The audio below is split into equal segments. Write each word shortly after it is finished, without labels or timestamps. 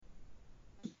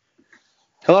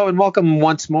Hello and welcome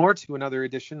once more to another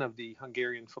edition of the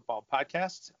Hungarian Football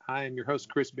Podcast. I am your host,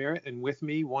 Chris Barrett, and with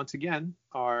me once again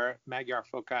are Magyar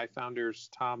Foci founders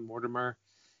Tom Mortimer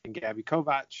and Gabby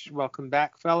Kovacs. Welcome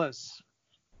back, fellas.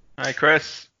 Hi,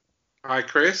 Chris. Hi,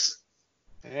 Chris.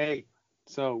 Hey,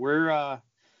 so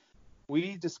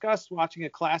we discussed watching a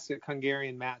classic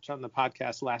Hungarian match on the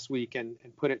podcast last week and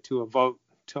put it to a vote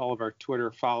to all of our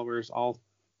Twitter followers, all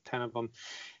 10 of them.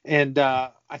 And I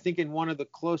think in one of the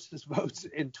closest votes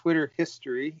in Twitter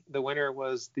history, the winner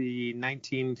was the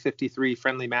 1953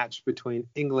 friendly match between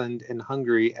England and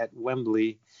Hungary at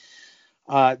Wembley.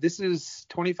 This is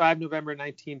 25 November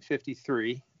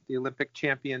 1953. The Olympic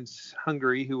champions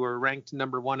Hungary, who were ranked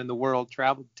number one in the world,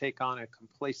 traveled to take on a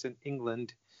complacent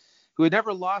England, who had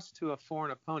never lost to a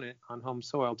foreign opponent on home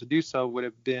soil. To do so would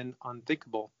have been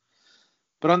unthinkable.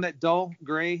 But on that dull,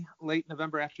 gray, late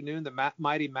November afternoon, the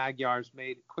mighty Magyars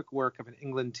made quick work of an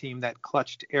England team that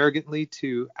clutched arrogantly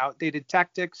to outdated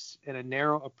tactics and a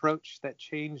narrow approach that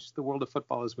changed the world of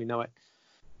football as we know it.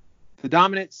 The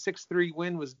dominant 6-3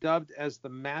 win was dubbed as the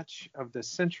match of the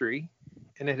century,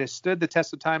 and it has stood the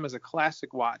test of time as a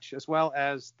classic watch, as well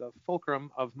as the fulcrum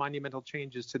of monumental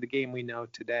changes to the game we know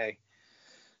today.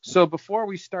 So before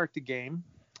we start the game,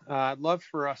 I'd love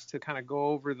for us to kind of go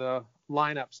over the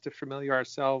lineups to familiar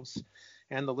ourselves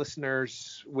and the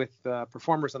listeners with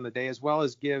performers on the day, as well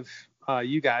as give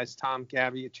you guys, Tom,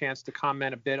 Gabby, a chance to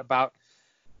comment a bit about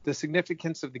the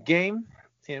significance of the game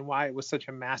and why it was such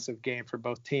a massive game for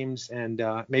both teams, and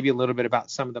maybe a little bit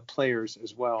about some of the players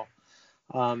as well.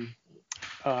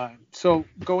 So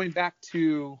going back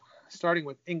to starting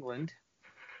with England,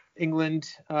 and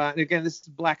again, this is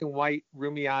black and white,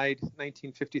 roomy-eyed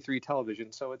 1953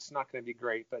 television, so it's not going to be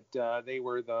great, but they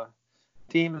were the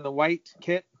team in the white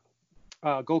kit.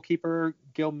 Goalkeeper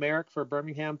Gil Merrick for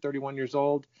Birmingham, 31 years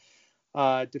old.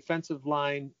 Defensive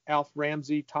line Alf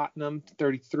Ramsey, Tottenham,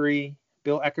 33.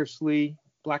 Bill Eckersley,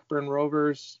 Blackburn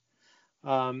Rovers.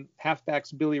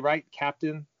 Halfbacks Billy Wright,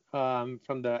 captain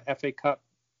from the FA Cup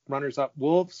runners-up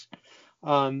Wolves.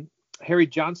 Harry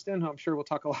Johnston, who I'm sure we'll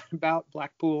talk a lot about,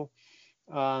 Blackpool,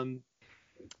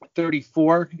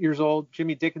 34 years old.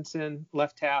 Jimmy Dickinson,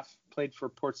 left half, played for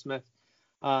Portsmouth.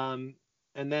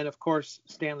 And then, of course,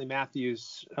 Stanley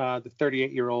Matthews, the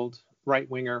 38-year-old right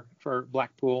winger for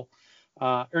Blackpool.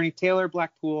 Ernie Taylor,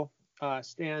 Blackpool.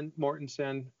 Stan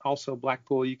Mortensen, also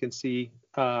Blackpool. You can see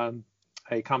a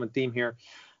common theme here.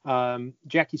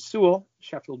 Jackie Sewell,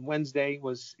 Sheffield Wednesday,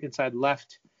 was inside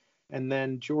left. And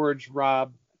then George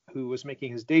Robb, who was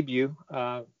making his debut,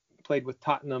 played with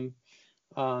Tottenham.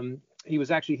 He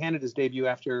was actually handed his debut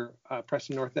after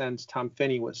Preston North End's Tom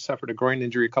Finney suffered a groin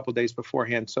injury a couple of days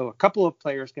beforehand. So a couple of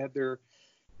players had their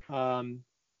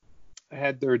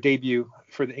debut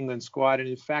for the England squad, and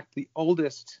in fact, the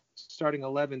oldest starting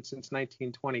 11 since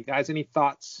 1920. Guys, any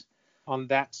thoughts on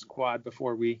that squad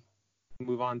before we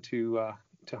move on to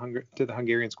the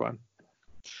Hungarian squad?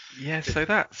 Yeah, so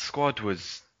that squad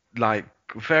was like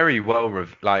very well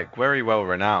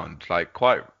renowned, like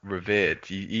quite revered.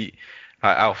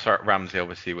 Alf Ramsey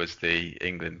obviously was the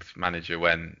England manager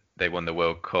when they won the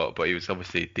World Cup, but he was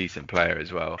obviously a decent player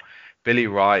as well. Billy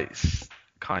Wright's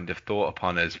kind of thought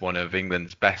upon as one of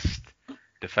England's best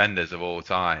defenders of all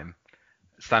time.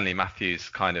 Stanley Matthews,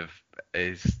 kind of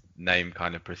his name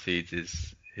kind of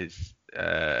precedes his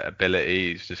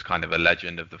ability. He's just kind of a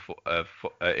legend of the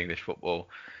English football.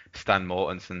 Stan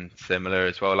Mortensen, similar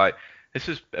as well. Like, this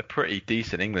was a pretty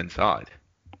decent England side.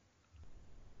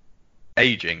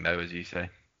 Aging, though, as you say.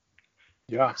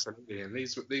 Yeah, absolutely. And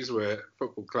these were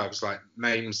football clubs, like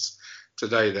names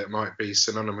today that might be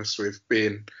synonymous with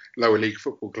being lower league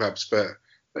football clubs, but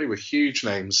they were huge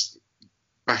names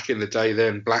back in the day.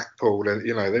 Then Blackpool,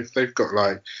 and they've got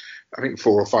like I think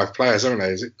 4 or 5 players, haven't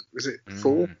they? Is it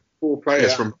 4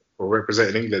 players from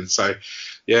representing England? So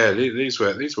yeah, these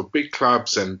were big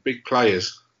clubs and big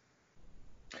players.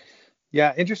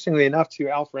 Yeah, interestingly enough, to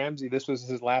Alf Ramsey, this was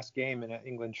his last game in an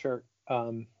England shirt.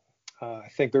 I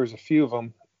think there was a few of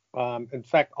them. In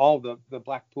fact, all the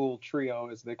Blackpool trio,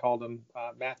 as they called them,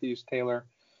 Matthews, Taylor,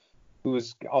 who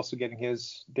was also getting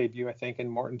his debut, I think, and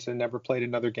Mortensen never played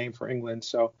another game for England.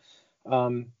 So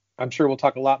I'm sure we'll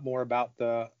talk a lot more about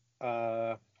the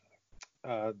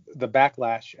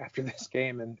backlash after this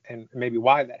game and maybe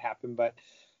why that happened. But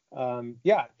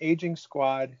yeah, aging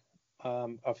squad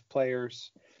of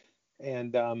players.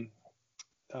 And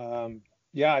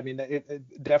yeah, I mean,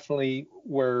 it definitely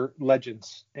were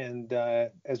legends. And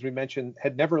as we mentioned,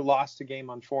 had never lost a game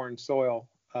on foreign soil.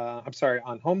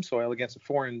 On home soil against a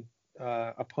foreign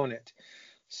opponent.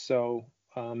 So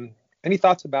any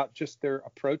thoughts about just their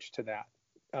approach to that?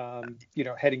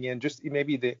 heading in, just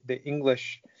maybe the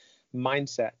English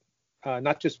mindset,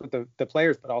 not just with the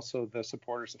players, but also the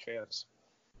supporters, the fans.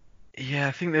 Yeah,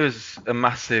 I think there was a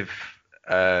massive,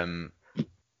 they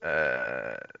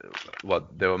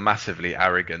were massively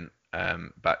arrogant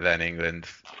back then, England.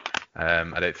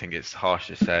 I don't think it's harsh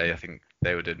to say. I think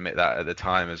they would admit that at the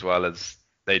time as well as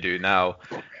they do now,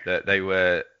 that they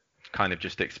were kind of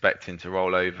just expecting to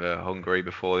roll over Hungary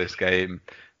before this game.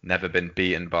 Never been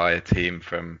beaten by a team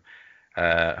from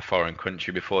a foreign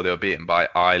country before. They were beaten by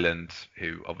Ireland,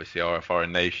 who obviously are a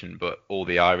foreign nation, but all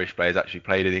the Irish players actually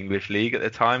played in the English league at the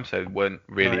time, so weren't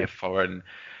really a foreign,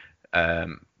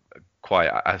 quite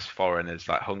as foreign as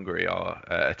like Hungary are,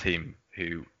 a team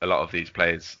who a lot of these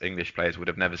players, English players, would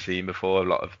have never seen before. A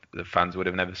lot of the fans would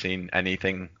have never seen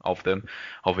anything of them,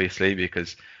 obviously,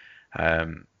 because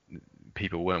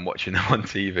people weren't watching them on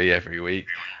TV every week.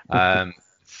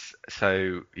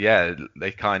 So yeah,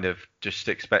 they kind of just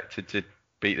expected to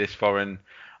beat this foreign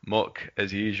muck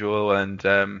as usual and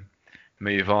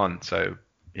move on. So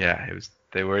yeah,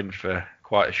 they were in for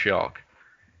quite a shock.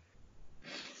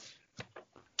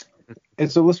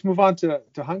 And so let's move on to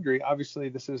Hungary. Obviously,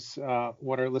 this is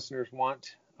what our listeners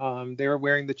want. They were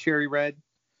wearing the cherry red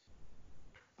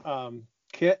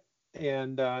kit,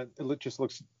 and it just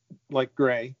looks like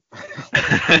gray.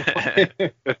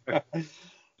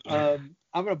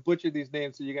 I'm going to butcher these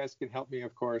names so you guys can help me,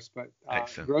 of course. But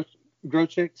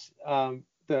Grocic,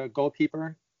 the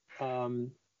goalkeeper,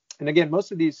 and again,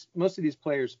 most of these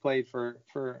players played for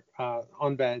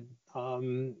Honvéd.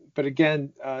 But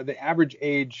again, the average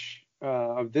age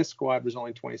of this squad was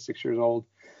only 26 years old.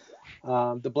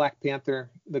 The Black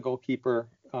Panther, the goalkeeper,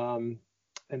 and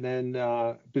then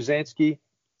Buzanski,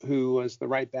 who was the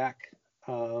right back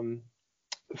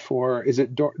for, is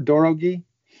it Dorogi?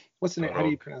 What's the name? How do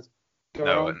you pronounce it?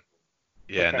 No,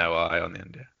 okay. No I on the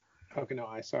end. Yeah. Okay, no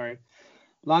I. Sorry.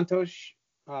 Lantos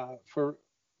for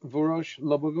Vorosh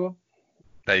Lobogo.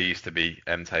 They used to be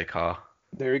MTK.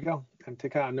 There you go,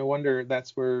 MTK. No wonder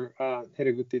that's where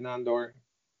Hiraguti Nandor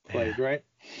played, right?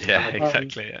 Yeah,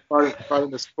 exactly.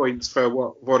 Bonus points for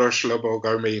what Vorosh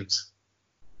Lobogo means.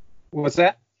 What's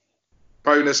that?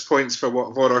 Bonus points for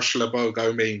what Vorosh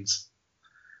Lobogo means.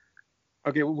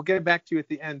 Okay, well, we'll get back to you at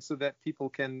the end so that people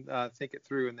can think it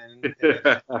through, and then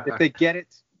if they get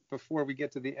it before we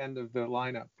get to the end of the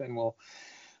lineup, then we'll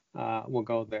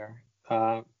go there.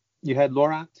 You had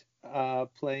Laurent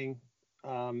playing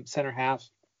center half.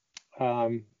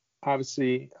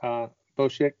 Obviously,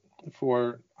 Bošík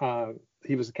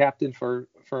he was the captain for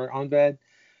Honvéd.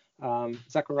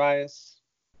 Zacharias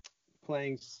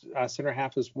playing center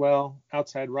half as well.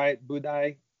 Outside right,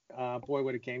 Budaj. Boy,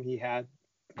 what a game he had.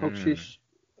 Kokšič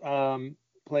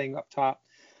playing up top.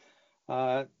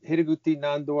 Hiraguti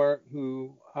Nandor,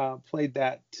 who played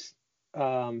that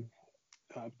kind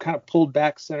of pulled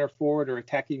back center forward or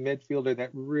attacking midfielder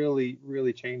that really,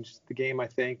 really changed the game, I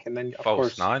think. And then, of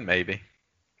course, nine, maybe.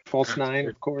 False nine,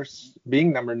 of course,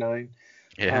 being number 9.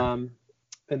 Yeah.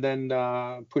 And then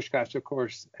Puskás, of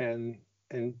course, and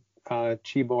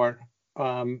Csibor.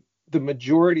 The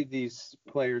majority of these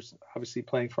players obviously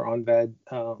playing for Honvéd.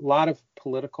 A lot of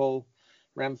political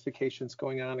ramifications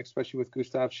going on, especially with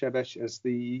Gustav Sebeś as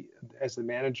the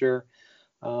manager.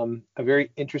 A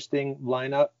very interesting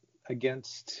lineup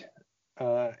against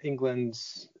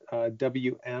England's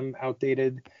WM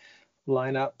outdated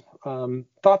lineup.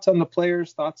 Thoughts on the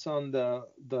players? Thoughts on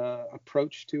the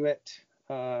approach to it,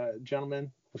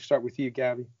 gentlemen? We'll start with you,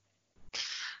 Gabby.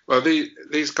 Well,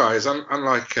 these guys,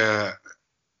 unlike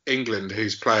England,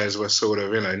 whose players were sort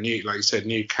of, new, like you said,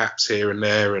 new caps here and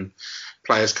there, and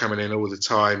players coming in all the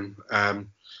time.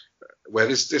 Where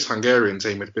this Hungarian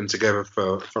team had been together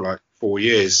for like 4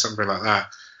 years, something like that.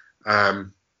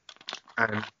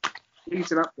 And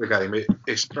leading up to the game,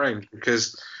 it's strange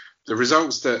because the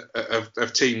results that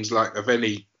of teams like of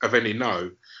any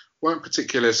note weren't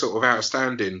particularly sort of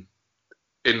outstanding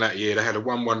in that year. They had a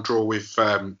 1-1 draw with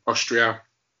Austria,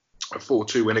 a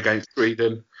 4-2 win against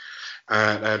Sweden. They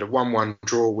had a 1-1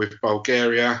 draw with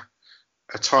Bulgaria,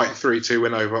 a tight 3-2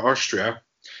 win over Austria,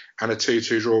 and a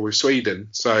 2-2 draw with Sweden.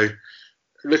 So,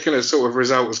 looking at sort of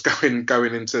results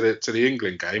going into the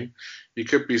England game, you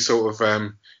could be sort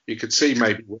of you could see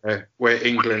maybe where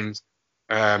England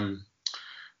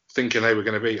thinking they were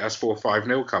going to beat us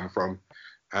 4-5-0 come from.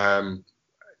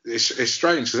 It's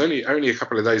strange because only a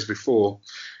couple of days before,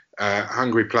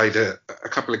 Hungary played a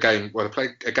couple of games. Well, they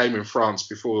played a game in France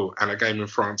before and a game in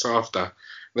France after.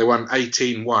 They won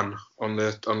 18-1 on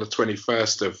the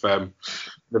 21st of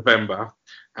November,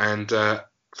 and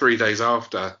 3 days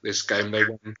after this game they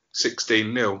won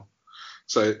 16-0.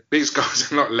 So these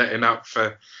guys are not letting up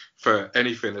for for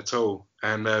anything at all.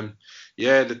 And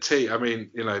the team. I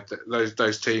mean,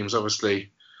 those teams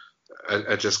obviously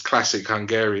are just classic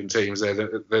Hungarian teams. They're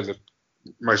the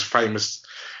most famous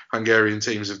Hungarian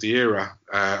teams of the era.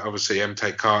 Obviously,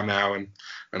 MTK now and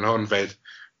Honved.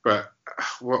 But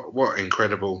what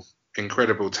incredible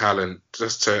talent!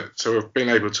 Just to have been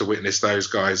able to witness those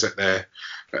guys at their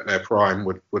prime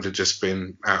would have just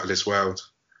been out of this world.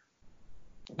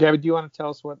 Gabby, do you want to tell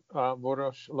us what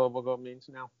Vörös Lobogo means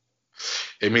now?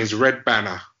 It means red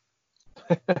banner.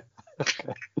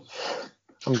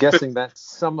 I'm guessing that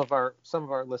some of our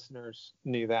listeners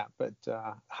knew that, but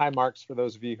high marks for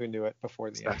those of you who knew it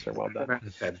before the answer. Well done.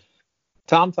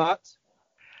 Tom, thoughts?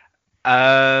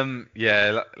 Like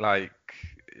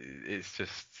it's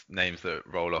just names that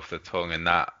roll off the tongue, and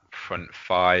that front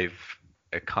five,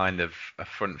 a kind of a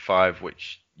front five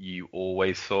which you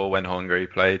always saw when Hungary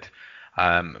played.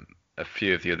 A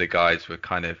few of the other guys were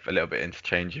kind of a little bit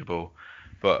interchangeable,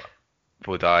 but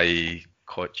Budai,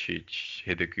 Kocic,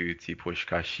 Hideguti,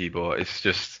 Puskás, Sibor, it's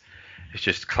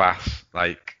just class.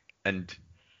 Like, and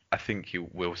I think you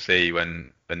will see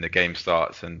when the game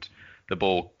starts and the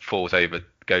ball goes over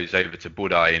to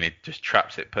Budai and it just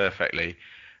traps it perfectly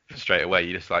straight away.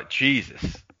 You're just like,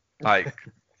 Jesus,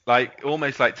 like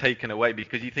almost like taken away,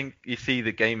 because you see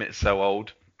the game, it's so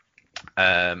old,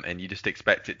 and you just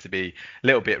expect it to be a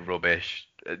little bit rubbish.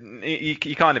 You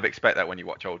kind of expect that when you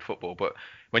watch old football, but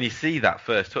when you see that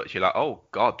first touch, you're like, oh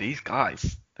God, these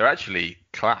guys, they're actually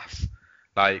class.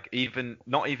 Like,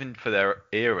 not even for their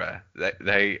era,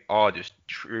 they are just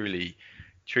truly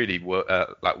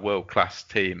like world-class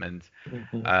team. And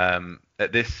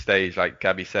at this stage, like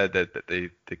Gabby said, that the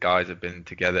guys have been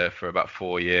together for about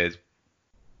 4 years,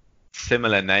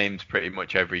 similar names pretty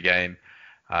much every game,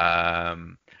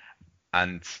 and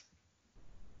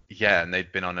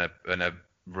they've been on a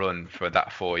run for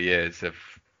that 4 years of,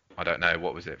 I don't know,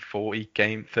 what was it, 40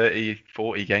 games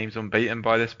unbeaten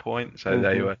by this point. So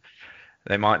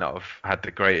they might not have had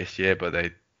the greatest year, but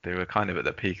they were kind of at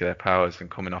the peak of their powers and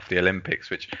coming off the Olympics,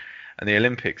 and the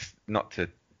Olympics,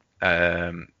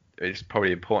 it's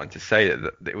probably important to say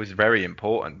that it was very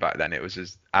important back then. It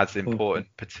was as important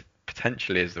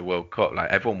potentially as the World Cup. Like,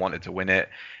 everyone wanted to win it.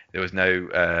 There was no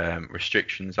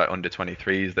restrictions like under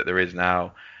 23s that there is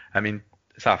now. I mean,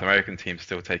 South American teams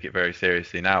still take it very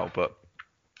seriously now, but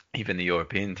even the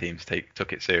European teams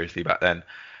took it seriously back then.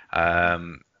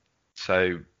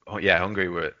 Hungary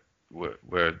were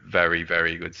a very,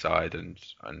 very good side, and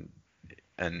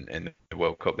in the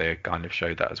World Cup they kind of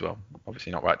showed that as well.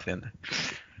 Obviously not right to the end.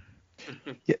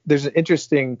 Yeah, there's an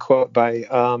interesting quote by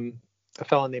a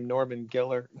fellow named Norman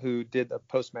Giller, who did a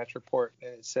post-match report,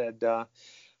 and it said,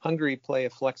 Hungary play a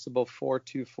flexible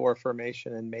 4-2-4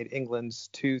 formation and made England's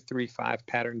 2-3-5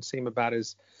 pattern seem about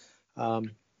as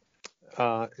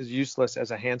useless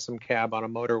as a hansom cab on a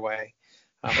motorway,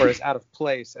 or as out of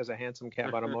place as a hansom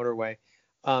cab on a motorway.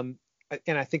 And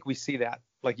I think we see that,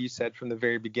 like you said, from the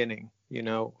very beginning.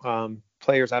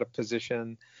 Players out of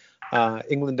position,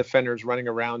 England defenders running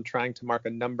around trying to mark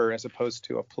a number as opposed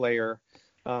to a player.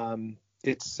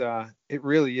 It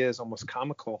really is almost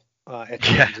comical at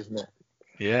times, isn't it?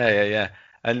 Yeah.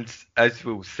 And as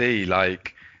we'll see,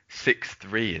 like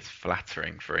 6-3 is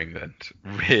flattering for England.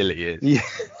 Really is. Yeah.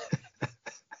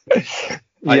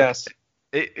 Yes.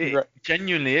 It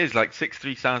genuinely is. Like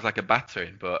 6-3 sounds like a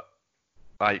battering, but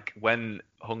like when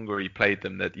Hungary played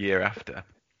them the year after,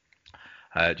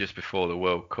 just before the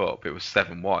World Cup, it was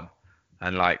 7-1.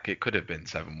 And like it could have been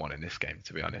 7-1 in this game,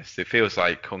 to be honest. It feels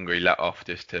like Hungary let off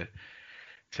just to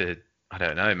I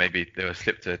don't know, maybe they were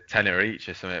slipped a tenner each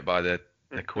or something by the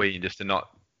Queen, just to not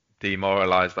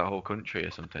demoralise the whole country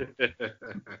or something.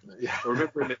 Yeah. I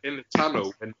remember in the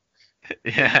tunnel when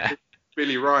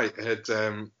Billy Wright had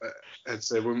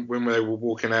said when they were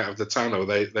walking out of the tunnel,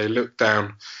 they looked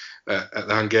down at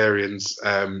the Hungarians,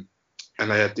 and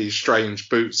they had these strange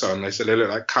boots on. They said they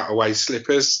looked like cutaway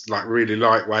slippers, like really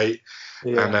lightweight.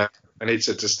 Yeah. And he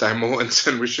said to Stan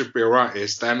Mortensen, "We should be all right here,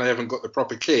 Stan. They haven't got the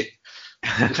proper kit."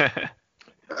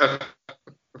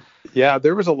 Yeah,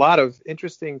 there was a lot of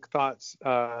interesting thoughts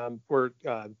or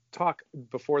talk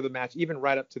before the match, even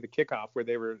right up to the kickoff, where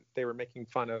they were making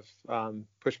fun of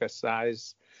Puskás'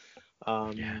 size.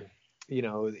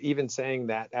 Even saying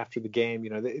that after the game,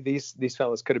 these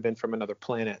fellas could have been from another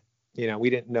planet. We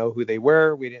didn't know who they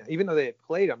were. We didn't, even though they had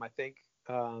played them, I think,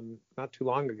 not too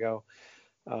long ago.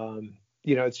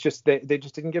 It's just they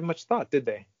just didn't give much thought, did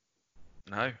they?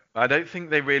 No, I don't think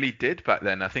they really did back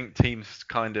then. I think teams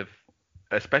kind of,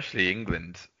 especially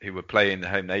England, who were playing the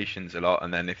home nations a lot,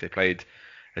 and then if they played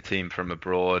a team from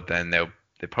abroad, then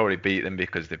they probably beat them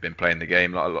because they've been playing the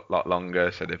game a lot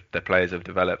longer, so their players have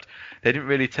developed. They didn't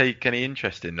really take any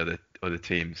interest in other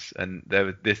teams, and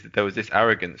there was this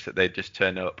arrogance that they'd just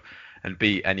turn up and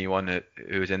beat anyone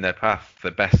who was in their path.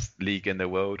 The best league in the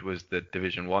world was the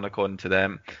Division 1 according to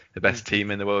them. The best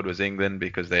team in the world was England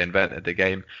because they invented the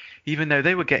game, even though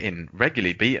they were getting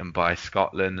regularly beaten by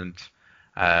Scotland, and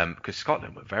because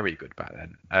Scotland were very good back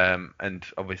then. And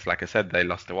obviously, like I said, they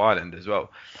lost to Ireland as well.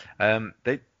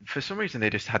 They, for some reason, they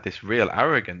just had this real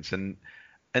arrogance, and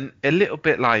a little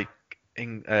bit like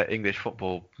English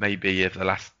football maybe of the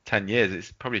last 10 years.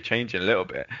 It's probably changing a little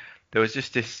bit. There was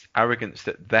just this arrogance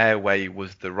that their way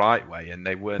was the right way, and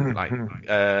they weren't like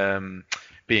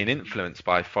being influenced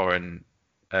by foreign,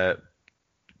 had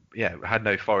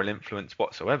no foreign influence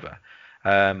whatsoever.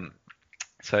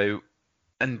 So,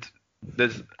 and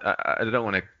there's, I don't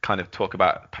want to kind of talk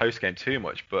about post game too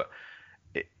much, but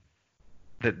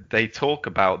they talk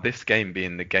about this game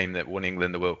being the game that won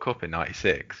England the World Cup in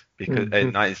 '96 because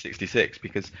in 1966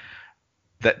 because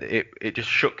that it just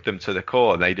shook them to the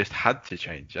core. They just had to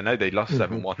change. I know they lost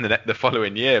 7-1 the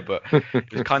following year, but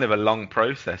it was kind of a long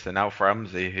process. And Alf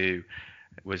Ramsey, who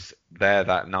was there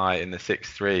that night in the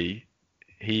 6-3,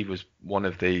 he was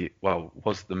was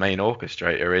the main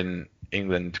orchestrator in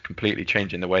England completely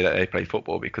changing the way that they play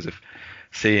football because of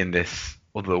seeing this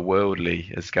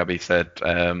otherworldly, as Gabby said,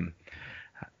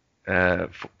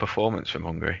 performance from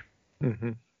Hungary.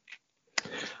 Mm-hmm.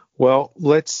 Well,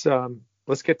 let's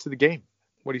get to the game.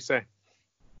 What do you say?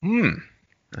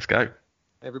 Let's go.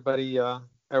 Everybody, are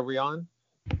we on?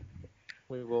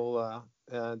 We will.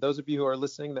 Those of you who are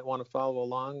listening that want to follow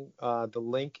along, the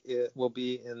link will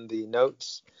be in the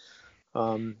notes,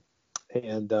 and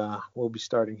we'll be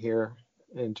starting here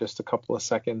in just a couple of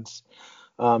seconds.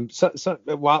 So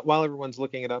while everyone's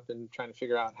looking it up and trying to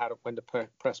figure out when to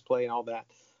press play and all that,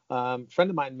 a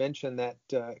friend of mine mentioned that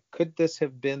could this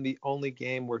have been the only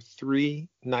game where 3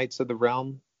 Knights of the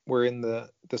Realm were in the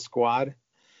squad?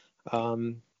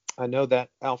 I know that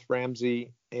Alf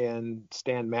Ramsey and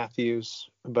Stan Matthews,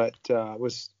 but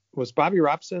was Bobby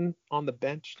Robson on the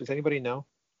bench? Does anybody know?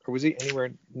 Or was he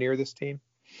anywhere near this team?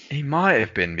 He might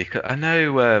have been, because I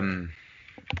know,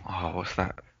 what's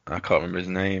that? I can't remember his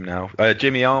name now.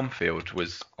 Jimmy Armfield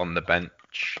was on the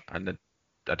bench, and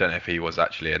I don't know if he was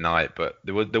actually a Knight, but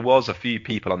there was a few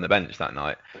people on the bench that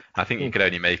night. I think you could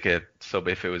only make a sub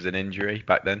if it was an injury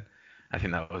back then. I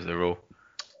think that was the rule.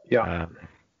 Yeah.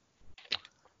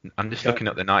 I'm just looking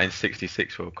at the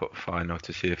 1966 World Cup final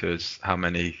to see if there's how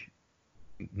many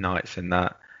Knights in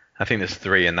that. I think there's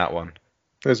 3 in that one.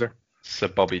 Is there? Sir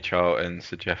Bobby Charlton,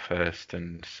 Sir Geoff Hurst,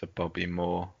 and Sir Bobby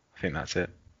Moore. I think that's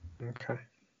it. Okay.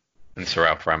 And Sir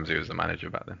Alf Ramsey was the manager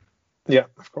back then. Yeah,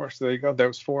 of course. There you go. There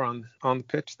was 4 on the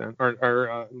pitch then, or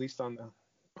at least on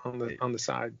the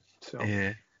side. So.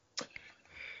 Yeah.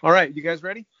 All right, you guys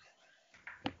ready?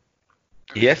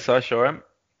 Yes, I sure am.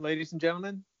 Ladies and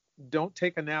gentlemen, don't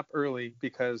take a nap early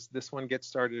because this one gets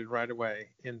started right away.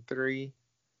 In 3,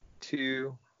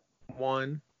 2,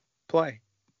 1, play.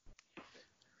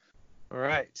 All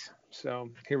right. So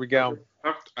here we go.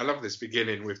 I love this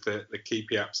beginning with the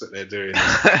keepy apps that they're doing.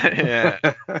 Yeah.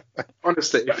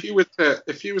 Honestly, if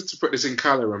you was to put this in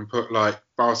colour and put like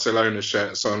Barcelona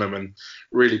shirts on them and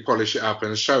really polish it up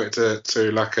and show it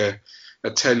to like a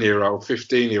 10-year-old,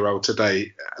 15-year-old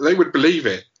today, they would believe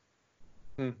it.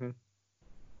 Mm-hmm.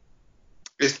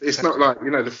 It's not like,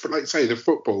 like say the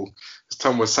football, as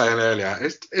Tom was saying earlier.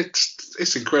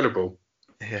 It's incredible.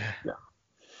 Yeah.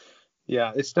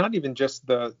 Yeah, it's not even just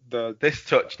the this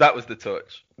touch. That was the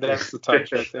touch. That's the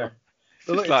touch right there.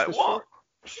 But look, like what?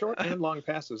 Short and long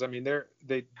passes. I mean,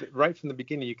 they right from the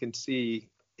beginning you can see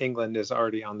England is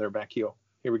already on their back heel.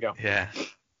 Here we go. Yeah.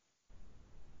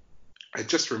 I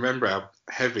just remember how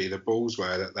heavy the balls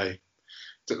were that they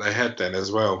had then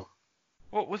as well.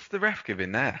 What was the ref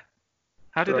giving there?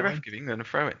 How did the ref give England a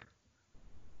throw-in?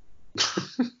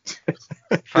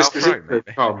 Foul throw,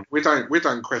 maybe. Tom, we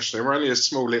don't question it. We're only a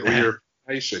small little European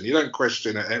nation. You don't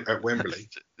question it at Wembley.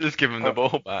 Just give them the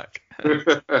ball back.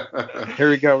 Here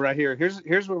we go, right here.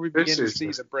 Here's where we begin to see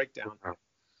the breakdown.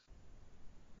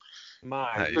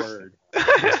 My word.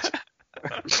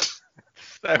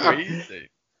 So easy.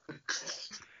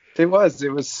 It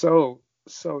was so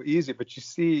easy, but you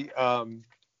see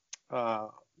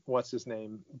what's his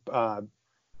name?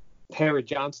 Harry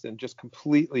Johnston just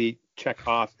completely check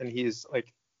off, and he is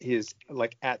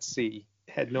like at sea,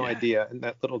 had no idea, and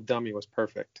that little dummy was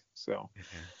perfect. So.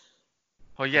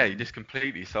 Oh yeah, you just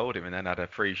completely sold him, and then had a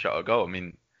free shot at goal. I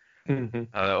mean, we're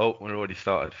already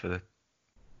started for the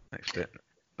next bit.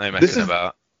 No messing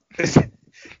about. This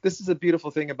is a beautiful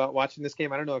thing about watching this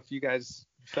game. I don't know if you guys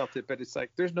felt it, but it's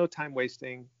like there's no time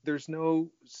wasting. There's no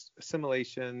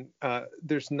assimilation.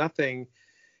 There's nothing.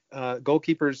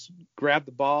 Goalkeepers grab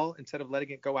the ball instead of letting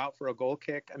it go out for a goal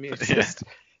kick. I mean,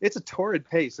 it's a torrid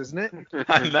pace, isn't it?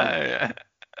 I know. Yeah.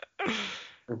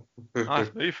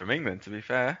 Nice move from England, to be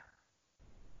fair.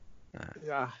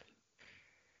 Yeah.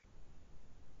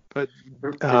 But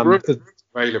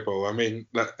available. I mean,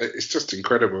 it's just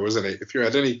incredible, isn't it? If you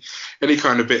had any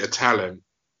kind of bit of talent,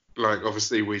 like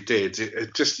obviously we did,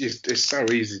 it's so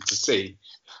easy to see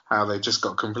how they just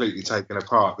got completely taken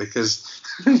apart, because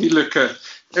you look at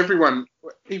everyone,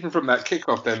 even from that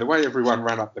kickoff, then the way everyone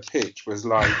ran up the pitch was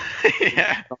like,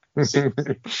 yeah, and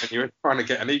you were trying to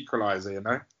get an equaliser, you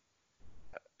know.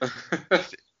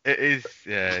 It is,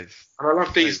 yeah. And I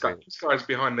love these guys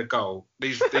behind the goal.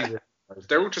 These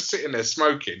they're all just sitting there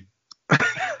smoking.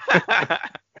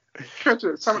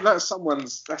 That's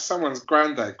someone's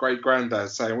granddad, great granddad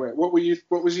saying, "What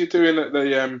was you doing at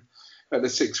the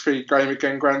 6-3 game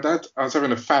again, Granddad?" "I was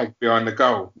having a fag behind the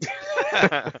goal."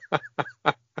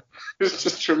 It's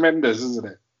just tremendous, isn't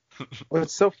it? Well,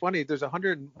 it's so funny. There's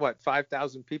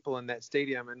 5,000 people in that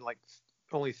stadium, and like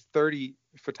only 30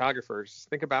 photographers.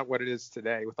 Think about what it is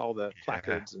today with all the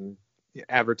placards and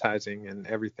advertising and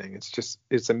everything.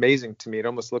 It's amazing to me. It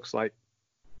almost looks like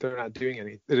they're not doing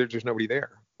anything. There's nobody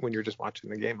there when you're just watching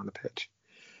the game on the pitch.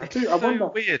 I wonder.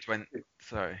 Weird when.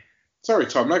 Sorry,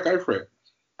 Tom. No, go for it.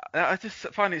 I just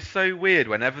find it so weird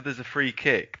whenever there's a free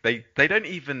kick. They don't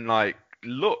even like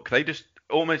look. They just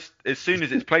almost as soon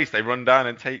as it's placed, they run down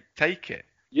and take it.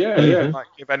 Yeah. Like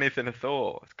give anything a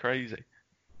thought. It's crazy.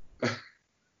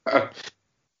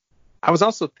 I was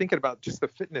also thinking about just the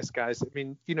fitness guys. I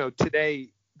mean, today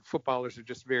footballers are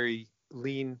just very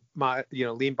lean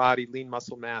body, lean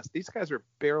muscle mass. These guys are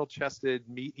barrel-chested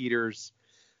meat eaters.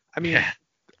 I mean,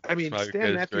 Smokers,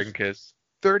 Stan Matthews, drinkers.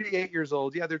 38 years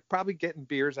old. Yeah, they're probably getting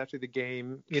beers after the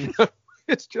game.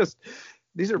 It's just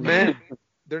these are men.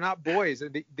 They're not boys.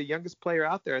 The youngest player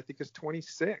out there, I think, is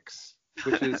 26,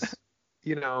 which is,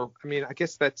 I mean, I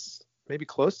guess that's maybe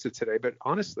close to today. But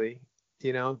honestly,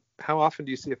 how often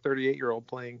do you see a 38-year-old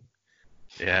playing?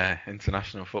 Yeah,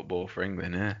 international football for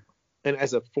England, yeah. And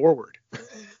as a forward.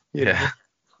 Yeah.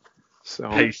 So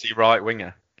pacey right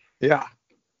winger. Yeah.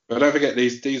 But don't forget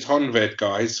these Honved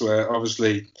guys, where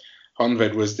obviously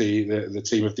Honved was the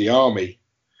team of the army.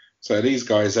 So these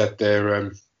guys had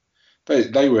their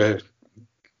they were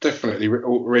definitely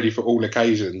ready for all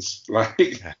occasions,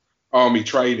 like army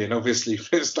training, obviously,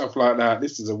 stuff like that.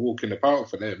 This is a walk in the park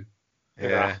for them.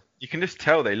 Yeah. You can just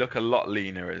tell they look a lot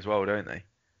leaner as well, don't they?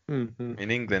 Mm-hmm.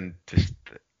 In England,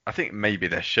 I think maybe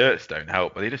their shirts don't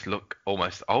help, but they just look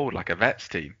almost old, like a vets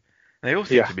team. They all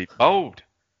seem to be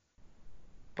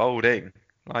bolding,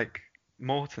 like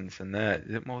Mortensen there.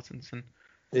 Is it Mortensen?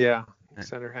 Yeah,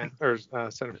 center hand or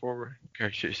center forward.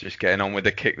 It's just getting on with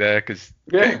the kick there because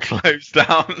getting closed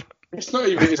down. It's not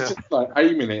even. It's just like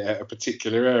aiming it at a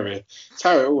particular area. It's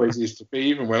how it always used to be.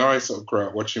 Even when I sort of grew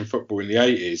up watching football in the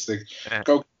 80s, the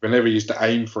goalkeeper never used to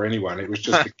aim for anyone. It was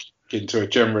just a kick into a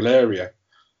general area.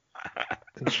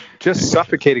 Just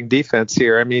suffocating defense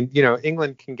here. I mean,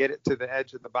 England can get it to the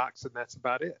edge of the box, and that's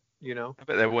about it. I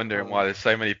bet they're wondering why there's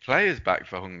so many players back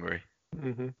for Hungary.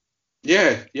 Mm-hmm.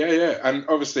 Yeah. And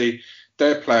obviously,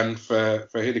 their plan for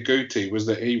Hidegkuti was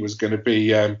that he was going to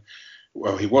be.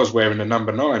 He was wearing a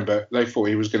number 9, but they thought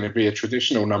he was going to be a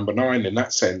traditional number 9 in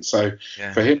that sense. So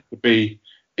for him to be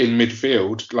in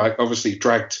midfield, like obviously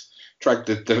dragged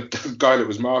the guy that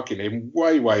was marking him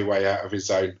way out of his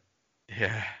zone.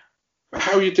 Yeah.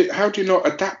 How do you not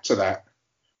adapt to that?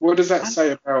 What does that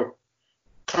say about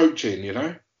coaching?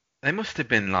 They must have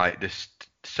been like just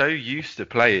so used to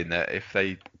playing that if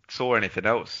they saw anything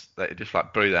else, that it just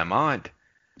like blew their mind.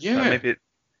 Yeah. Like maybe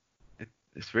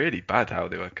it's really bad how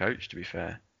they were coached, to be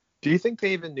fair. Do you think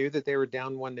they even knew that they were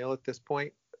down 1-0 at this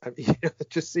point? I mean, it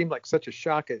just seemed like such a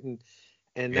shock. And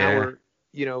now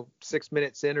we're 6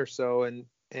 minutes in or so, and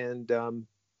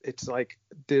it's like,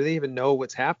 do they even know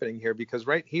what's happening here? Because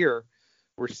right here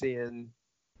we're seeing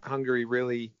Hungary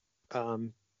really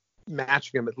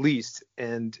matching them at least,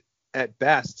 and at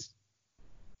best,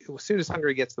 as soon as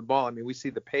Hungary gets the ball, I mean, we see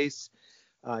the pace.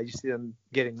 You see them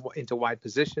getting into wide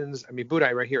positions. I mean,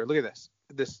 Budaj right here. Look at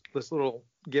this little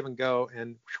give and go,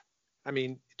 and I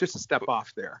mean, just a step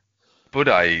off there.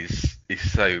 Budaj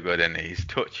is so good, and his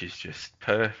touch is just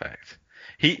perfect.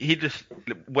 He just,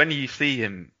 when you see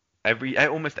him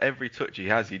almost every touch he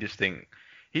has, you just think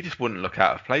he just wouldn't look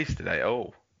out of place today at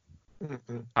all.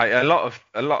 Mm-hmm. A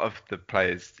lot of the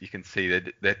players, you can see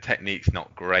their technique's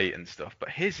not great and stuff, but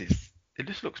it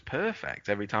just looks perfect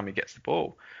every time he gets the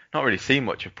ball. Not really seen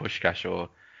much of Puskás or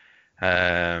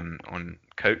on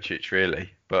Kočić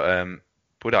really, but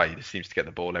Budaj just seems to get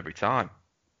the ball every time.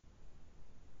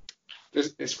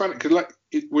 It's funny because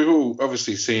we've all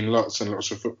obviously seen lots and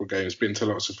lots of football games, been to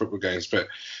lots of football games, but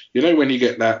you know when you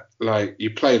get that, like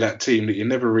you play that team that you're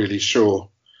never really sure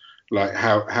like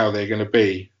how they're going to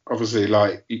be. Obviously,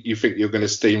 like you think you're going to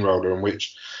steamroll them,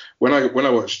 which when I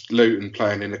watched Luton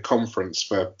playing in a conference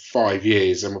for 5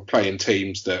 years and we're playing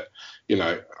teams that, you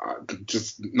know,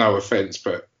 just no offence,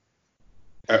 but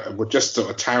were just sort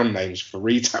of town names for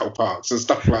retail parks and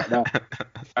stuff like that.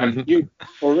 And you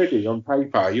already on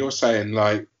paper, you're saying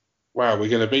like, wow, we're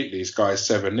going to beat these guys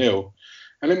 7-0.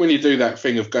 And then when you do that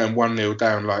thing of going 1-0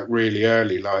 down like really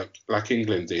early, like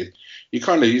England did,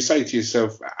 you say to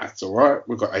yourself, that's all right,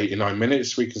 we've got 89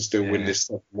 minutes, we can still win this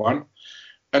 7-1.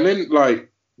 And then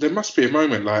like there must be a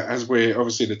moment like as we're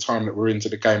obviously the time that we're into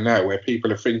the game now where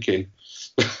people are thinking,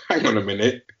 hang on a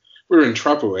minute, we're in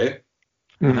trouble here.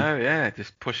 Oh yeah,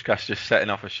 just Puskás just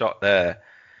setting off a shot there.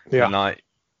 Yeah. And like,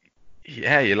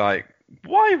 you're like,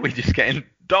 why are we just getting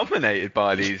dominated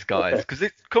by these guys? Because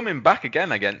it's coming back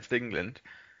again against England.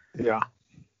 Yeah.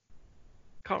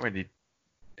 Can't really.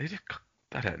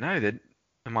 I don't know. They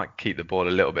might keep the ball a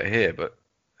little bit here, but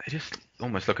they just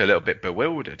almost look a little bit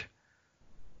bewildered.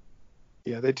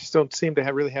 Yeah, they just don't seem to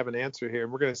really have an answer here.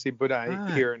 And we're going to see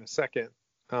Budaj here in a second.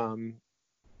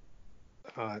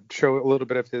 Show a little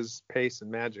bit of his pace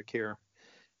and magic here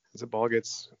as the ball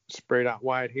gets sprayed out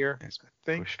wide here. I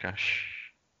think. Puskás.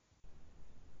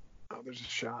 Oh, there's a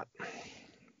shot.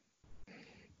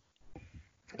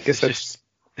 I guess it's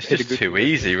just too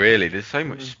easy, really. There's so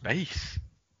much space,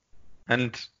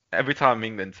 and every time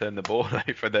England turn the ball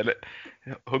over,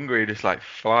 Hungary just like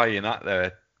flying at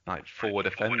their like 4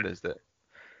 defenders that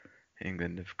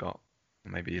England have got,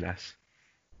 maybe less.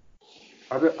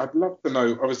 I'd love to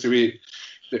know. Obviously,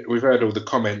 we've heard all the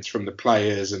comments from the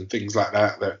players and things like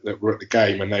that were at the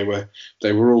game, and they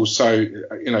were all so,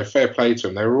 you know, fair play to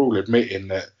them. They were all admitting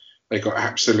that they got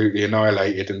absolutely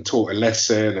annihilated and taught a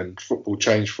lesson, and football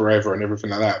changed forever and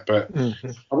everything like that. But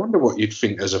I wonder what you'd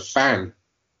think as a fan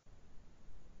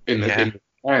in the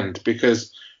end,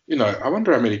 because you know, I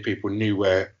wonder how many people knew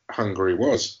where Hungary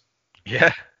was.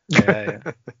 Yeah.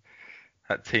 That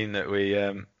team that we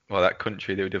that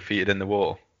country that we defeated in the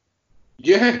war.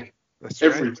 Yeah, that's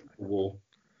every right. war.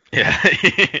 Yeah.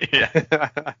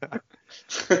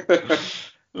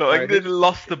 Look, they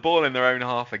lost the ball in their own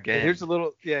half again. Here's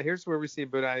where we see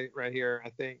Budaj right here, I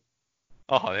think.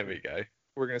 Oh, there we go.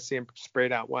 We're going to see him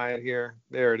sprayed out wide here.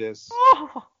 There it is.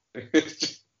 Oh.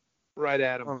 Right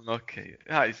at him. Unlucky.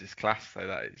 That is just class, though,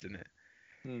 that is, isn't it?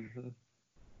 Mm-hmm.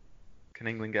 Can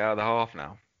England get out of the half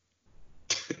now?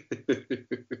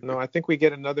 No, I think we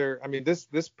get another. I mean, this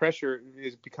pressure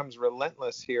becomes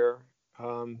relentless here,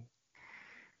 and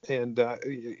we're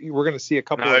going to see a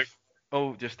couple of.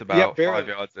 Oh, just about 5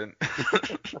 yards in.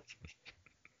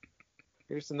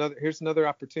 Here's another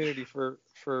opportunity for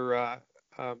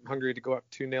Hungary to go up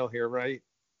 2-0 here, right?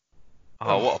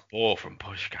 Oh, what a ball from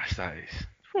Puskás that is.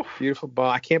 Whew. Beautiful ball.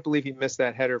 I can't believe he missed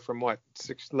that header from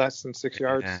less than 6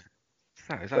 yards. Yeah.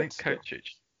 Is that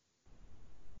Kočić?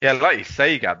 Yeah, like you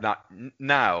say, Gab.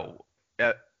 Now,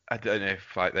 I don't know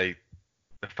if like the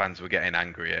fans were getting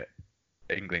angry at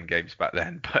England games back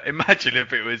then, but imagine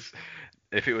if it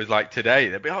was like today,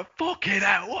 they'd be like, "Fucking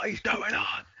hell, what is going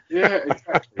on?" Yeah,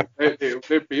 exactly.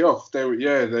 They'd be off. They'd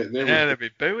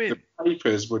be booing. The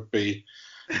papers would be.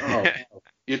 Oh,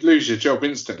 you'd lose your job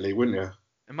instantly, wouldn't you?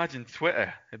 Imagine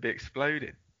Twitter. It'd be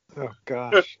exploding. Oh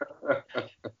gosh.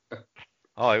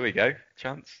 Oh, here we go.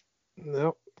 Chance.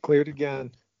 Nope. Cleared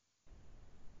again.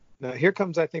 Now here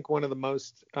comes, I think, one of the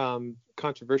most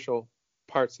controversial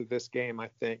parts of this game. I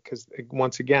think because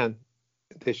once again,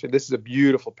 this is a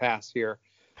beautiful pass here.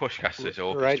 Puskás is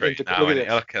orchestrating right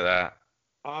now. Look at that.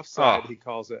 Offside, he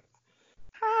calls it.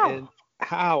 How? And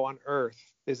how on earth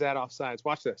is that offsides?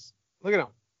 Watch this. Look at him.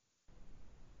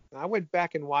 I went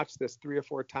back and watched this 3 or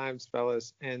 4 times,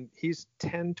 fellas, and he's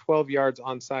 10, 12 yards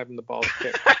onside when the ball's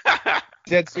kicked.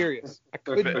 Dead serious. I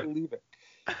couldn't believe it.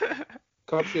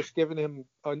 Coach just giving him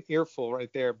an earful right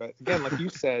there. But again, like you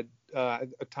said,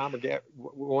 Tom or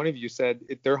one of you said,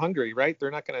 they're hungry, right?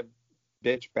 They're not going to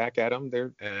bitch back at them.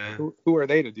 Who are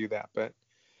they to do that? But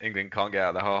England can't get out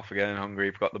of the half again, and Hungary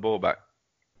have got the ball back.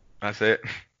 That's it.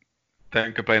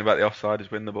 Don't complain about the offside,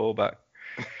 just win the ball back.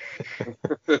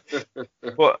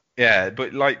 But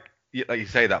like you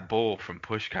say, that ball from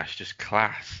Puskás, just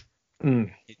class.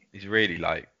 He's really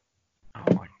like, oh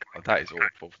my god, that is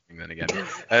awful for England again.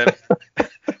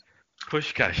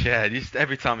 Puskás, just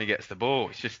every time he gets the ball,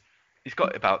 he's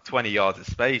got about 20 yards of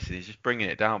space, and he's just bringing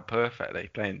it down perfectly,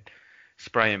 playing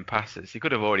spraying passes. He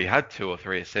could have already had 2 or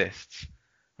 3 assists.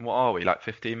 And what are we, like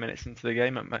 15 minutes into the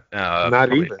game? Not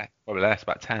probably, even. Probably less,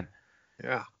 about 10.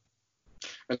 Yeah.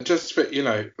 And just for,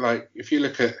 like if you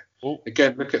look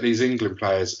at these England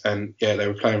players, and yeah, they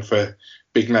were playing for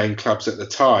big name clubs at the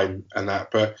time and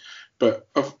that, but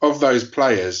of those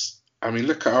players, I mean,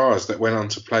 look at ours that went on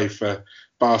to play for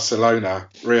Barcelona,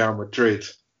 Real Madrid,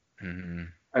 Mm-hmm.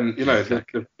 and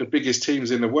Exactly. the biggest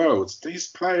teams in the world. These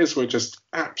players were just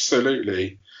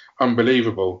absolutely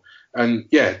unbelievable. And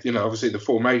yeah, obviously the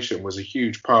formation was a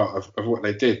huge part of what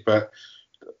they did, but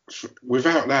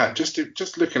without that, just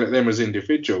looking at them as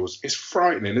individuals, it's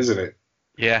frightening, isn't it?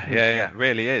 Yeah, it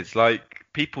really is. Like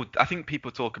I think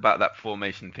people talk about that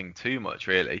formation thing too much,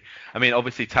 really. I mean,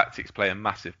 obviously tactics play a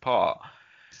massive part,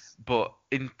 but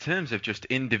in terms of just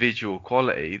individual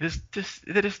quality,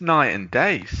 they're just night and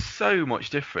day. So much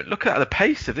different. Look at the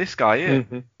pace of this guy here.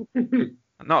 Mm-hmm.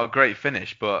 Not a great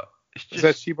finish, but it's just. Is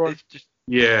that Seaborn? It's just.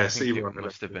 Yeah, I think it Seaborn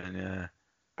must have been. Yeah.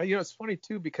 It's funny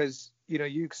too because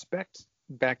you expect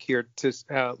back here to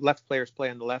left players play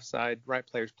on the left side, right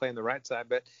players play on the right side,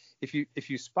 but if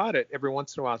you spot it every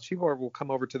once in a while, Chibor will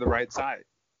come over to the right side.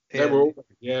 They were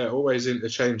always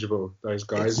interchangeable, those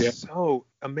guys. It's so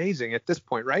amazing at this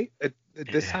point, right? At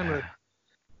this time,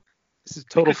 this is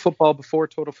total football before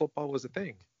total football was a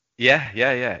thing. Yeah.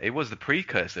 It was the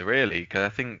precursor, really, because I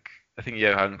think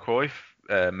Johan Cruyff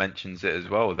mentions it as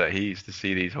well, that he used to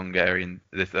see the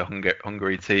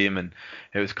Hungary team, and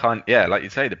it was like you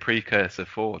say, the precursor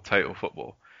for total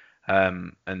football.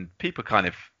 And people kind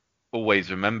of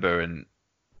always remember and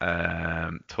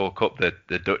talk up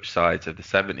the Dutch sides of the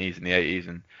 70s and the 80s,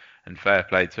 and fair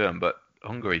play to them, but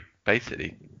Hungary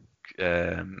basically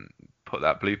put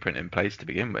that blueprint in place to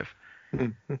begin with.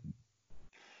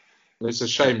 It's a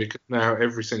shame because now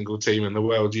every single team in the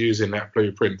world using that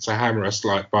blueprint to hammer us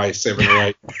like by 7 or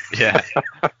 8. Yeah.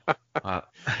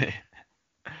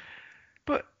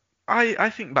 But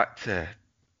I think back to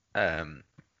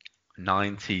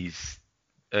 90s,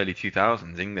 early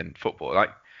 2000s England football,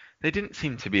 like they didn't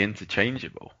seem to be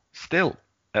interchangeable still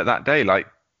at that day. Like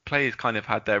players kind of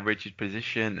had their rigid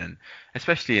position, and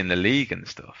especially in the league and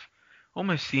stuff,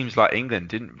 almost seems like England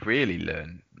didn't really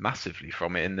learn massively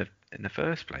from it in the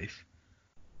first place.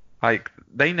 Like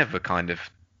they never kind of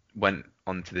went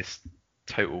onto this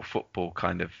total football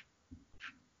kind of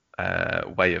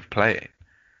way of playing,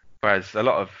 whereas a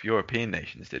lot of European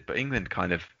nations did. But England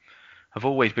kind of have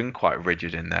always been quite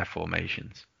rigid in their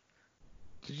formations.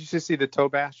 Did you just see the toe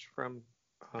bash from?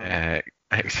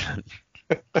 Excellent.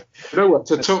 You know what?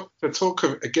 To talk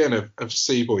of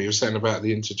Seaboard, you were saying about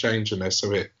the interchangeableness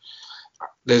of it.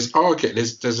 There's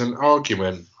an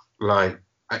argument, like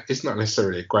it's not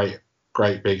necessarily a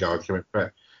great big argument,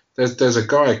 but there's a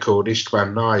guy called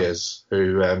István Nyers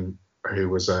who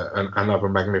was another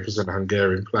magnificent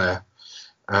Hungarian player,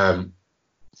 and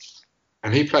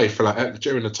he played for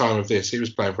during the time of this, he was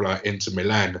playing for Inter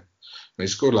Milan, and he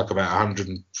scored about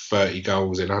 130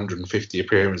 goals in 150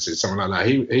 appearances, something like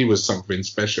that. He was something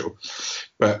special,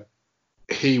 but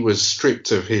he was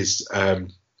stripped of his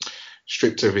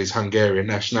Hungarian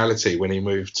nationality when he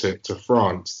moved to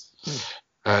France.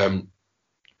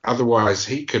 Otherwise,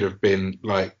 he could have been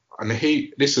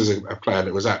this was a player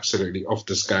that was absolutely off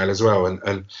the scale as well,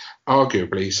 and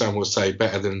arguably some would say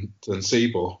better than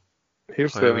Seaboard.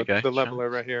 Here's the leveler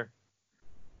right here.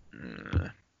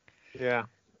 Yeah.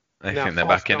 I think they're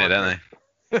back in it, aren't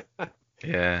they?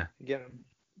 Yeah. Again,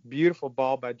 beautiful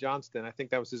ball by Johnston. I think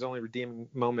that was his only redeeming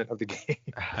moment of the game.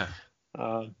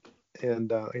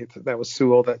 That was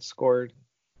Sewell that scored.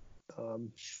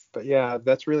 But yeah,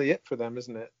 that's really it for them,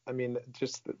 isn't it? I mean,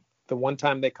 just the one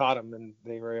time they caught him and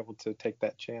they were able to take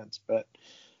that chance. But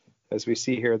as we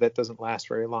see here, that doesn't last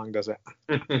very long, does it?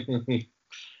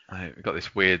 We've got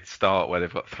this weird start where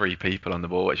they've got 3 people on the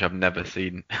ball, which I've never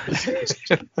seen.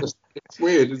 It's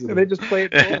weird, isn't it? They just play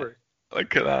it forward.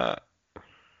 Look at that.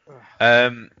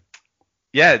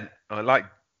 Yeah,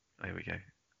 here we go.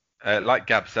 Like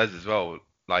Gab says as well,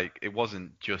 like it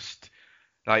wasn't just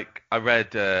like I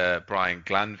read Brian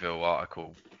Glanville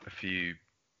article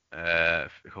a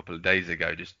couple of days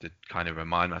ago just to kind of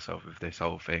remind myself of this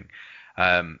whole thing.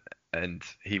 And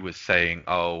he was saying,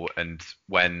 and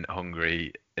when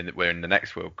Hungary were in the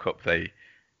next World Cup,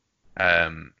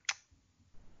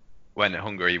 when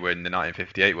Hungary were in the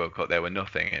 1958 World Cup, they were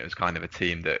nothing. It was kind of a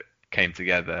team that came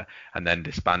together and then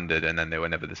disbanded, and then they were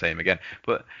never the same again.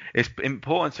 But it's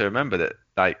important to remember that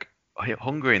like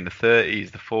Hungary in the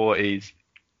 30s, the 40s,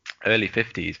 early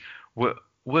 50s were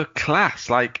class.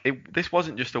 Like this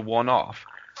wasn't just a one-off.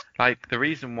 Like the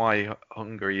reason why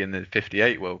Hungary in the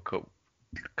 58 World Cup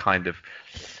kind of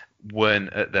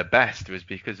weren't at their best was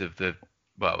because of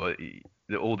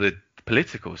all the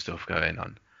political stuff going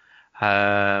on.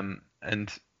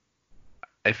 And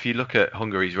if you look at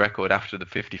Hungary's record after the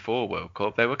 54 World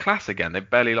Cup, they were class again. They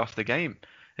barely lost a game.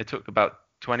 It took about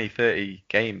 20, 30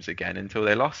 games again until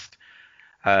they lost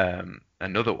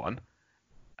another one.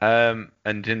 And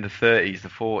in the 30s, the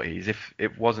 40s, if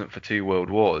it wasn't for 2 world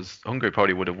wars, Hungary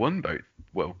probably would have won both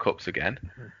World Cups again.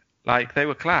 Like, they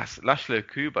were class. Laszlo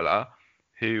Kubala,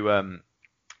 who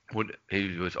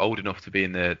was old enough to be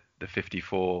in the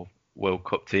 54 World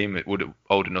Cup team,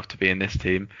 old enough to be in this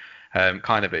team,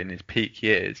 kind of in his peak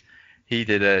years. He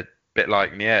did a bit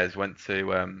like Niers, went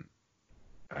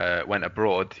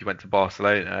abroad. He went to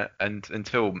Barcelona, and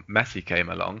until Messi came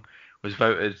along, was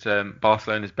voted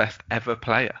Barcelona's best ever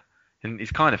player. And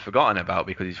he's kind of forgotten about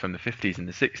because he's from the 50s and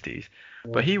the 60s.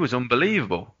 But he was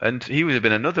unbelievable, and he would have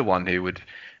been another one who would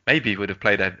have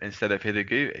played instead of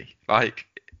Hidegui. Like,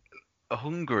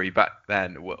 Hungary back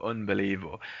then were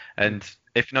unbelievable. And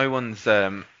if no one's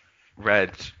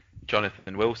read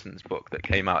Jonathan Wilson's book that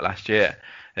came out last year,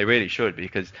 they really should,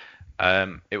 because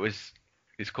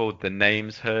it's called The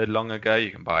Names Heard Long Ago.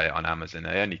 You can buy it on Amazon.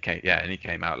 It only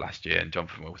came out last year, and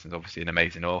Jonathan Wilson's obviously an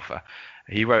amazing author.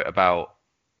 He wrote about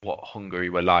what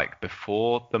Hungary were like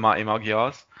before the Mighty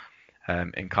Magyars,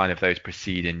 in kind of those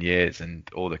preceding years, and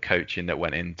all the coaching that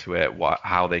went into it,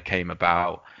 how they came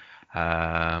about,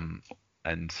 and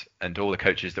all the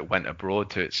coaches that went abroad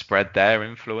to spread their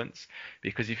influence.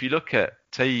 Because if you look at,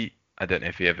 say, I don't know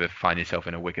if you ever find yourself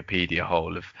in a Wikipedia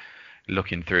hole of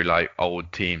looking through like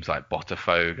old teams like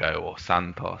Botafogo or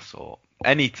Santos or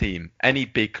any team, any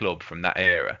big club from that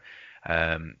era,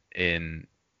 in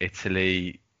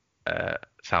Italy,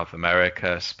 South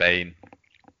America, Spain,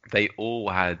 they all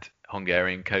had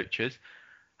Hungarian coaches,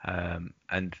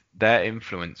 and their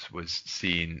influence was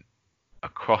seen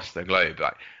across the globe.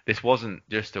 Like, this wasn't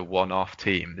just a one-off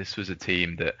team. This was a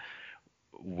team that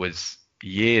was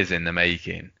years in the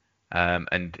making,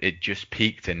 and it just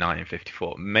peaked in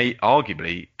 1954.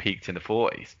 Arguably peaked in the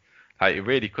 40s. Like, it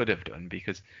really could have done,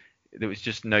 because there was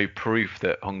just no proof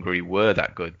that Hungary were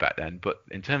that good back then. But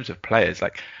in terms of players,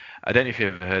 like, I don't know if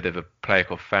you've ever heard of a player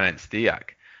called Ferenc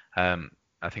Diak.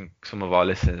 I think some of our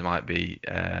listeners might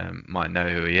know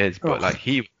who he is, but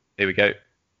here we go.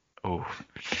 Oh,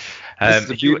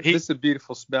 this is a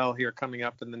beautiful spell here coming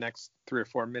up in the next 3 or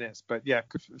 4 minutes. But yeah,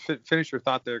 finish your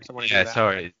thought there, because I want to hear that.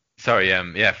 Sorry.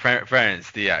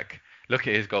 Ferenc Diak. Look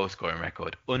at his goal scoring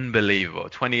record, unbelievable.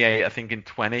 28, I think, in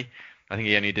 20. I think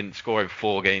he only didn't score in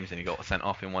 4 games, and he got sent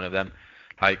off in one of them.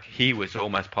 Like, he was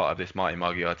almost part of this Mighty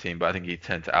Magyar team, but I think he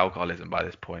turned to alcoholism by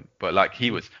this point. But like, he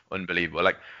was unbelievable.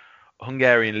 Like,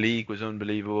 Hungarian league was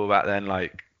unbelievable back then.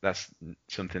 Like, that's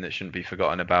something that shouldn't be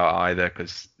forgotten about either,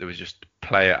 because there was just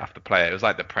player after player. It was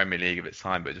like the Premier League of its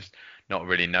time, but just not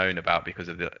really known about because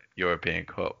of the European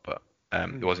Cup. But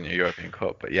it wasn't a European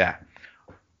Cup. But yeah,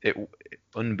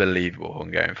 unbelievable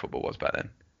Hungarian football was back then.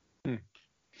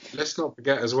 Let's not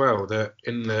forget as well that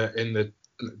in the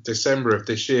December of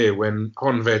this year, when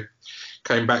Honved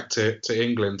came back to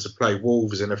England to play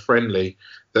Wolves in a friendly,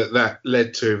 that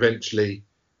led to eventually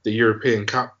the European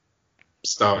Cup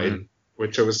starting,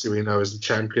 which obviously we know is the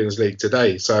Champions League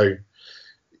today. So,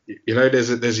 you know, there's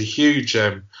a huge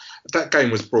that game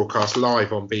was broadcast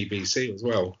live on BBC as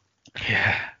well.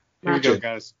 Yeah. Here we go,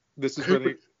 guys. This is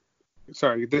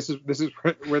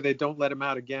where they don't let him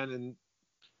out again, and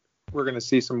we're going to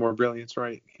see some more brilliance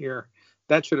right here.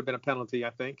 That should have been a penalty, I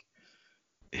think.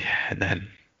 Yeah, and then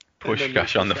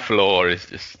Puskás on the floor is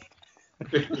just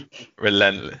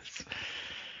relentless.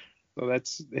 So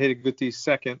that's Hideguti's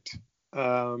second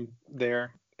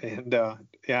there. And,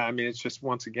 I mean, it's just,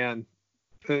 once again,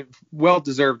 well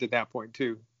deserved at that point,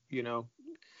 too. You know,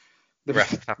 the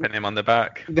ref tapping him on the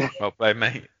back. Well played,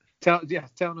 mate. Telling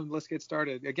him, let's get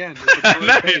started. Again,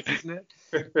 it's pace, isn't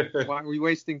it? Why are we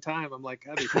wasting time? I'm like,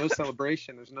 there's no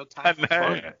celebration. There's no time for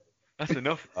fun. That's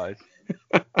enough, guys.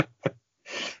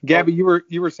 Gabby, you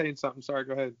were saying something. Sorry,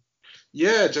 go ahead.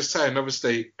 Yeah, just saying,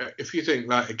 obviously, if you think,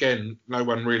 like, again, no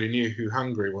one really knew who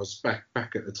Hungary was back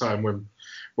at the time when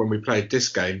we played this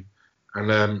game.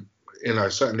 And, you know,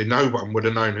 certainly no one would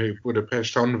have known who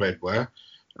Budapest Honved were.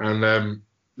 And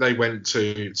they went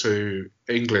to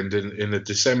England in the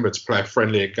December to play a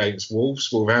friendly against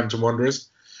Wolverhampton Wanderers.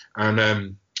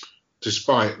 And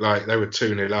despite, like, they were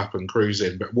 2-0 up and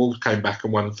cruising, but Wolves came back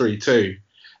and won 3-2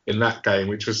 in that game,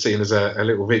 which was seen as a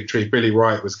little victory. Billy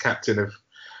Wright was captain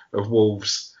of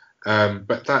Wolves,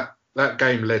 but that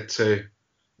game led to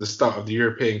the start of the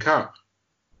European Cup.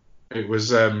 It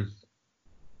was, you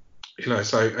know,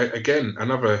 so again,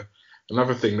 another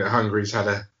thing that Hungary's had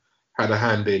a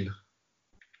hand in.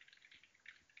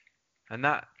 And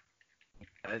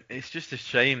it's just a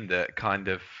shame that kind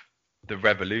of the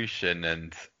revolution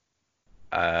and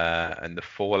the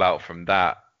fallout from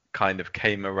that kind of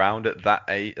came around at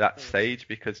that stage,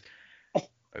 because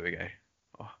there we go.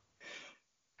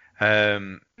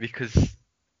 Because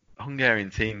Hungarian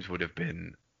teams would have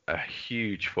been a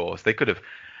huge force. They could have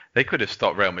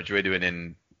stopped Real Madrid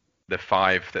winning the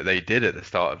 5 that they did at the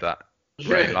start of that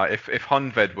reign. Like if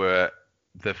Honved were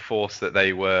the force that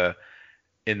they were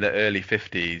in the early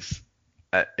 50s,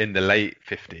 in the late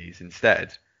 50s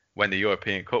instead, when the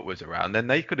European Cup was around, then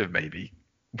they could have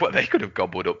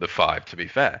gobbled up the 5, to be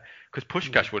fair, because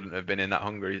Puskás wouldn't have been in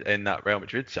that Real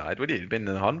Madrid side, would he? He'd been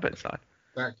in the Honved side.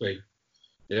 Exactly.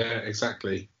 Yeah,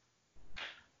 exactly.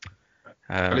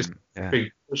 Yeah.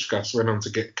 Puskás went on to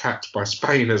get capped by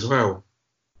Spain as well.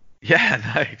 Yeah,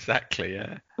 no, exactly.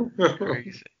 Yeah,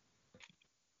 crazy.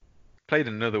 Played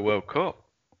another World Cup.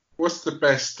 What's the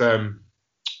best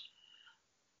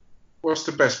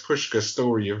Puskás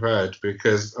story you've heard?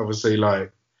 Because obviously,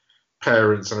 like,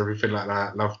 parents and everything like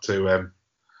that love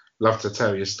to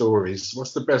tell you stories.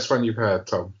 What's the best one you've heard,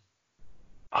 Tom?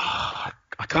 I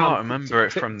can't remember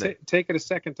it from the. Take it a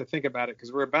second to think about it,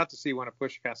 because we're about to see one of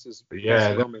Puskás's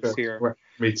best moments here.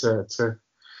 Me to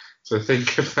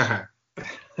think of that.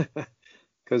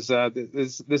 Because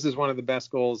this is one of the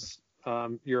best goals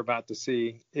you're about to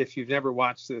see. If you've never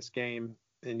watched this game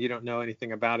and you don't know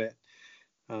anything about it,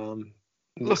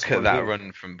 look at that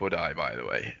run from Budaj, by the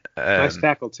way. Nice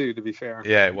tackle too, to be fair.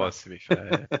 Yeah, it was, to be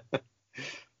fair.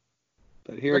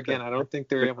 But here again, I don't think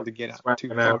they're able to get out too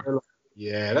far.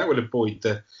 Yeah, that would have buoyed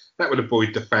the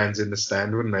fans in the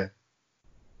stand, wouldn't it?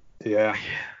 Yeah.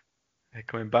 They're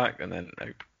coming back and then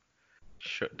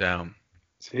shut down.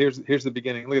 So here's the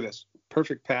beginning. Look at this.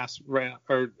 Perfect pass. Right,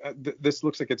 this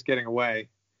looks like it's getting away.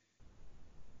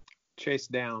 Chase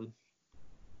down.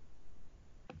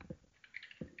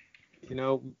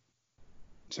 So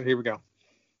here we go.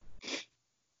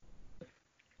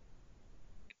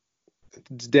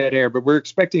 It's dead air, but we're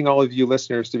expecting all of you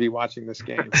listeners to be watching this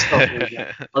game.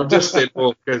 I'm just in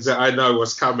awe because I know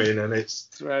what's coming, and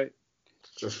that's right.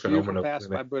 Just phenomenal. Pass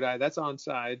by Budaj. That's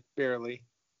onside, barely.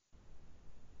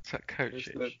 Is that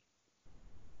Kočić?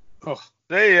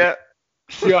 There you go.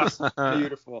 Just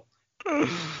beautiful.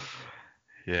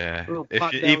 Yeah.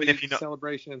 Even if you're not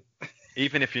celebration.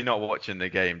 Even if you're not watching the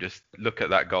game, just look at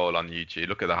that goal on YouTube.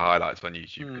 Look at the highlights on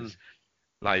YouTube, because,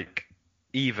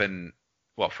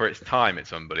 for its time,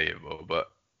 it's unbelievable.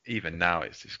 But even now,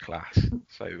 it's just class.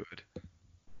 So good.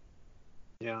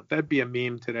 Yeah, that'd be a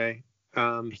meme today.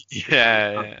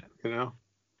 Yeah. It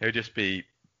would just be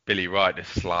Billy Wright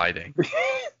just sliding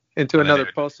into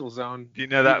another postal zone. Do you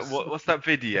know that? What's that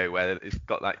video where it's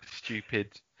got that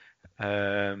stupid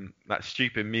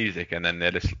music, and then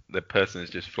the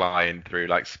person's just flying through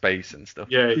like space and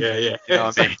stuff? Yeah. You know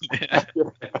what I mean?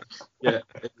 Yeah,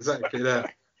 exactly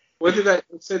that. What did they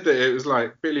said that it was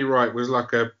like Billy Wright was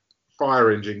like a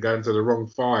fire engine going to the wrong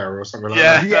fire or something like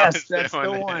that? Yes, that's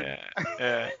the one.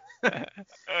 Yeah.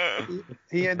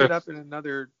 He ended up in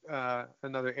another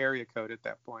area code at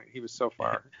that point. He was so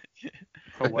far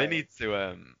away. They need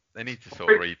to sort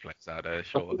replays out there,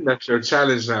 surely. That's your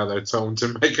challenge now, though, Tom, to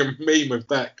make a meme of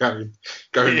that going.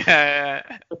 Yeah.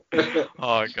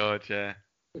 Oh god, yeah.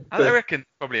 I reckon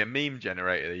probably a meme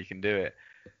generator that you can do it.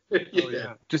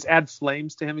 Yeah. Just add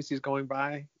flames to him as he's going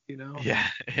by, Yeah.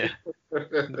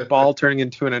 The ball turning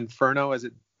into an inferno as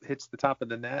it hits the top of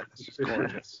the net. It's just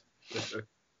gorgeous.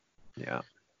 Yeah.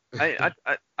 I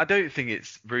don't think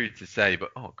it's rude to say, but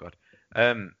oh god,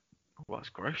 what's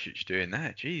Grosic doing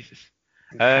there? Jesus.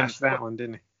 He passed that one,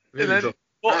 didn't he? This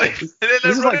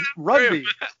is like rugby.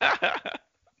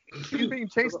 He's being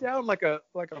chased down like a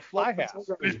fly half.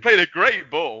 He's played a great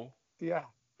ball. Yeah.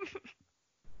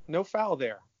 No foul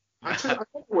there. I don't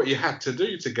know what you had to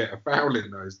do to get a foul in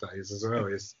those days as well,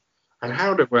 and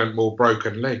how there weren't more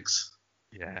broken legs.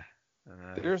 Yeah.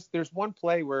 There's one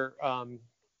play where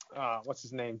what's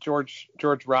his name? George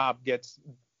Robb gets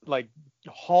like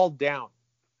hauled down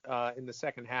in the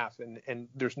second half, and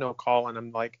there's no call, and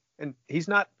I'm like, and he's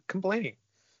not complaining.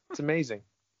 It's amazing.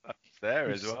 That's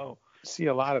there as well. See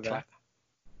a lot of that.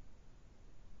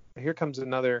 Here comes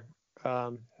another.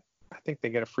 I think they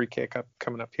get a free kick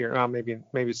coming up here. Maybe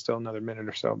it's still another minute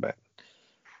or so, but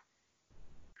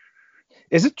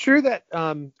is it true that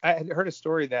I had heard a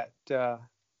story that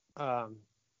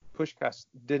Puskás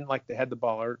didn't like to head the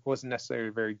ball, or wasn't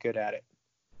necessarily very good at it?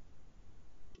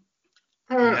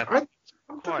 I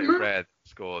quite rare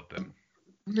scored them.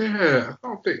 Yeah, I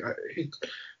don't think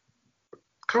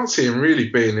can't see him really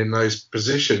being in those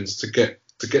positions to get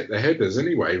the headers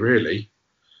anyway, really.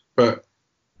 But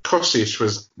Kostic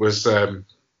was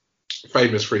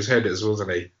famous for his headers,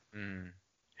 wasn't he?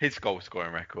 His goal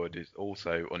scoring record is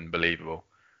also unbelievable.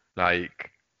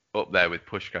 Like up there with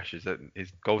Puskash's.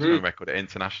 His goal scoring record at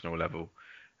international level.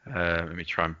 Let me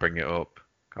try and bring it up.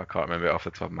 I can't remember it off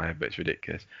the top of my head, but it's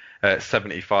ridiculous.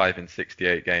 75 in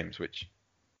 68 games, which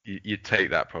you'd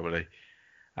take that probably.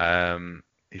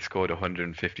 He scored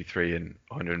 153 and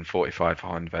 145 for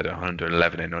Honved,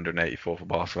 111 and 184 for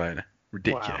Barcelona.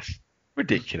 Ridiculous. Wow.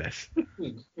 Ridiculous. All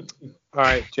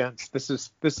right, gents. This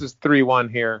is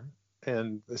 3-1 here,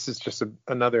 and this is just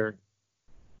another.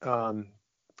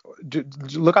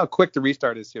 Look how quick the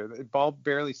restart is here. The ball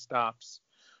barely stops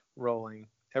rolling.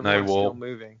 Everyone's still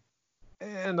moving,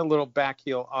 and a little back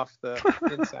heel off the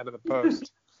inside of the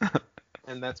post,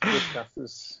 and that's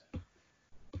Puskas's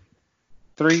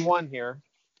 3-1 here.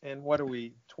 And what are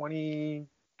we?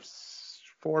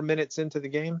 24 minutes into the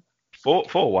game.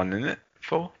 4-1, isn't it?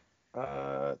 4.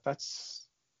 That's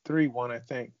 3-1, I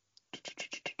think.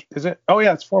 Is it? Oh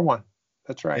yeah, it's 4-1.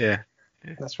 That's right. Yeah.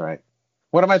 That's right.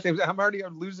 What am I thinking? I'm already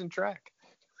losing track.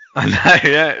 I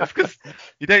know. Yeah, it's because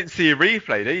you don't see a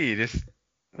replay, do you?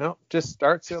 Just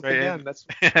starts up again. That's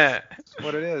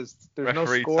what it is. There's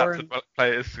Referee no score.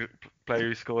 Player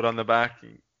who scored on the back.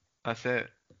 That's it.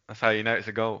 That's how you know it's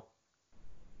a goal.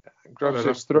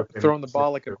 Gross throwing the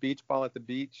ball like a beach ball at the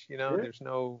beach. There's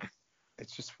no.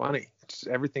 It's just funny.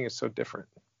 Everything is so different.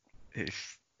 It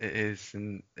is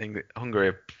in England, Hungary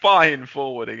are flying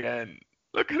forward again.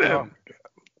 Look at them.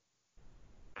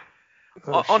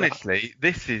 Honestly,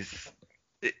 this is.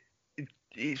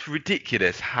 It's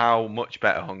ridiculous how much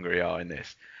better Hungary are in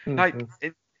this. Mm-hmm. Like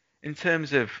in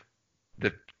terms of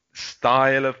the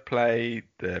style of play,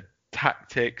 the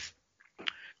tactics,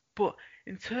 but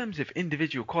in terms of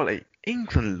individual quality,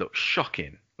 England looks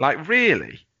shocking. Like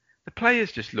really, the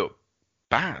players just look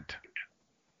bad.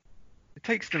 It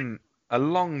takes them a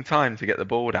long time to get the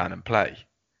ball down and play,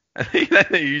 and then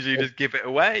they usually just give it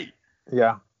away.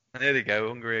 Yeah. And there they go,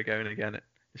 Hungary are going again.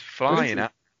 It's flying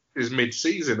out. It's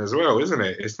mid-season as well, isn't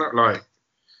it? It's not like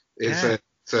it's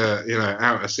a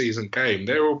out of season game.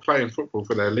 They're all playing football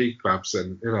for their league clubs,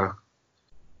 and Yeah,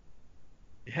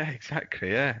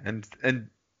 exactly. Yeah, and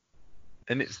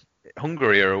it's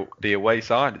Hungary are the away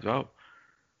side as well.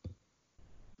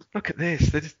 Look at this.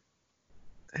 They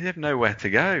have nowhere to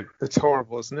go. It's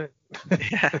horrible, isn't it?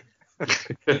 Yeah.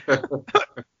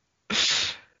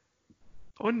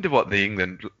 I wonder what the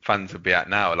England fans would be at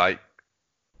now. Like,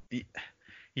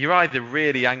 you're either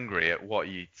really angry at what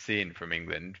you're seeing from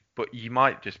England, but you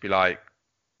might just be like,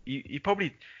 you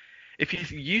probably, if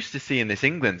you're used to seeing this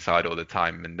England side all the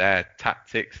time and their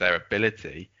tactics, their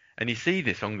ability, and you see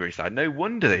this Hungary side, no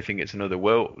wonder they think it's another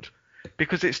world,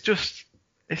 because it's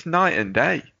night and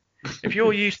day. If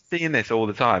you're used to seeing this all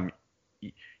the time,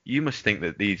 you must think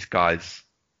that these guys,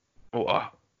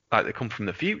 like they come from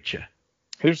the future.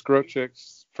 Here's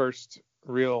Grocek's first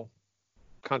real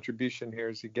contribution here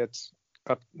as he gets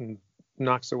up and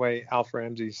knocks away Alf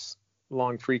Ramsey's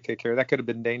long free kick here. That could have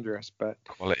been dangerous, but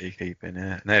quality keeping,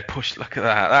 yeah. And they push. Look at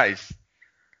that.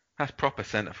 That's proper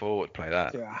centre forward play.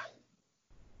 That. Yeah.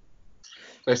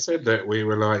 They said that we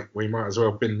might as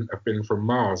well have been from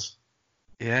Mars.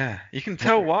 Yeah, you can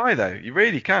tell why though. You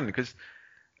really can, because,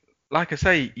 like I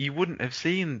say, you wouldn't have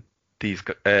seen these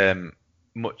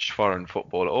much foreign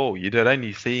football at all. You'd have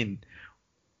only seen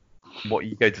what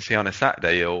you go to see on a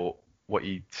Saturday or what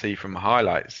you see from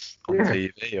highlights on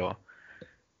TV, or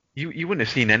you wouldn't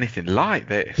have seen anything like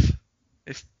this.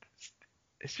 It's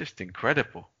just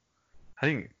incredible. I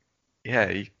think,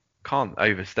 you can't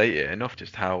overstate it enough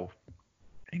just how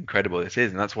incredible this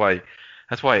is, and that's why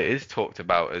it is talked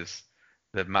about as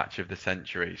the match of the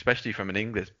century, especially from an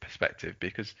English perspective,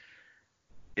 because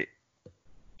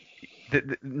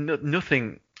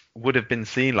nothing would have been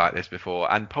seen like this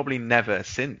before, and probably never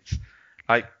since.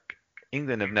 Like,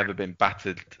 England have never been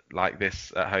battered like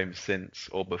this at home since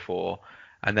or before,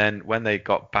 and then when they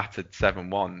got battered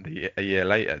 7-1 a year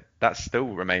later, that still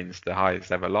remains the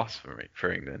highest ever loss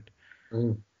for England.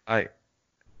 Like,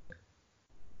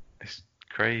 it's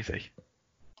crazy.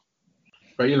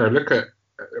 But look at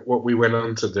what we went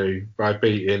on to do by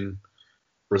beating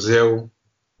Brazil,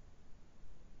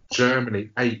 Germany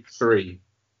 8-3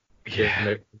 in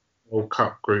the World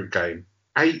Cup group game.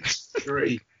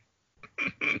 8-3.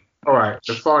 All right,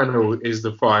 the final is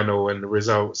the final, and the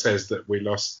result says that we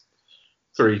lost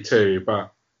 3-2.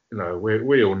 But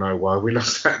we all know why we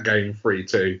lost that game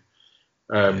 3-2.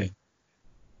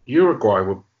 Uruguay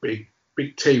were big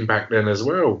team back then as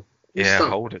well.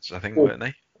 Holders, I think, weren't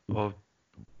they? Or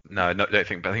no, I don't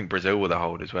think. But I think Brazil were the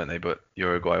holders, weren't they? But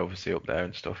Uruguay obviously up there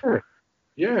and stuff.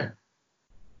 Yeah.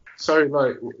 So,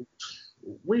 like,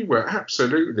 we were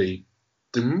absolutely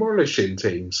demolishing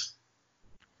teams.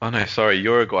 Oh no, sorry,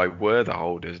 Uruguay were the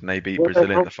holders, and they beat Were they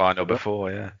Brazil in the final holders?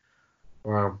 before, yeah.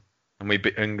 Wow. And we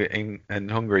beat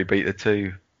and Hungary beat the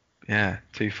two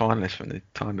finalists from the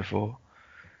time before.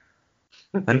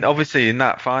 And obviously in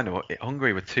that final,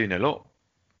 Hungary were 2-0 up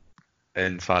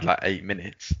inside like 8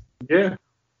 minutes. Yeah.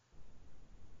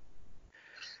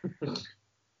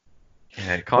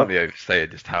 Yeah, it can't be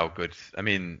overstated just how good. I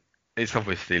mean, it's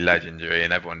obviously legendary,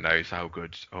 and everyone knows how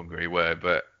good Hungary were,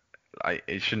 but like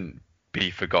it shouldn't be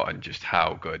forgotten just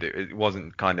how good. It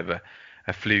wasn't kind of a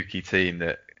fluky team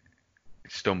that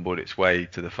stumbled its way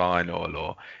to the final,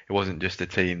 or it wasn't just a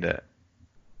team that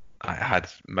had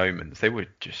moments. They were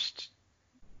just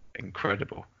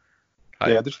incredible.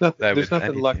 Like, Yeah, there's nothing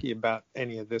anything. lucky about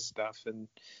any of this stuff, and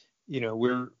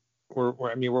we're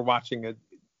I mean we're watching a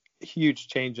huge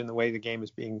change in the way the game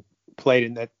is being played,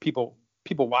 and that people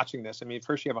watching this. I mean,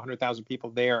 first you have 100,000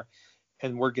 people there,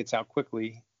 and word gets out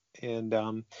quickly. And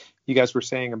you guys were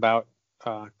saying about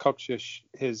Kokcic,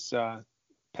 his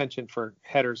penchant for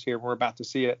headers here. We're about to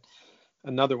see it,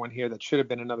 another one here that should have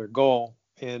been another goal.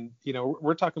 And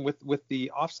we're talking with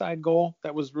the offside goal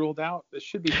that was ruled out. It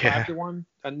should be 5-1.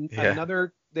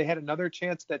 Another, they had another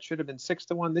chance that should have been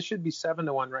 6-1. This should be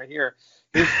 7-1 right here.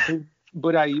 Here's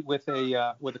Budai with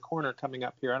a corner coming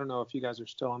up here. I don't know if you guys are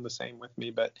still on the same with me,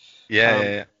 but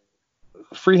yeah.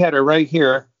 Free header right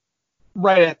here,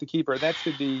 right at the keeper. That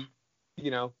should be,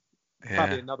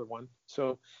 probably another one.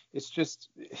 So it's just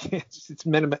it's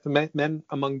men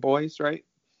among boys, right?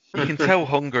 You can tell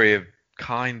Hungary have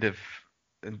kind of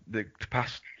the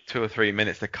past 2 or 3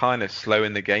 minutes they're kind of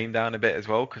slowing the game down a bit as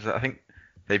well, because I think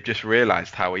they've just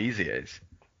realised how easy it is.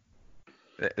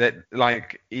 That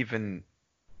like even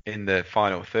in the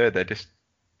final third, they're just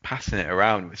passing it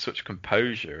around with such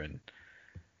composure and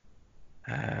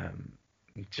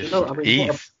just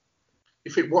ease.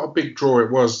 What a big draw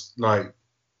it was! Like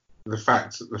the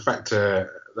fact that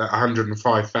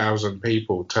 105,000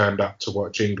 people turned up to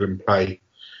watch England play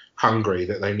Hungary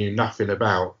that they knew nothing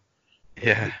about.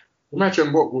 Yeah.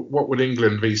 Imagine what would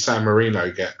England v San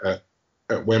Marino get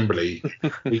at Wembley?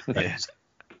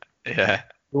 Yeah.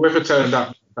 Whoever turned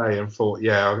up today and thought,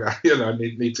 I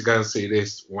need to go and see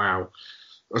this. Wow.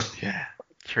 Yeah.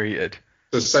 Treated.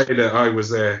 To say that I was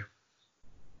there.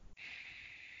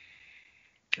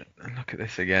 And look at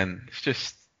this again. It's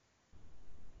just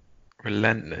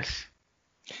relentless.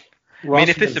 I mean,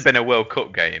 if this had been a World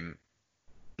Cup game,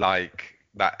 like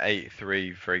that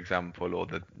 8-3, for example, or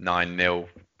the 9-0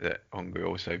 that Hungary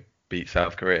also beat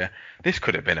South Korea, this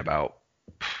could have been about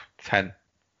 10.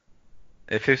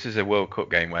 If this is a World Cup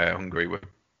game where Hungary were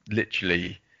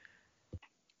literally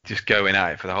just going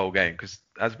at it for the whole game, because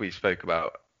as we spoke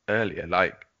about earlier,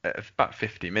 like at about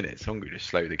 50 minutes, Hungary just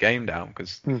slowed the game down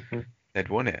because they'd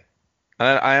won it.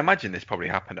 And I imagine this probably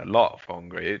happened a lot for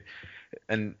Hungary,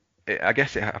 I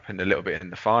guess it happened a little bit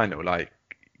in the final, like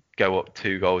go up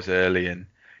 2 goals early and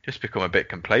just become a bit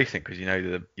complacent because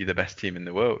you're the best team in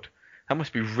the world. That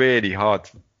must be really hard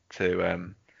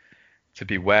to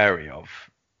be wary of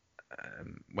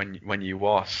when you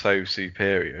are so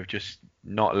superior, of just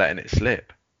not letting it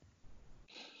slip.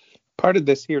 Part of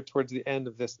this here towards the end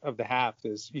of the half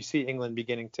is you see England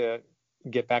beginning to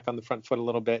get back on the front foot a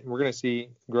little bit, and we're going to see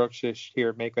Grocic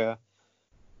here make a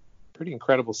pretty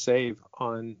incredible save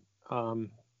on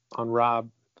Rob.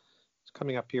 It's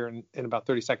coming up here in about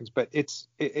 30 seconds, but it's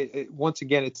once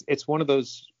again it's one of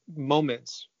those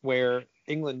moments where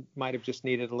England might have just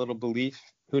needed a little belief.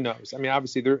 Who knows? I mean,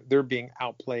 obviously they're being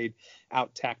outplayed,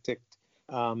 out tacticked,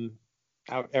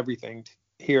 out everything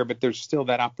here, but there's still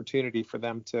that opportunity for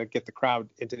them to get the crowd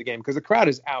into the game, because the crowd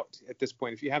is out at this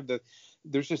point. If you have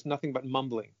there's just nothing but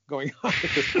mumbling going on at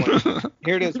this point.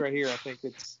 Here it is right here. I think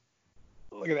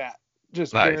look at that.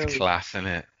 Just that is class, isn't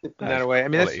it? That away. I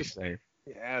mean,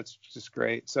 it's just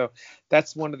great. So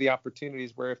that's one of the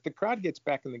opportunities where if the crowd gets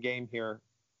back in the game here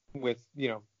with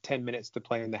 10 minutes to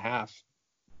play in the half,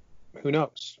 who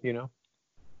knows?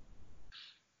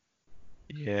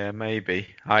 Yeah, maybe.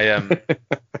 I am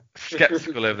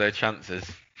skeptical of their chances.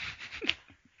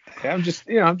 Yeah,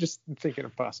 I'm just thinking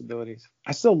of possibilities.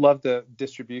 I still love the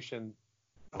distribution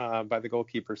by the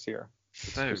goalkeepers here.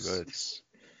 So good.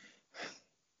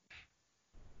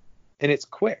 And it's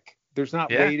quick. There's not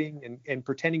waiting and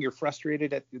pretending you're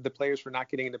frustrated at the players for not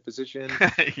getting into position,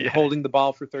 holding the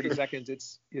ball for 30 seconds.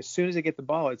 It's as soon as they get the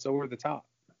ball, it's over the top.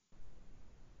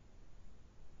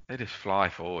 They just fly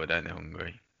forward, don't they,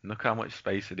 Hungary? Look how much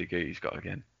space Adigu's got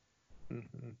again.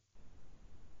 Mm-hmm.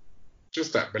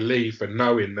 Just that belief and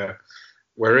knowing that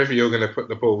wherever you're going to put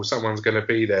the ball, someone's going to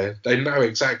be there. They know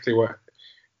exactly what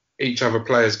each other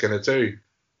player's going to do.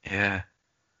 Yeah,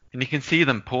 and you can see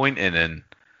them pointing and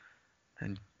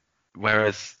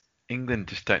whereas England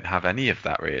just don't have any of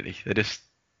that really. They just,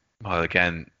 well,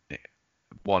 again,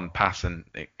 one pass and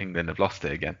England have lost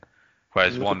it again.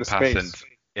 Whereas Look at one the pass and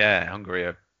space. Hungary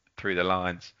are through the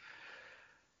lines.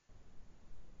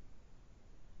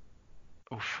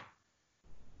 Oof.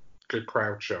 Good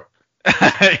crowd shot.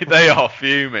 They are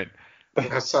fuming.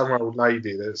 That's some old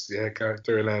lady that's going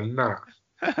through a nut.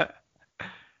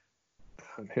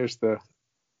 And here's the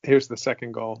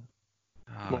second goal.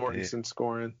 Oh, Mortensen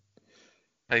scoring.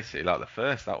 basically like the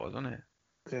first, that was, wasn't it?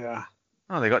 Yeah.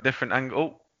 Oh, they got different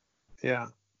angle. Yeah.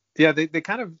 Yeah, they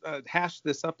kind of hashed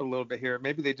this up a little bit here.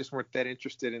 Maybe they just weren't that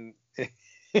interested in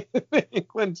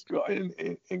England's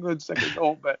second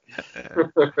goal, but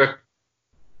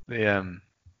The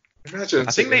Imagine.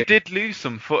 I think they did lose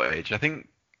some footage. I think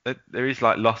that there is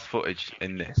like lost footage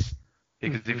in this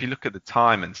because if you look at the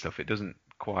time and stuff, it doesn't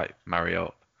quite marry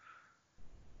up.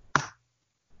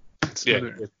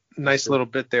 Nice little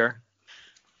bit there.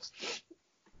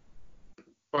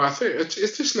 Well, I think it's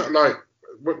just not like.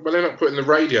 Well, they're not putting the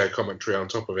radio commentary on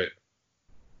top of it.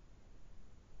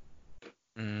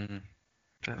 Don't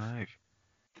know.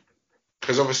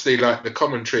 Because obviously, like the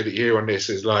commentary that you hear on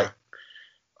this is like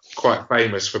quite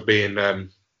famous for being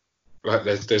like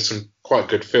there's some quite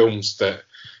good films that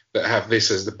have this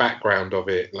as the background of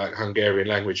it, like Hungarian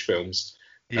language films.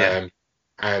 Yeah.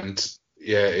 And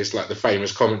yeah, it's like the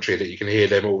famous commentary that you can hear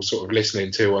them all sort of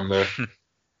listening to on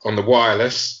the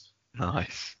wireless.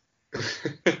 Nice.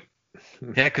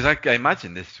 Yeah, because I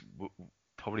imagine this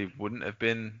probably wouldn't have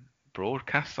been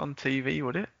broadcast on TV,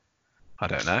 would it? I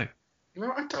don't know.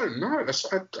 No, I don't know.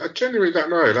 I genuinely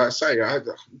don't know. Like I say,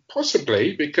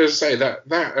 possibly because say that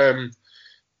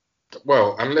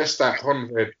well, unless that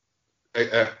Honved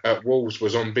at Wolves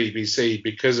was on BBC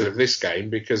because of this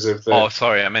game, because of the. Oh,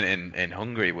 sorry, I meant in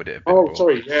Hungary, would it have been? Oh,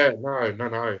 sorry, yeah,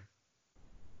 no.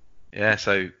 Yeah,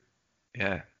 so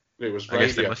yeah. It was I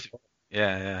guess they radio. must.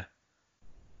 Yeah.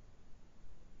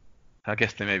 I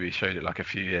guess they maybe showed it like a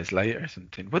few years later or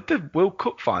something. Would the World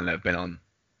Cup final have been on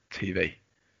TV?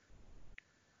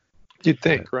 You'd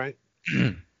think, right?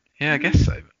 Yeah, I guess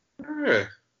so. Yeah.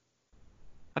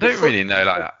 I don't really know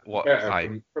like what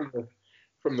Better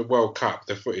from the World Cup,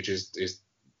 the footage is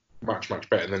much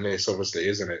better than this, obviously,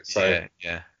 isn't it? So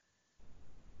Yeah.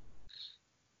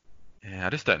 I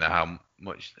just don't know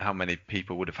how many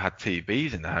people would have had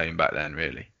TVs in their home back then,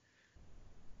 really.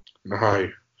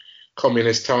 No,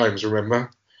 communist times, remember?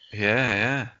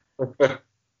 Yeah.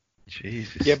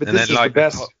 Jesus. Yeah, but And this then, is the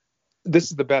best.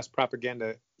 This is the best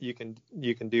propaganda you can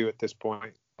do at this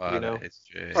point. Well, you know, it's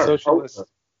true. socialist.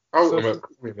 Ultimate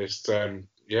communist.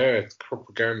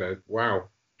 Propaganda. Wow.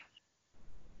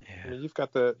 I mean, you've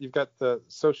got the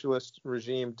socialist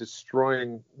regime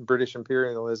destroying British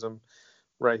imperialism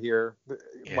right here.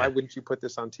 Yeah. Why wouldn't you put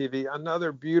this on TV?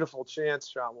 Another beautiful chance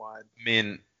shot wide. I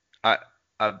mean, I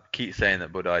keep saying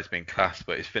that Budai's been class,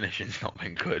 but his finishing's not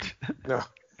been good. No.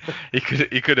 He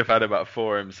could have had about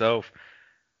 4 himself.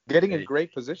 Getting in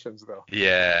great positions though.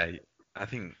 Yeah, I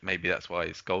think maybe that's why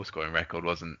his goal scoring record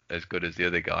wasn't as good as the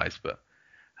other guys, but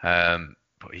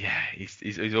yeah,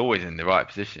 he's always in the right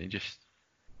position. He just,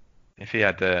 if he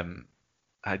had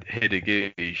hit a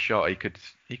good shot,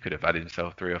 he could have had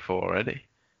himself 3 or 4 already.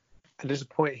 And there's a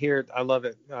point here, I love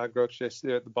it, Groch.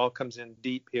 The ball comes in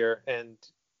deep here, and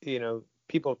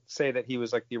people say that he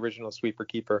was like the original sweeper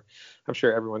keeper. I'm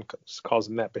sure everyone calls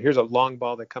him that, but here's a long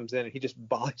ball that comes in, and he just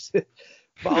volleys it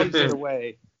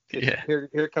away. Yeah. Here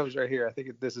it comes right here. I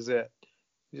think this is it.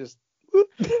 He just.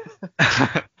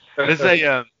 There's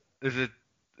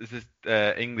this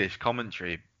English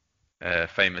commentary,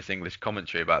 famous English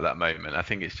commentary about that moment. I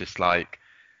think it's just like,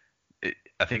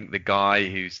 I think the guy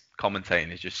who's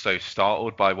commentating is just so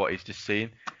startled by what he's just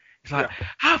seen. He's like,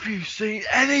 have you seen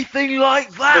anything like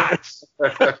that?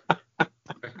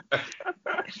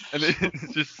 And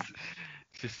it's just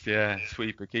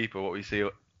sweeper keeper, what we see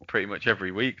pretty much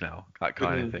every week now, that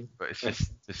kind of thing. But it's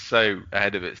just so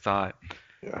ahead of its time.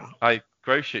 Yeah.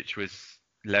 Grosic was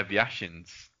Lev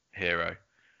Yashin's hero.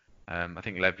 I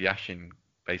think Lev Yashin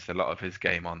based a lot of his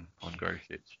game on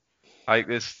Grosic. Like,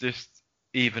 there's just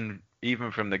even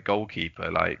from the goalkeeper,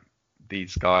 like,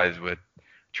 these guys were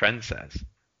trendsetters.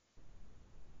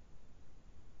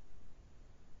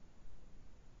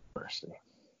 Mercy.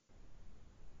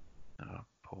 Oh,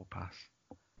 poor pass.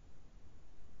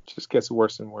 Just gets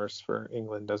worse and worse for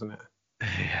England, doesn't it?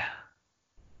 Yeah.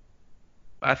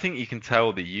 I think you can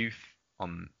tell the youth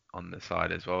on the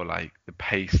side as well, like the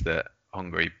pace that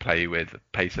Hungary play with, the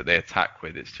pace that they attack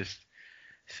with. It's just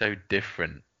so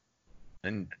different.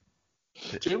 And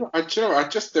Do you know?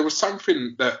 There was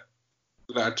something that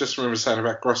I just remember saying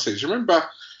about Grosic. Remember,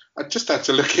 I just had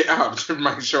to look it up to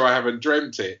make sure I haven't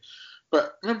dreamt it.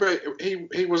 But remember,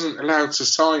 he wasn't allowed to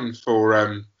sign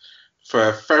for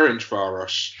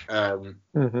Ferencváros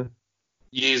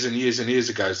years and years and years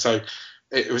ago. So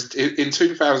it was in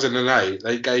 2008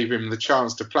 they gave him the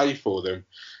chance to play for them,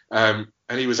 and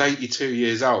he was 82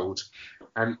 years old,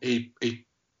 and he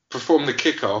performed the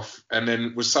kickoff and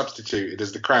then was substituted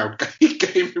as the crowd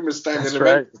gave him a standing That's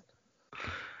ovation. right.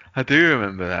 I do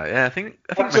remember that. Yeah, I think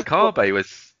Makabe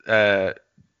was a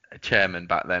chairman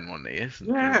back then, wasn't he?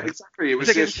 Yeah, exactly. It was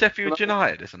against Sheffield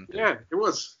United or something. Yeah, it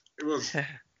was. Yeah,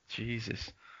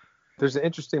 Jesus. There's an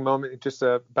interesting moment just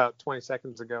about 20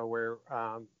 seconds ago where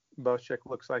Boschek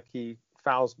looks like he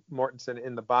fouls Mortensen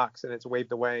in the box and it's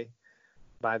waved away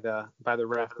by the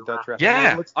ref, the Dutch ref.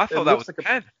 Yeah, I thought that was like a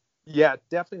pen. Yeah, it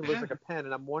definitely looks like a pen,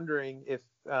 and I'm wondering if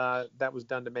that was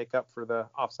done to make up for the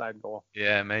offside goal.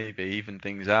 Yeah, maybe even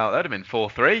things out. That'd have been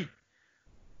 4-3.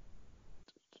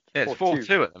 Yeah, it's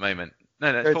 4-2 at the moment.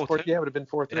 No, it's 4-2. Yeah, it would have been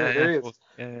 4-3. Yeah, there he is.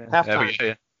 Halftime.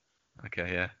 Yeah.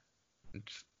 Okay, yeah.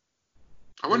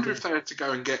 I wonder if they had to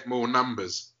go and get more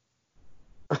numbers.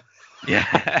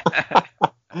 Yeah.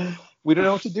 We don't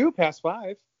know what to do past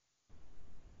 5.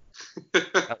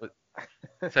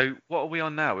 So what are we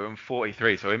on now? We're on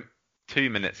 43. So 2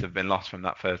 minutes have been lost from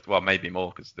that first. Well, maybe more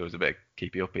because there was a bit of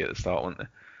keepy-uppy at the start, wasn't there?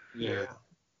 Yeah.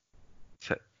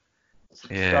 So,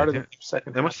 Start of the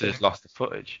second. They must have just lost the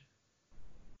footage.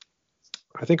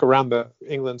 I think around the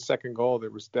England second goal,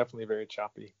 there was definitely very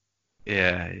choppy.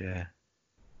 Yeah.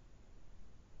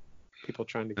 People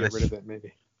trying to get rid of it,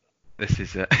 maybe. This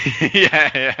is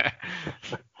yeah.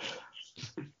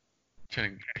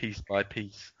 Trying piece by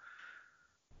piece.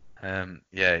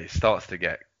 It starts to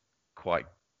get quite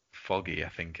foggy, I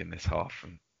think, in this half,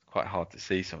 and quite hard to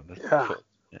see some of the foot.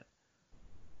 Yeah.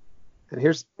 And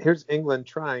here's England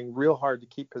trying real hard to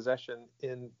keep possession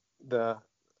in the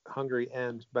Hungary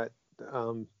end, but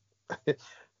it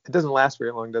doesn't last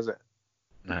very long, does it?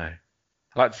 No.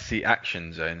 I like to see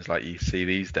action zones like you see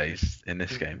these days in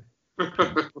this game.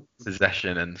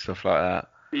 Possession and stuff like that.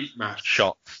 Heat maps.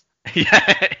 Shots.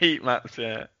 Yeah, heat maps,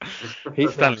 yeah.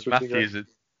 Stanley Matthews.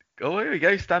 Oh, here we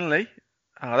go, Stanley.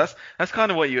 Oh, that's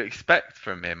kind of what you expect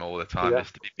from him all the time,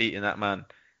 just to be beating that man,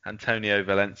 Antonio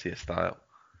Valencia style.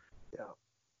 Yeah.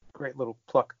 Great little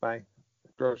pluck by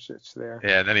Grosic there.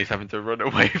 Yeah, and then he's having to run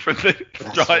away from the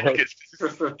strikers.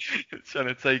 It's trying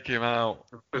to take him out.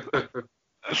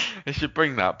 They should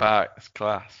bring that back. It's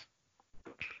class.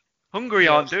 Hungary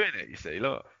aren't doing it, you see,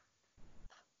 look.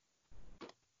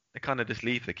 They kind of just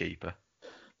leave the keeper.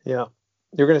 Yeah.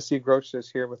 You're going to see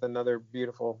Grosic here with another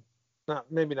beautiful,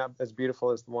 maybe not as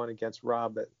beautiful as the one against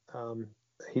Rob, but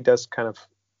he does kind of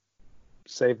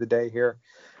save the day here.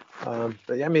 But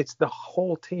yeah, I mean, it's the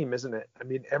whole team, isn't it? I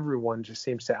mean, everyone just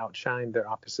seems to outshine their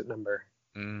opposite number.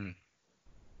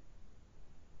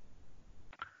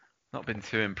 Not been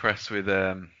too impressed with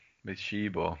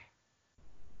Shibor.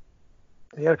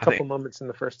 He had a couple moments in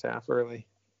the first half early.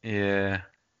 Yeah.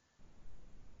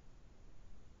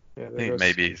 I think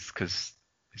maybe it's because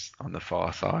he's on the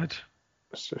far side.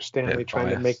 So Stanley trying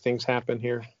to make things happen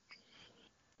here.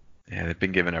 Yeah, they've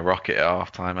been given a rocket at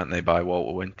halftime, haven't they, by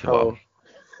Walter Winterbottom?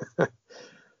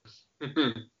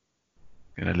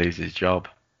 Gonna lose his job.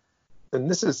 And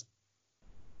this is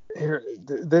here's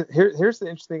the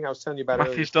interesting thing I was telling you about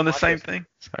earlier. Matthew's done the same thing.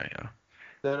 Sorry.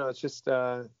 No, it's just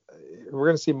we're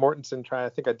gonna see Mortensen try, I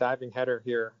think, a diving header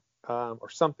here, or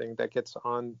something that gets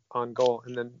on goal,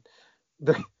 and then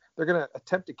they're gonna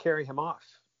attempt to carry him off.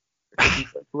 He's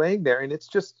laying there, and it's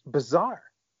just bizarre.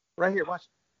 Right here, watch.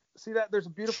 See that? There's a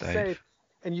beautiful save,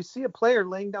 and you see a player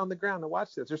laying down the ground. Now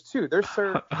watch this. There's two. There's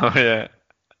Sir. Oh yeah.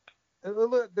 And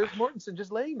look, there's Mortensen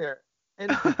just laying there,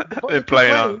 and they're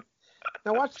playing on.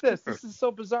 Now watch this. This is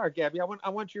so bizarre, Gabby. I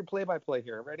want your play-by-play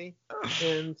here. Ready?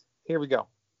 And here we go.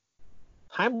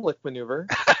 Heimlich maneuver.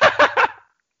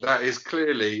 He's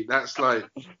clearly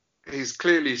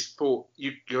sport.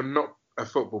 You're not a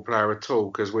football player at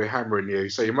all because we're hammering you.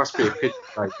 So you must be a pitch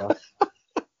maker.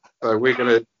 So we're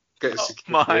gonna get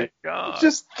security. Oh my God!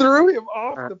 Just threw him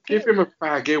off the pitch. Give him a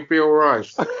bag. He'll be all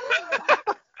right.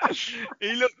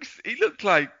 He looked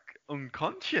like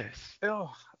unconscious.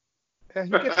 Oh. Yeah, he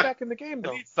gets back in the game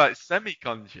though. He's like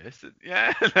semi-conscious.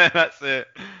 Yeah, that's it.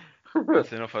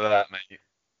 That's enough of that, mate.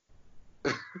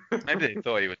 Maybe they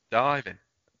thought he was diving.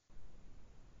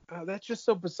 That's just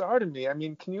so bizarre to me. I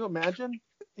mean, can you imagine?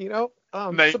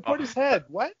 Support his head.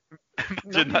 What?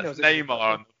 Imagine that's Neymar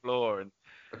on the floor, and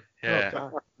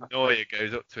Neuer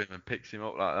goes up to him and picks him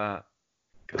up like that.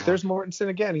 But there's Mortensen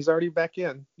again. He's already back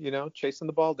in, chasing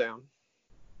the ball down.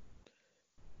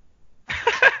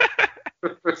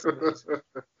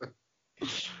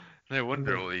 No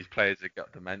wonder all these players have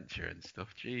got dementia and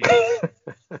stuff. Jeez.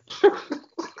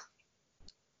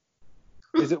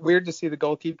 Is it weird to see the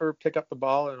goalkeeper pick up the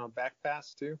ball and on back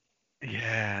pass too?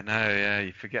 Yeah, no, yeah,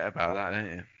 you forget about that,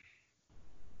 don't you?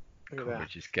 Look at that.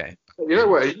 Coverage is getting. You know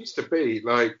what? It used to be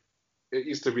like, it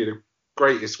used to be the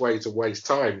greatest way to waste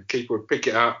time. Keeper would pick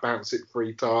it up, bounce it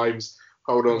 3 times,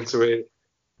 hold on to it,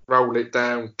 roll it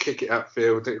down, kick it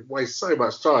upfield. It wastes so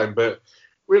much time, but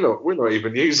we're not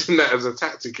even using that as a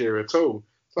tactic here at all.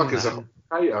 It's like it's a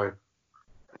potato.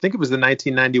 I think it was the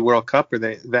 1990 World Cup where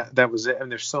that was it.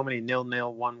 And there's so many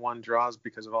 0-0, 1-1 draws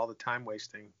because of all the time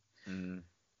wasting.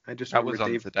 I just that was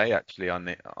on today actually on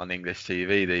English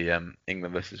TV, the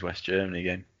England versus West Germany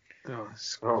game. Oh,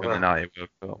 the 90 World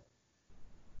Cup.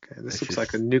 Okay, this looks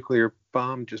like a nuclear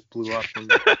bomb just blew up.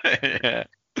 Yeah.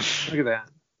 Look at that.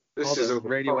 This is all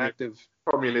radioactive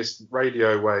communist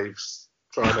radio waves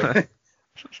trying to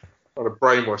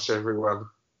brainwash everyone.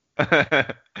 All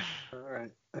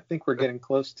right. I think we're getting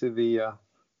close to the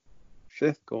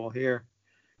 5th goal here.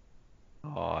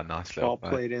 Oh, nice little ball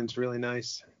played in's really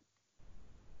nice.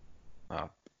 Oh,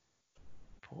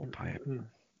 poor pipe.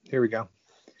 Here we go.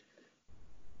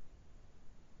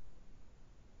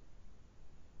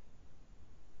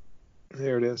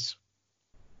 There it is.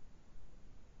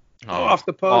 Oh, off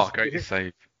the post. Oh, great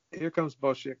save. Here comes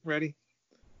Bošić. Ready?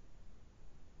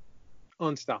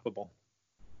 Unstoppable.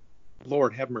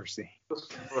 Lord have mercy.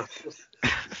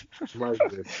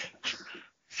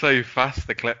 So fast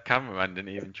the cameraman didn't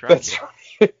even try. That's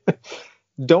right.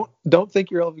 Don't think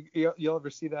you'll ever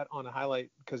see that on a highlight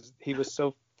because he was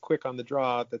so quick on the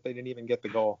draw that they didn't even get the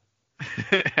goal.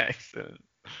 Excellent.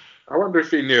 I wonder if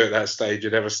he knew at that stage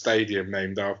he'd have a stadium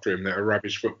named after him that a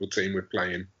rubbish football team would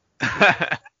play in.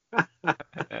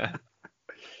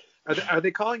 Are they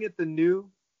calling it the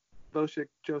new Bošić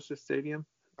Joseph Stadium?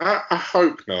 I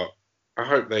hope not. I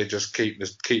hope they just keep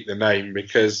the name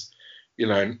because, you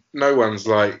know, no one's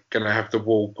like going to have the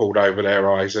wall pulled over their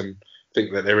eyes and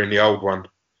think that they're in the old one.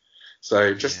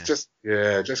 So just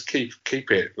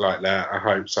keep it like that. I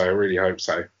hope so. I really hope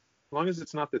so. As long as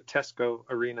it's not the Tesco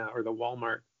Arena or the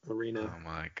Walmart Arena. Oh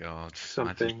my God.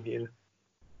 Something, you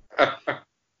know.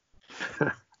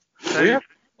 We haven't had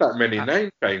that many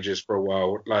name changes for a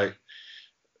while. Like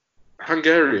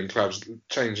Hungarian clubs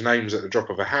change names at the drop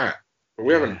of a hat, but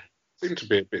we haven't seemed to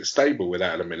be a bit stable with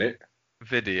that at a minute.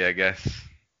 Vidi, I guess.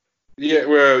 Yeah,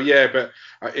 well, yeah, but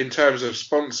in terms of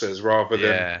sponsors rather than.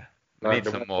 Yeah, we need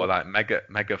some more like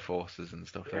mega forces and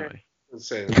stuff, don't we?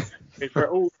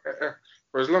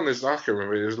 For as long as I can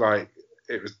remember, it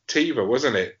was Teva,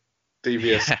 wasn't it?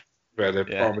 DVS, the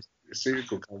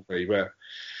pharmaceutical company. But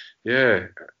yeah,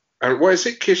 and what is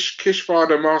it?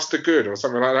 Kishvarda Master Good or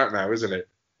something like that now, isn't it?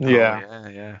 Yeah. Oh,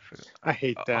 yeah. I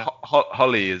hate that.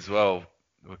 Holly as well.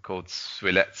 We're called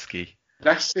Swiletsky.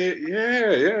 That's it.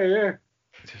 Yeah.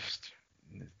 Just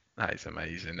that is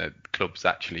amazing that clubs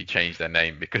actually change their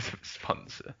name because of a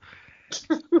sponsor.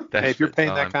 Hey, if you're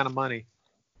paying that kind of money.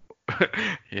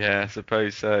 Yeah, I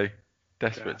suppose so.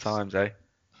 Desperate times, eh?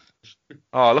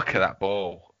 Oh, look at that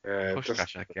ball.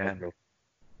 Puskás again.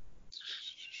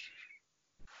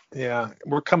 Yeah,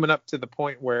 we're coming up to the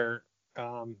point where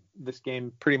this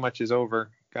game pretty much is over,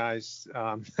 guys.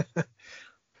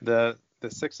 The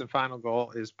 6th and final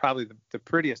goal is probably the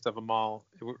prettiest of them all.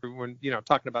 When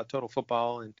talking about total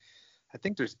football, and I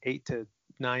think there's 8 to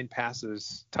 9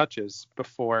 touches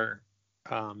before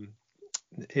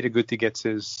Hidegkuti gets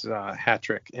his hat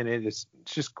trick, and it's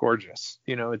just gorgeous.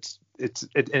 And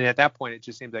at that point it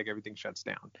just seems like everything shuts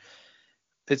down.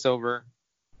 It's over.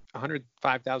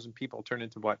 105,000 people turn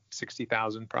into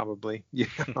 60,000 probably. Yeah.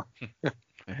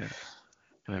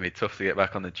 It'll be tough to get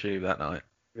back on the tube that night.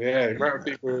 Yeah, the amount of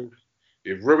people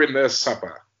you've ruined their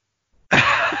supper.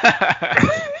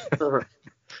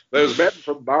 Those men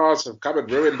from Mars have come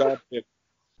and ruined our dinner.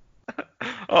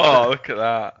 Oh, look at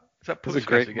that. Is that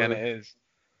Puskás again? movie. It is.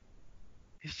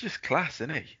 He's just class,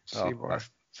 isn't he?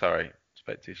 Sorry,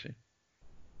 spoke too soon.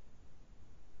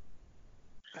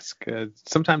 That's good.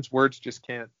 Sometimes words just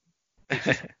can't. It's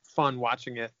just fun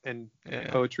watching it and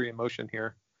poetry in motion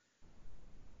here.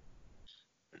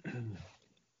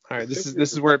 All right, this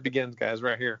is where it begins, guys.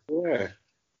 Right here. Yeah.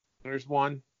 There's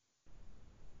 1,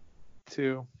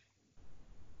 2,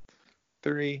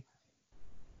 3.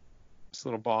 This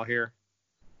little ball here.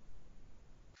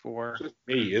 4. It's just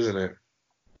me, isn't it?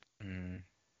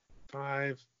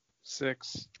 5,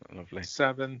 6. Lovely.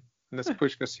 7. And this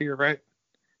Puskás here, right?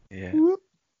 Yeah. Whoop.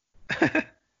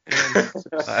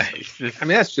 And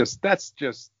that's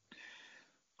just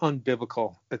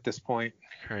unbiblical at this point.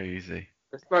 Crazy.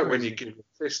 It's like when you give your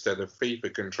sister the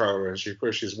FIFA controller and she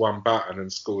pushes one button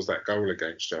and scores that goal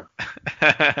against you.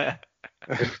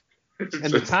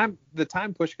 And the time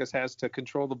Puskás has to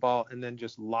control the ball and then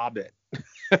just lob it.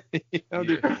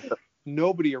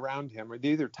 Nobody around him, or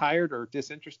they're either tired or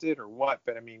disinterested or what.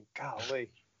 But I mean,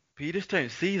 golly. But you just don't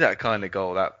see that kind of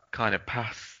goal, that kind of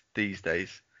pass these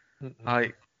days.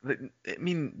 I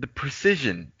mean, the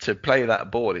precision to play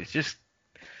that ball is just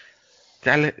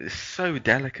it's so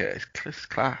delicate. It's just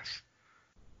class.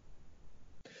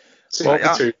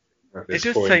 It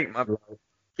just take my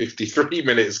 53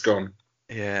 minutes gone.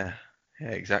 Yeah,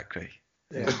 exactly.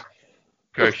 Yeah.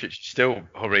 Grosic still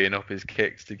hurrying up his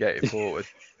kicks to get it forward.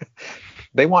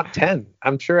 They want 10.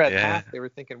 I'm sure at half they were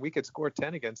thinking we could score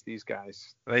 10 against these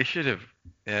guys. They should have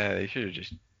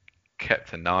just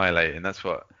kept annihilating. That's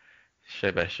what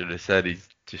Shebe should have said. He's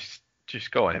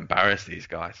just go and embarrass these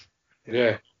guys.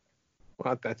 Yeah.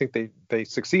 Well, I think they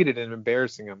succeeded in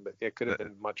embarrassing them, but it could have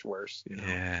been much worse.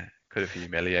 Yeah, could have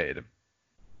humiliated them.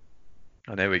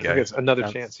 Oh, there we go. I guess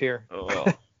another chance here. Oh, well,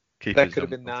 that could have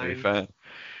been 9.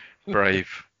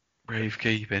 Brave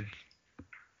keeping.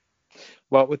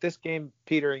 Well, with this game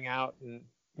petering out, and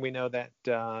we know that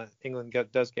England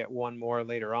does get one more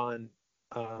later on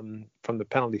from the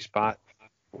penalty spot,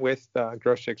 with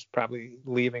Grosic's probably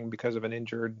leaving because of an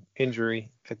injury.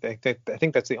 I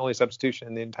think that's the only substitution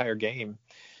in the entire game,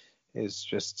 is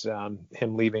just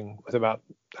him leaving with about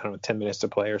 10 minutes to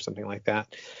play or something like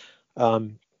that.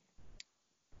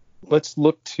 Let's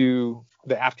look to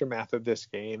the aftermath of this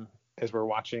game as we're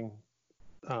watching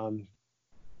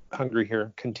Hungary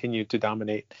here continue to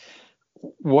dominate.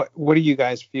 What do you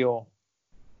guys feel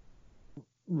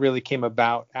really came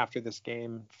about after this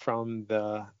game, from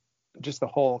the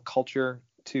whole culture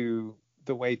to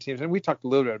the way teams, and we talked a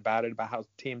little bit about how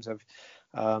teams have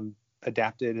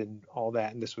adapted and all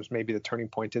that, and this was maybe the turning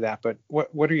point to that, but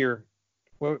what are your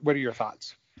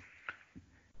thoughts?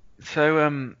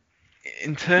 So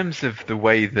in terms of the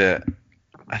way that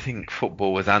I think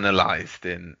football was analysed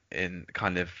in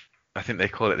kind of, I think they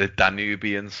call it the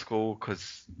Danubian school,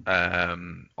 because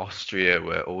Austria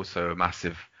were also a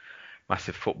massive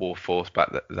football force back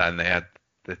then. They had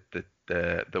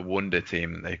the Wonder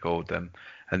Team, they called them,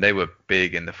 and they were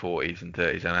big in the 40s and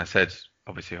 30s. And I said,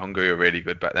 obviously Hungary were really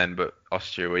good back then, but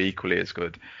Austria were equally as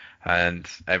good. And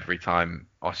every time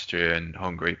Austria and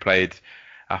Hungary played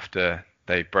after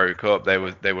they broke up, they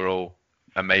were all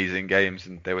amazing games,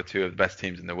 and they were two of the best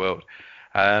teams in the world.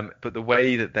 But the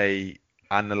way that they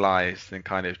analysed and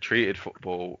kind of treated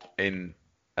football in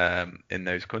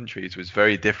those countries was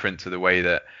very different to the way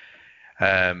that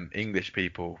English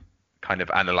people kind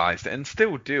of analysed it, and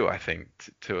still do, I think,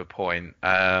 to a point.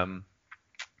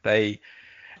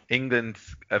 England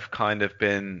have kind of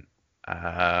been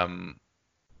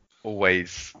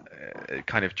always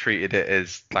kind of treated it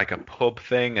as like a pub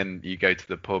thing, and you go to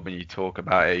the pub and you talk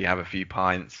about it, you have a few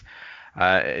pints.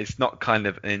 It's not kind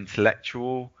of an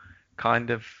intellectual kind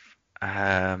of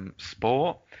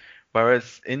sport,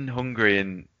 whereas in Hungary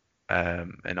and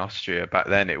in Austria back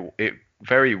then it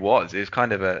was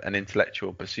kind of an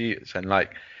intellectual pursuit, and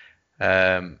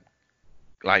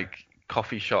like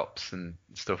coffee shops and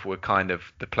stuff were kind of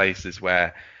the places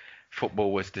where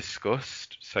football was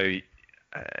discussed. So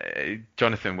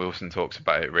Jonathan Wilson talks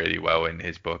about it really well in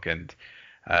his book and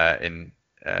in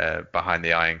Behind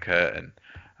the Iron Curtain,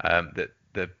 that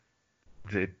the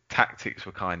tactics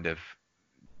were kind of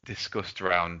discussed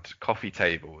around coffee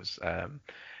tables,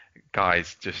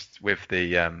 guys just with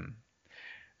the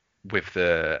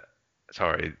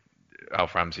sorry,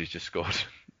 Alf Ramsey's just scored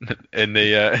in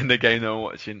the game that I'm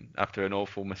watching after an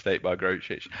awful mistake by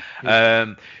Grosic.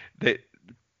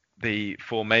 The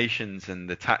formations and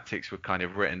the tactics were kind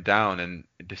of written down and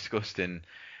discussed in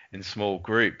small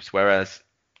groups, whereas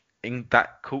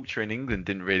that culture in England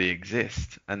didn't really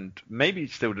exist, and maybe it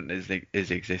still doesn't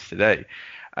exist today.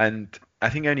 And I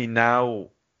think only now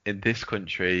in this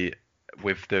country,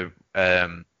 with this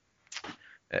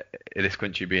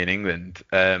country being England,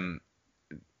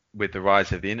 with the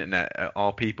rise of the internet,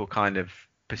 are people kind of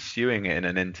pursuing it in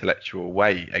an intellectual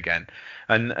way again,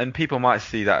 and people might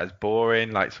see that as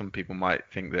boring. Like, some people might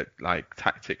think that like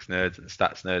tactics nerds and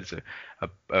stats nerds are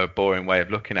a boring way of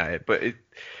looking at it, but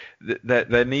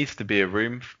there needs to be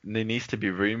room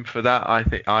for that.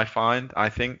 I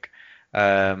think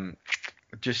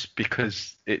just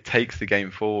because it takes the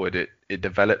game forward, it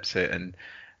develops it, and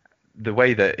the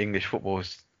way that English football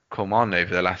has come on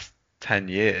over the last 10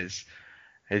 years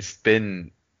has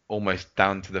been almost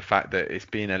down to the fact that it's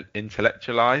been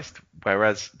intellectualized,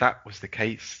 whereas that was the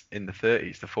case in the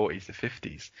 30s, the 40s, the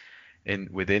 50s. in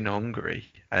within Hungary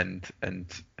and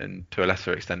to a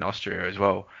lesser extent Austria as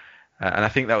well. And I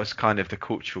think that was kind of the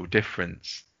cultural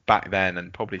difference back then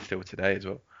and probably still today as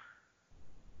well.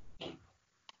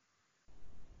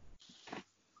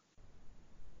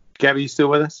 Gabby, you still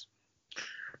with us?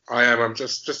 I am. I'm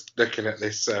just looking at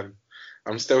this.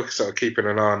 I'm still sort of keeping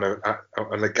an eye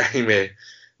on the game here.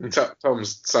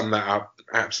 Tom's summed that up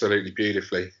absolutely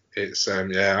beautifully. It's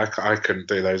I couldn't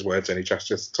do those words any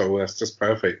justice at all. That's just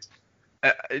perfect.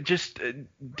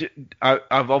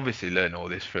 I've obviously learned all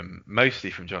this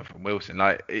mostly from Jonathan Wilson.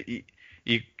 Like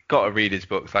you got to read his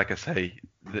books. Like I say,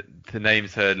 the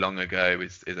Names Heard Long Ago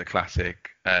is a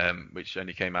classic, which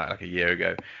only came out like a year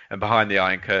ago. And Behind the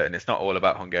Iron Curtain, it's not all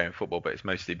about Hungarian football, but it's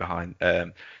mostly behind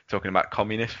talking about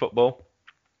communist football.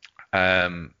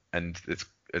 And there's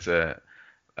a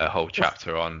whole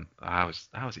chapter on how's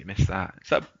he missed that? Is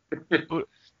that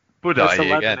Budai That's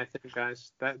 11, again? I think,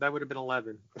 guys. That would have been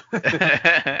 11.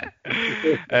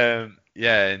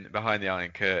 And Behind the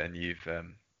Iron Curtain, you've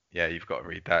got to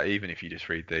read that. Even if you just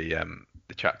read the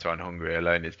chapter on Hungary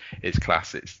alone, is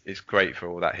class. It's great for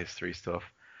all that history stuff.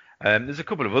 There's a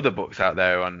couple of other books out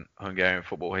there on Hungarian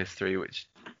football history, which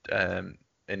in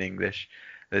English.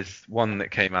 There's one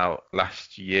that came out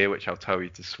last year, which I'll tell you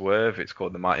to swerve. It's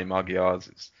called The Mighty Magyars.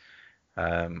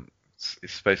 It's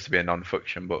supposed to be a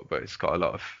non-fiction book, but it's got a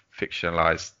lot of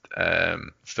fictionalized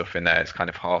stuff in there. It's kind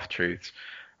of half-truths.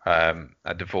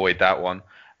 I'd avoid that one.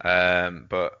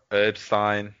 But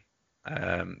Erbstein,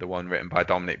 the one written by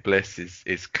Dominic Bliss,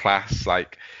 is class.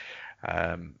 Like,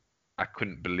 I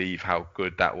couldn't believe how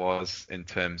good that was in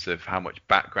terms of how much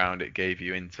background it gave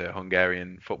you into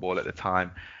Hungarian football at the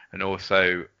time. And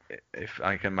also, if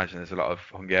I can imagine there's a lot of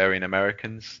Hungarian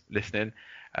Americans listening,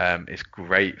 it's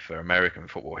great for American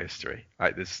football history.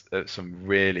 Like there's some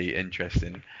really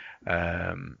interesting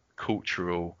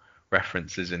cultural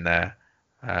references in there.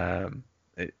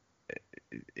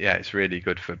 It's really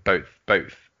good for both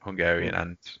Hungarian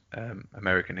and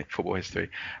American football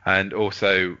history. And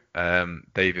also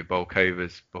David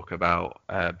Bolkova's book about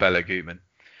Bela Gutmann.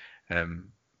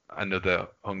 Another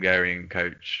Hungarian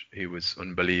coach who was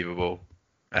unbelievable,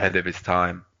 ahead of his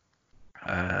time,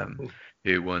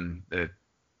 who won the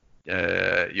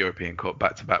European Cup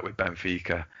back-to-back with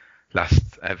Benfica,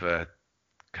 last ever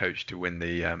coach to win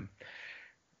a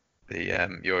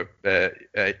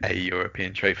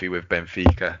European trophy with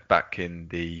Benfica back in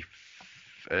the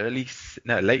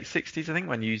late 60s, I think,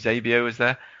 when Eusebio was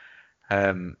there,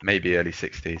 maybe early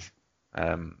 60s.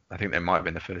 I think they might have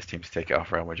been the first team to take it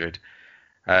off Real Madrid.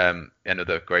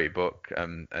 Another great book,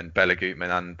 and Bela Gutmann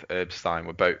and Erbstein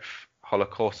were both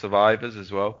Holocaust survivors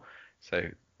as well, so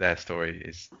their story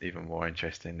is even more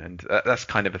interesting. And that's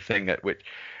kind of a thing at which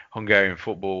Hungarian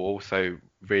football also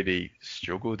really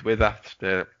struggled with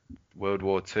after World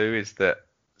War II, is that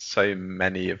so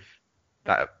many of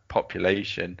that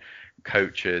population,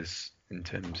 coaches in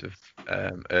terms of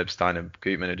Erbstein and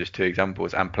Gutmann are just two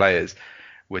examples, and players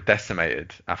were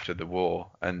decimated after the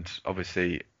war. And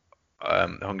obviously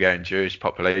the Hungarian Jewish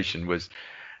population were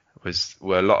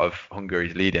a lot of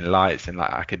Hungary's leading lights in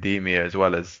like academia as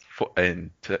well as in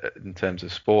terms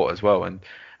of sport as well, and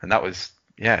that was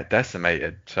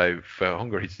decimated. So for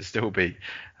Hungary to still be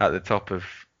at the top of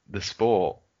the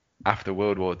sport after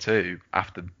World War II,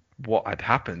 after what had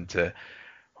happened to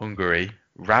Hungary,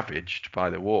 ravaged by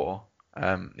the war,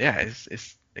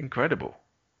 it's incredible.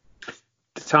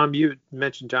 Tom, you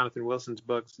mentioned Jonathan Wilson's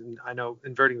books, and I know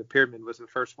Inverting the Pyramid was the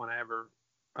first one I ever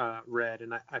read,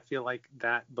 and I feel like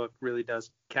that book really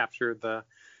does capture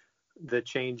the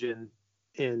change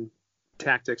in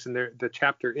tactics, and the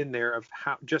chapter in there of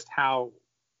how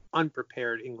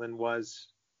unprepared England was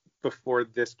before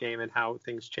this game and how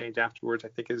things change afterwards, I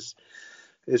think is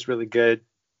really good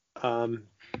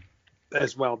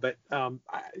as well. But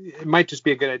it might just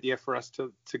be a good idea for us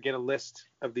to get a list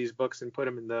of these books and put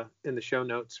them in the show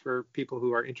notes for people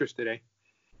who are interested.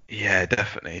 Yeah,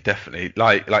 definitely.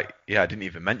 Like I didn't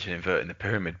even mention Inverting the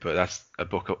Pyramid, but that's a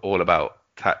book all about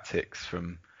tactics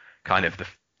from kind of the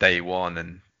day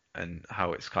one and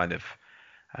how it's kind of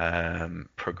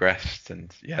progressed.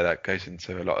 And that goes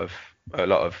into a lot of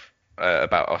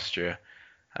about Austria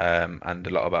and a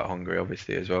lot about Hungary,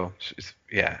 obviously, as well. So it's,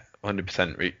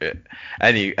 100%.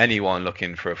 Anyone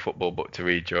looking for a football book to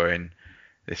read during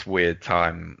this weird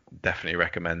time, definitely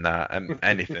recommend that. And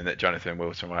anything that Jonathan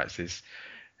Wilson writes is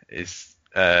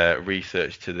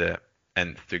research to the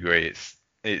nth degree.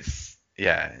 It's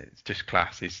just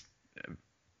class. He's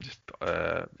just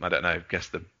I don't know, guess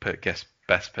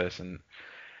best person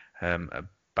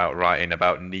about writing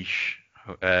about niche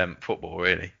football,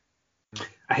 really.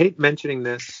 I hate mentioning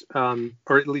this, or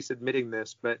at least admitting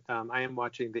this, but I am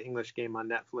watching the English game on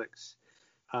Netflix.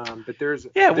 But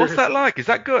what's that like? Is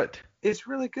that good? It's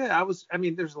really good.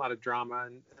 There's a lot of drama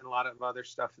and a lot of other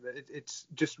stuff. It's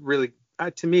just really,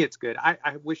 to me, it's good.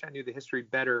 I wish I knew the history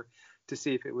better to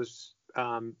see if it was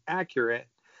accurate.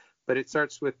 But it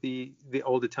starts with the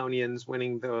Old Etonians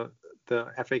winning the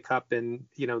FA Cup, and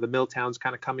the Milltowns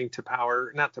kind of coming to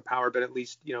power, not to power, but at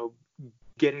least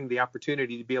getting the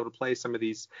opportunity to be able to play some of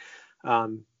these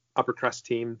upper crust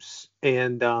teams.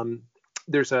 And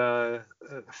there's a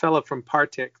fellow from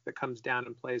Partick that comes down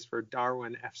and plays for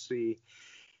Darwin FC,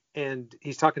 and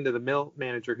he's talking to the Mill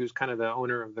manager, who's kind of the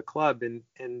owner of the club, and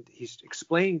he's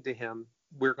explaining to him,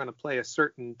 we're going to play a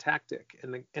certain tactic,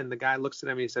 and the guy looks at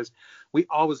him and he says, we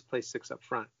always play 6 up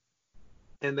front.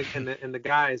 And the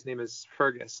guy, his name is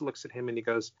Fergus, looks at him and he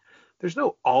goes, there's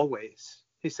no always.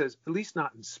 He says, at least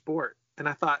not in sport. And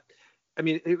I thought,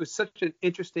 it was such an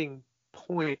interesting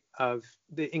point of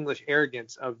the English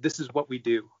arrogance of, this is what we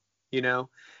do,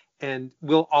 and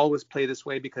we'll always play this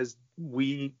way because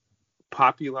we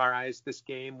popularized this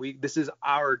game. This is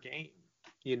our game,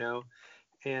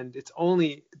 and it's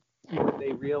only when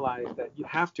they realize that you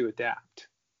have to adapt,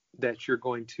 that you're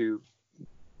going to,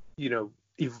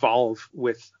 evolve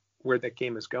with where that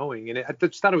game is going. And I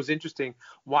just thought it was interesting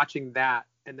watching that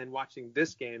and then watching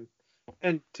this game.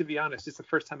 And to be honest, it's the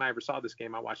first time I ever saw this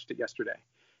game. I watched it yesterday,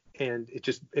 and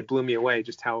it blew me away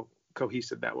just how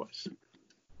cohesive that was.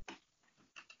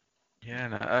 Yeah,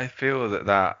 and I feel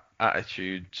that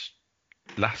attitude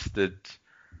lasted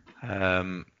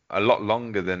a lot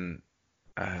longer than,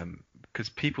 because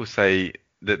people say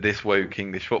that this woke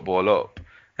English football up,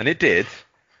 and it did,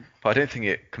 but I don't think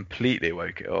it completely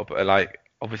woke it up. Like,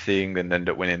 obviously England ended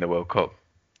up winning the World Cup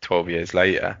 12 years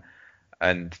later,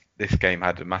 and this game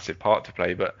had a massive part to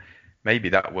play, but maybe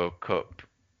that World Cup,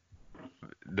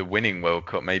 the winning World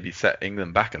Cup, maybe set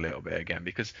England back a little bit again,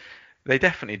 because they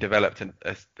definitely developed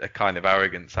a kind of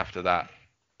arrogance after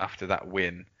that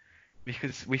win,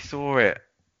 because we saw it,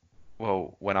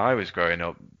 well, when I was growing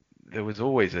up, there was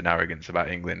always an arrogance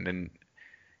about England, and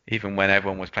even when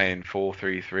everyone was playing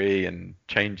 4-3-3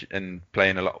 and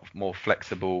playing a lot more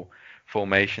flexible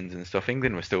formations and stuff,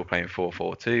 England was still playing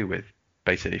 4-4-2 with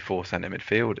basically 4 centre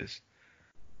midfielders.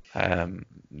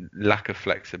 Lack of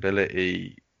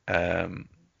flexibility, kind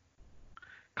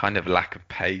of lack of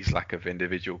pace, lack of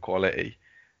individual quality.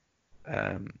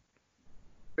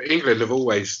 England have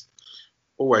always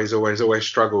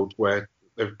struggled where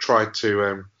they've tried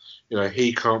to,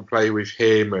 he can't play with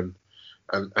him, and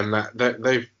that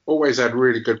they've always had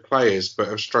really good players, but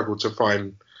have struggled to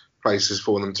find places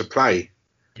for them to play.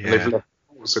 Yeah. And they've left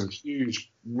some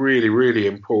huge, really, really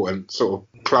important sort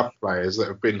of club players that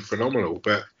have been phenomenal,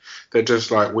 but they're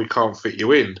just like, we can't fit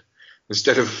you in,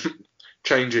 instead of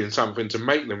changing something to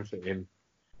make them fit in.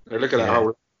 Look at that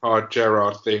whole hard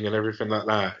Gerrard thing and everything like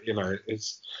that.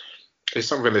 It's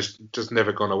something that's just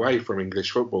never gone away from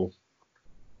English football.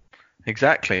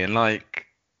 Exactly, and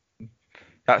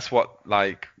that's what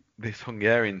this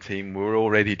Hungarian team were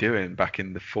already doing back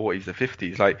in the 40s, the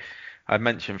 50s. Like I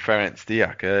mentioned Ferenc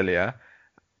Diak earlier,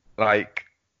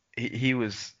 he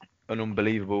was an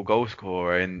unbelievable goal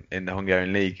scorer in the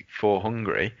Hungarian league for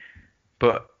Hungary,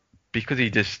 but because he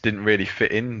just didn't really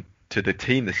fit into the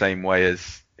team the same way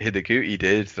as Hidegkuti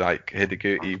did,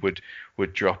 Hidegkuti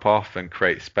would drop off and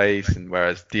create space, and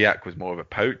whereas Diak was more of a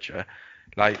poacher,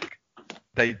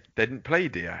 they didn't play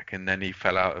Diak, and then he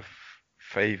fell out of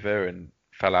favour and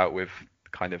fell out with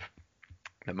kind of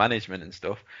the management and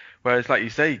stuff. Whereas, like you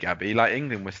say, Gabby,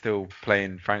 England was still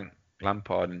playing Frank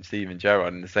Lampard and Steven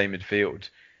Gerrard in the same midfield,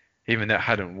 even though it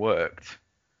hadn't worked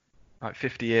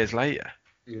 50 years later.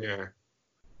 Yeah,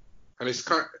 and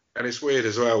it's weird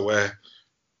as well where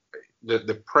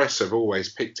the press have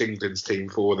always picked England's team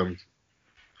for them.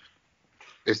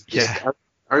 It's just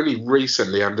only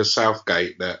recently under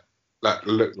Southgate that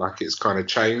looked like it's kind of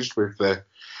changed with the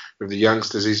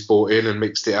youngsters he's brought in and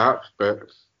mixed it up, but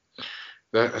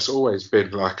that's always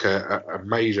been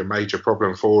a major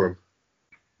problem for him.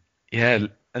 Yeah,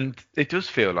 and it does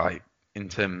feel like, I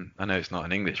know it's not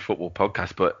an English football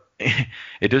podcast, but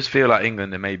it does feel like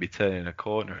England are maybe turning a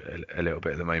corner a little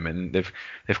bit at the moment.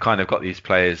 They've kind of got these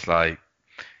players like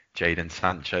Jadon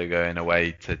Sancho going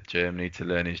away to Germany to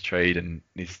learn his trade, and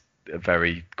he's a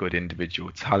very good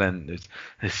individual talent.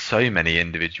 There's so many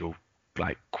individual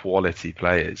quality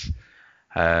players,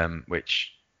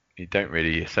 which you don't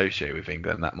really associate with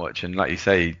England that much. And like you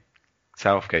say,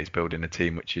 Southgate's building a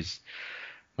team which is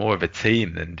more of a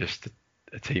team than just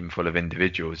a team full of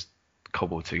individuals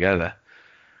cobbled together.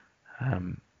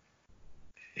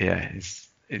 It's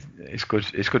it's good.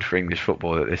 It's good for English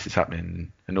football that this is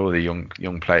happening and all the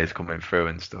young players coming through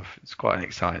and stuff. It's quite an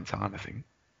exciting time, I think.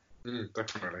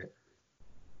 Definitely.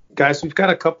 Guys, we've got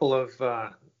a couple of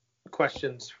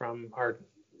questions from our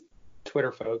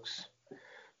Twitter folks.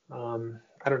 I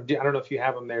don't know if you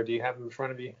have them there. Do you have them in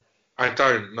front of you? I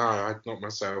don't. No, not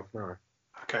myself. No.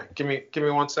 Okay, give me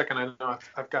 1 second. I know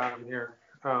I've got them here.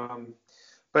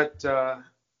 But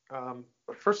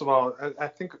first of all, I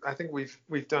think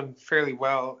we've done fairly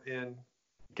well in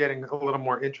getting a little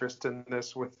more interest in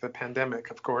this with the pandemic,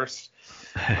 of course.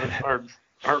 our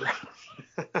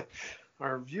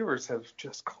our viewers have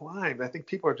just climbed. I think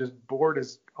people are just bored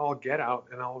as all get out,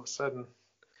 and all of a sudden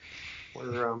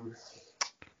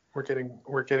we're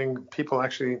getting people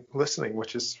actually listening,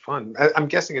 which is fun. I'm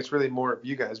guessing it's really more of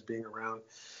you guys being around.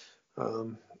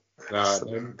 That's the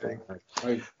main thing.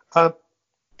 Let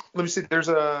me see.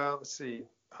 Let's see.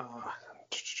 All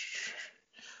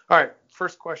right.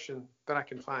 First question that I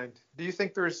can find. Do you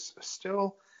think there's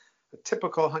still a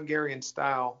typical Hungarian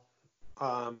style,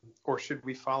 or should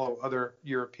we follow other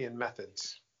European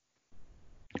methods?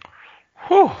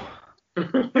 Whew.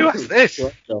 Who asked this?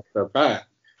 Off the bat.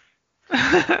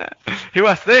 Who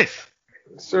asked this?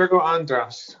 Sergo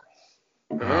Andras.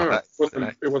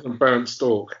 It wasn't Bernd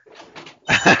Stork.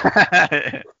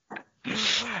 I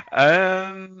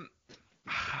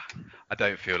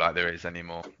don't feel like there is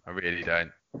anymore. I really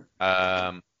don't.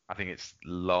 I think it's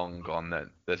long gone that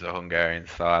there's a Hungarian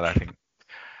style. I think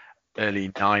early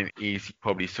 90s you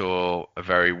probably saw a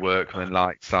very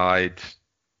workman-like side,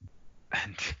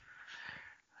 and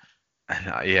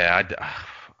yeah,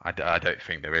 I don't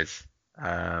think there is.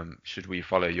 Should we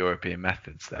follow European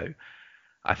methods though?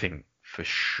 I think for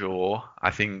sure.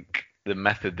 I think the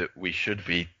method that we should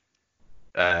be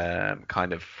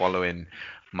kind of following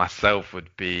myself would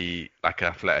be like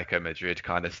Atletico Madrid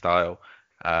kind of style,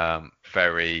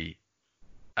 very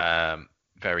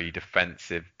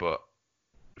defensive but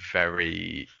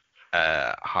very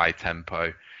high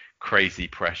tempo, crazy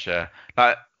pressure,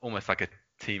 like almost like a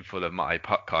team full of Matej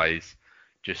Puckais,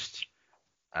 just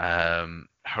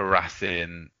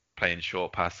harassing, playing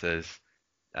short passes,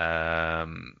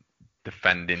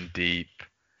 defending deep,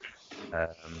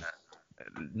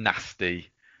 nasty.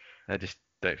 I just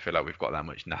don't feel like we've got that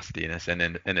much nastiness in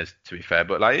us, to be fair.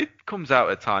 But like it comes out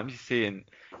at times. You see in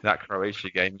that Croatia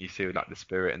game, you see like the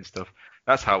spirit and stuff.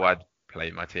 That's how I'd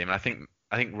play my team. And I think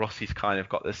Rossi's kind of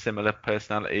got the similar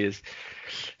personality as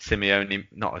Simeone,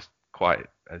 not as quite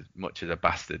as much as a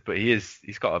bastard, but he's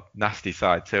got a nasty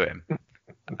side to him,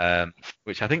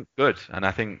 which I think good. And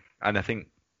I think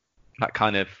that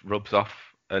kind of rubs off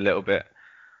a little bit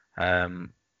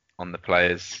on the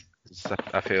players.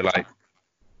 I feel like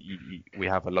we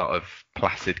have a lot of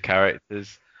placid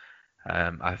characters,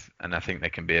 and I think they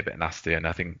can be a bit nasty. And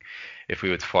I think if we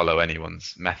were to follow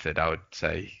anyone's method, I would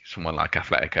say someone like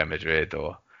Atletico Madrid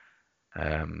or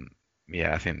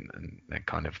I think they're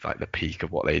kind of like the peak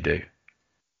of what they do.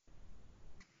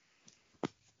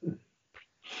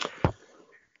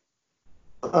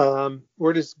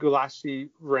 Where does Gulácsi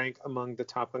rank among the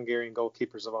top Hungarian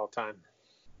goalkeepers of all time?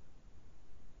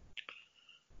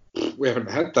 We haven't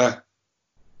had that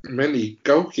many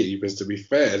goalkeepers, to be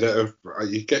fair. That have,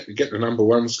 you get the number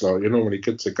one slot, you're normally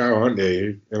good to go, aren't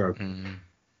you? You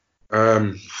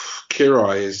know,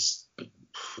 Kirai is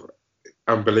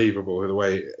unbelievable the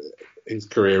way his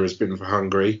career has been for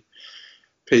Hungary.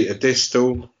 Peter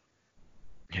Distel.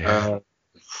 Yeah.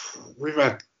 We've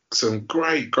had some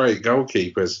great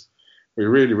goalkeepers. We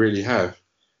really, really have.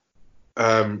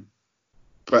 But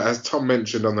as Tom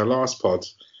mentioned on the last pod,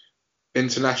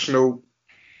 international,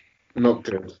 not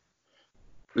good.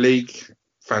 League,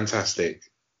 fantastic.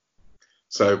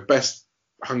 So best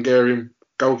Hungarian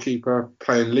goalkeeper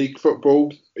playing league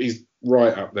football, he's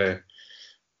right up there.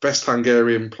 Best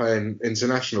Hungarian playing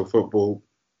international football,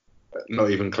 not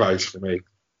even close for me.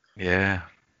 Yeah.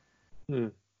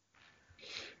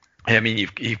 I mean,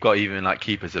 you've got even like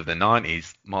keepers of the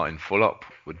 90s. Martin Fulop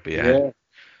would be ahead.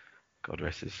 God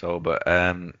rest his soul. But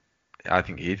I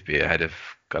think he'd be ahead of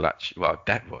Gulácsi. Well,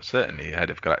 certainly ahead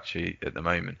of Gulácsi at the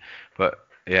moment. But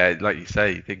yeah, like you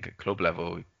say, you think at club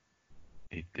level,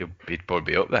 he'd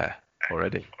probably be up there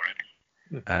already.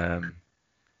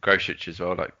 Grosic as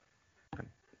well. Like,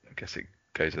 I guess it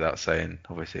goes without saying.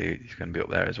 Obviously, he's going to be up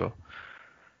there as well.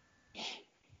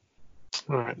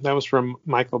 All right, that was from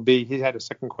Michael B. He had a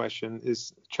second question.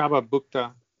 Is Csaba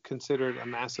Bukta considered a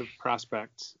massive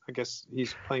prospect? I guess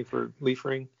he's playing for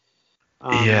Liefering.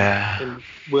 And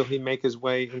will he make his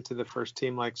way into the first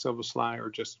team like Szoboszlai, or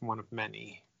just one of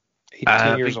many?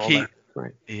 18 years old,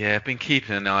 right? Yeah, I've been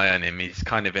keeping an eye on him. He's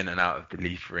kind of in and out of the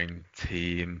Liefering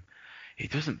team. he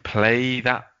doesn't play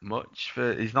that much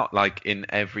he's not like in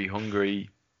every Hungary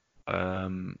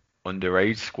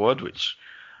underage squad, which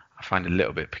I find a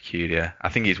little bit peculiar. I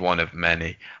think he's one of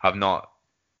many. I've not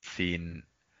seen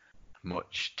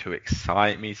much to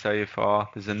excite me so far.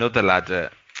 There's another lad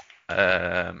at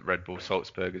Red Bull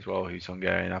Salzburg as well who's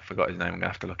Hungarian. I forgot his name. I'm gonna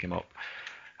have to look him up.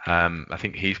 I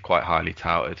think he's quite highly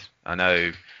touted. I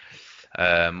know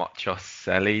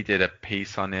Moccioselli did a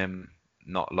piece on him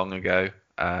not long ago,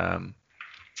 kind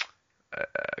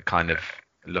of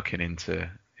looking into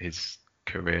his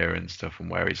career and stuff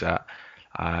and where he's at.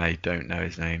 I don't know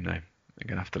his name though. I'm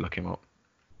gonna have to look him up.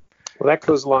 Well, that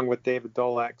goes along with David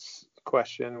Dolak's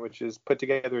question, which is put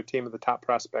together a team of the top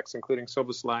prospects, including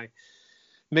Soboslai,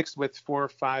 mixed with 4 or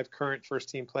 5 current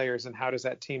first-team players, and how does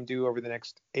that team do over the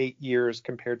next 8 years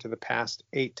compared to the past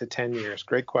 8 to 10 years?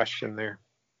 Great question there.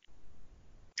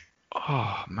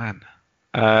 Oh man,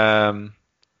 I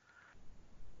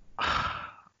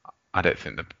don't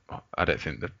think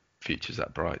the future's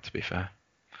that bright. To be fair,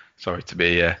 sorry to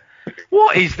be.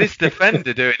 What is this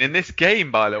defender doing in this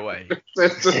game, by the way?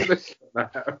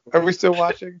 Are we still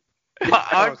watching?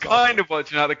 I'm kind of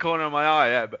watching out the corner of my eye,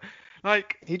 yeah, but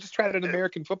like he just tried an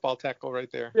American football tackle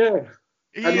right there. Yeah.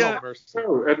 And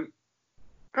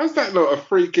how's that not a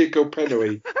free kick or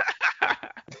penalty?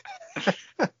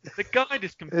 The guy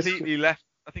just completely left.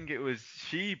 I think it was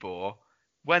Shibor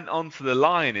went onto the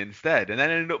line instead, and then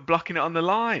ended up blocking it on the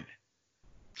line.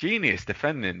 Genius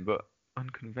defending, but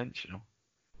unconventional.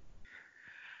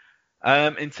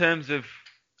 In terms of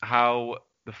how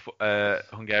the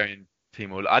Hungarian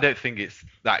team will, I don't think it's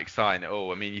that exciting at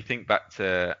all. I mean, you think back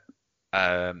to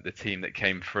the team that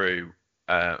came through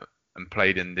and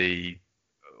played in the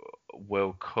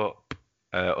World Cup,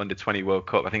 under 20 World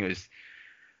Cup. I think it was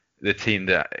the team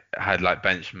that had like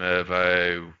Bench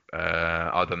Mervo,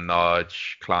 Adam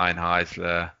Nodge, Klein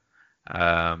Heisler,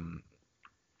 a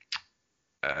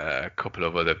couple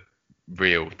of other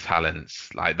real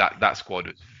talents. Like that squad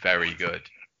was very good.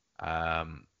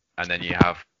 And then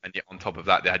on top of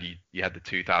that, you had the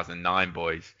 2009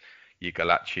 boys, your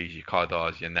Galachis, your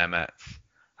Kardars, your Nemets.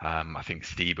 I think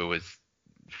Stieber was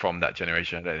from that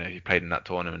generation. I don't know if he played in that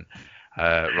tournament.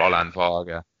 Roland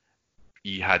Varga.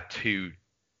 You had 2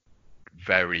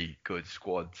 very good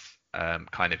squads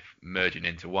kind of merging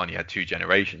into one. You had 2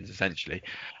 generations essentially.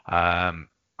 I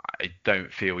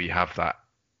don't feel you have that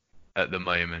at the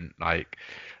moment. Like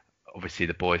obviously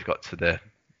the boys got to the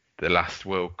last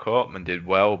World Cup and did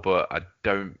well, but I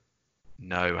don't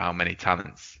know how many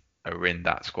talents are in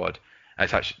that squad.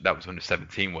 It's actually, that was under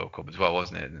 17 World Cup as well,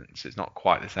 wasn't it? And so it's not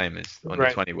quite the same as under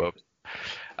 20 World Cup.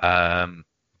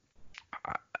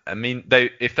 I mean,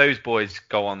 if those boys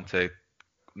go on to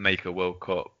make a World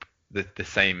Cup, the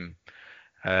same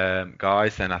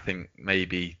guys, then I think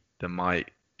maybe there might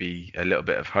be a little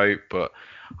bit of hope. But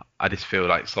I just feel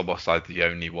like Soboslai's the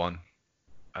only one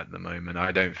at the moment.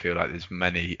 I don't feel like there's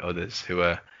many others who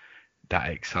are that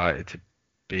excited to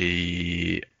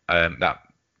be that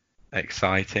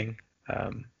exciting.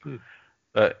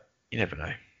 But you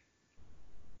never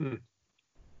know.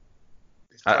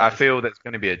 I feel there's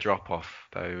going to be a drop off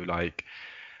though. Like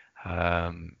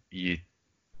you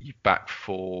back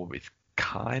 4 is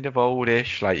kind of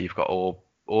oldish. Like you've got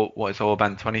what is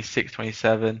Orban 26,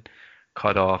 27,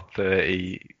 Kadar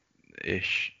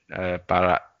 30-ish,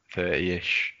 Barat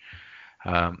 30-ish.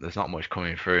 There's not much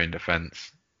coming through in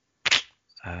defence.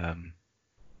 And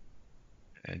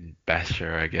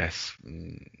Besher, I guess,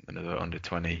 another under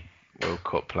 20 World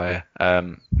Cup player.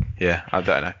 Yeah, I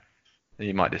don't know.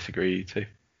 You might disagree, you too.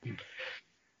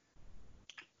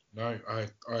 No, I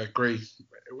agree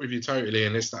with you totally,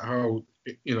 and it's that whole,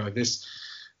 this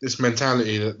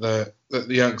mentality that the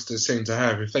youngsters seem to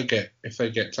have. If they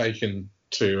get taken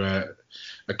to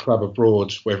a club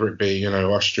abroad, whether it be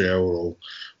Austria or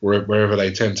wherever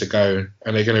they tend to go,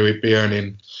 and they're going to be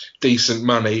earning decent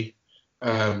money.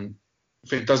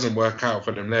 If it doesn't work out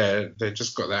for them there, they've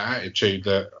just got that attitude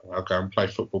that I'll go and play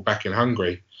football back in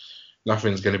Hungary.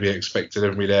 Nothing's going to be expected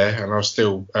of me there, and I'll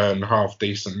still earn half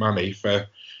decent money for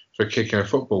kicking a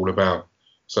football about.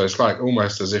 So it's like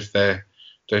almost as if they're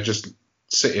just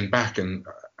sitting back and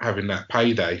having that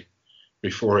payday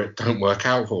before it don't work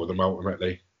out for them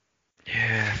ultimately.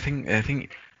 Yeah, I think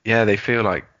they feel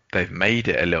like they've made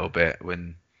it a little bit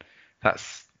when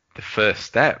that's the first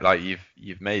step. Like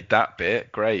you've made that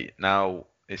bit, great. Now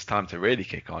it's time to really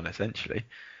kick on. Essentially,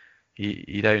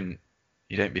 you don't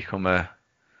become a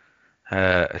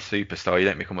superstar. You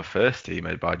don't become a first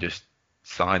teamer by just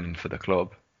signing for the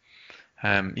club.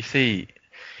 You see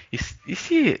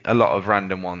a lot of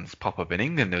random ones pop up in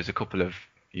England. There was a couple of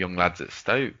young lads at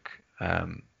Stoke.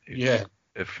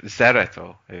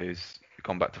 Zereto, who's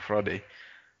gone back to Frodi.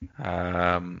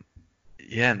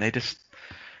 Yeah, and they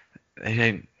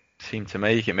don't seem to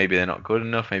make it. Maybe they're not good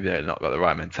enough. Maybe they've not got the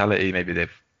right mentality. Maybe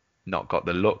they've not got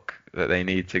the look that they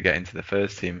need to get into the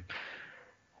first team.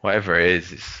 Whatever it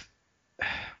is,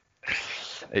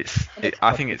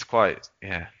 I think it's quite,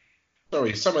 yeah.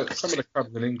 Sorry, some of the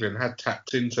clubs in England had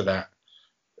tapped into that.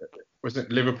 Was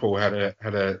it Liverpool had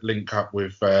a link up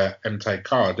with MT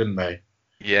Carr, didn't they?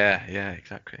 Yeah,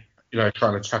 exactly.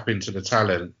 Trying to tap into the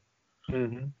talent.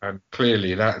 Mm-hmm. And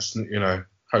clearly that's,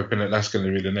 hoping that that's going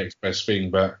to be the next best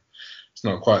thing, but it's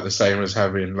not quite the same as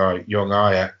having like young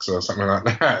Ajax or something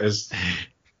like that as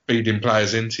feeding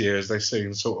players into you, as they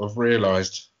soon sort of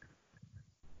realised.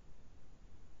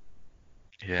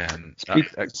 Yeah. And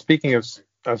speaking of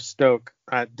Stoke,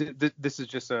 this is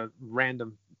just a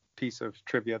random piece of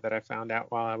trivia that I found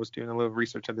out while I was doing a little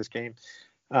research of this game.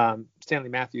 Stanley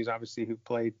Matthews, obviously, who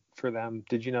played for them.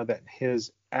 Did you know that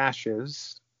his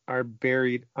ashes are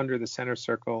buried under the center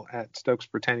circle at Stokes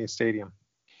Britannia Stadium?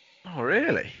 Oh,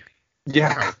 really?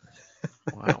 Yeah.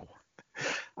 Wow.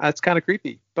 That's kind of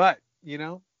creepy, but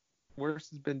worse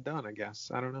has been done, I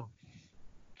guess. I don't know.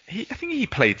 I think he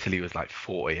played till he was like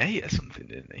 48 or something,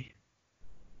 didn't he?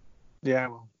 Yeah,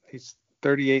 well, he's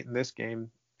 38 in this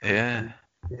game. Yeah.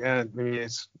 Yeah, I mean,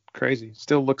 it's crazy.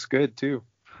 Still looks good too.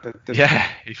 Yeah,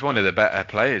 he's one of the better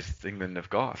players England have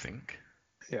got, I think.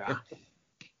 Yeah.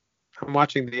 I'm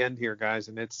watching the end here, guys,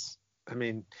 and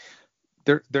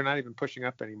they're not even pushing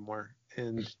up anymore,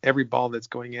 and every ball that's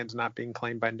going in is not being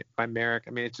claimed by Merrick.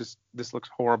 I mean, this looks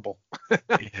horrible.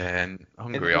 Yeah, and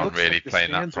Hungary aren't really like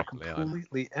playing that properly. The stands are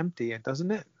completely empty,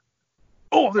 doesn't it?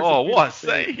 Oh, what a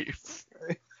save!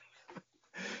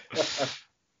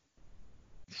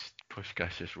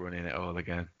 Puskás just running it all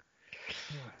again.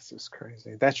 Oh, this is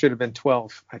crazy. That should have been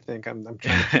 12, I think. I'm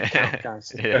trying to count,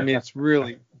 guys. Yeah. I mean, it's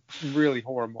really, really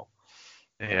horrible.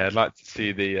 Yeah, I'd like to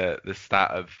see the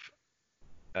stat of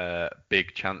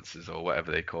big chances or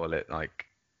whatever they call it, like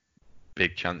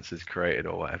big chances created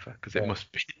or whatever, because it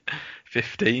must be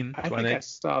 15, 20. I think I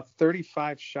saw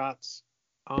 35 shots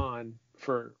on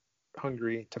for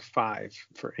Hungary to 5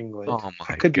 for England. Oh my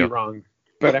I could God. be wrong,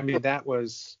 but I mean that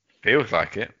was. Feels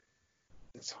like it.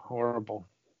 It's horrible.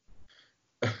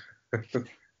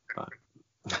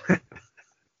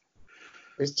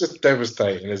 It's just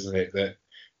devastating, isn't it, that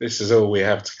this is all we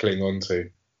have to cling on to.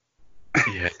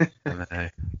 Yeah, I know.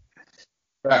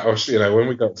 That was, when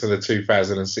we got to the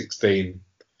 2016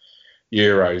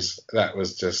 Euros, that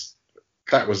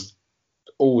was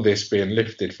all this being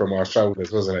lifted from our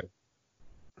shoulders, wasn't it?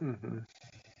 Mm-hmm.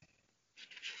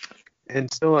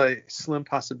 And still a slim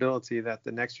possibility that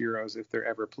the next Euros, if they're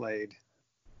ever played,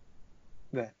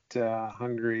 that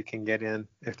Hungary can get in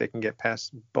if they can get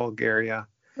past Bulgaria.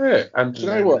 Yeah, and do you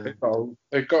know what?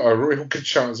 They've got a real good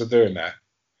chance of doing that.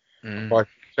 By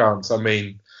chance, I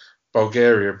mean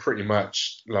Bulgaria are pretty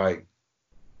much like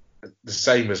the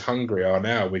same as Hungary are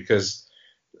now, because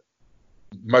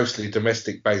mostly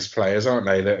domestic-based players, aren't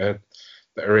they, that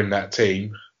are in that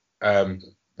team?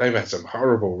 They've had some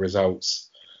horrible results.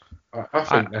 I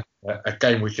think that's a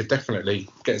game we could definitely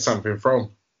get something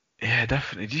from. Yeah,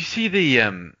 definitely. Did you see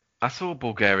I saw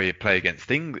Bulgaria play against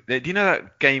England. Do you know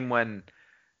that game when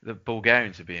the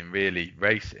Bulgarians are being really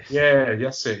racist? Yeah,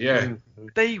 yes, it. Yeah. Mm-hmm.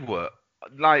 They were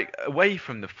like away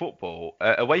from the football,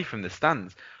 away from the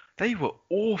stands. They were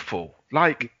awful.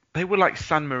 Like they were like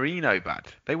San Marino bad.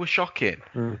 They were shocking.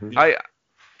 Mm-hmm.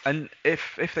 And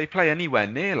if they play anywhere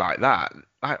near like that,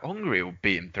 like Hungary will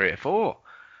beat them 3 or 4.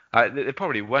 They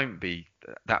probably won't be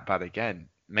that bad again.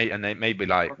 And they maybe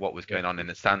like what was going on in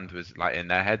the stand was like in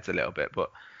their heads a little bit, but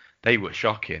they were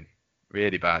shocking,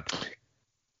 really bad.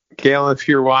 Gail, if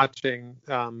you're watching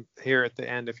here at the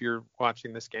end, if you're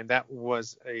watching this game, that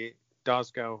was a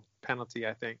Dosgo penalty,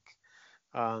 I think.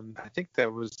 I think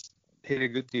that was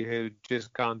Hiraguchi who had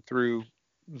just gone through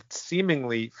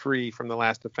seemingly free from the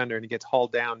last defender, and he gets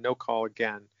hauled down, no call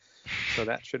again. So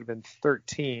that should have been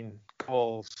 13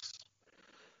 goals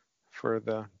for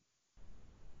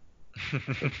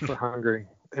Hungary.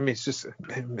 I mean,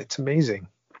 it's amazing.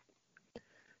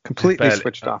 Completely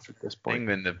switched off at this point.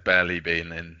 England have barely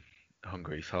been in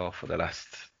Hungary's half for the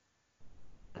last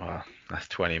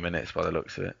 20 minutes by the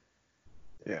looks of it.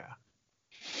 Yeah.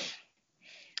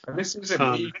 And this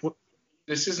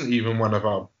isn't even one of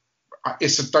our.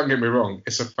 Don't get me wrong,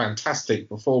 it's a fantastic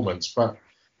performance, but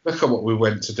look at what we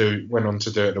went on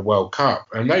to do at the World Cup,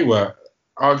 and they were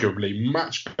arguably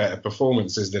much better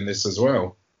performances than this as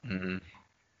well. Mm-hmm.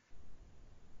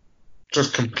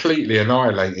 Just completely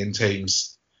annihilating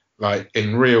teams, like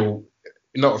in real,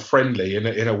 not friendly,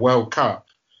 in a World Cup,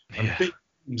 and big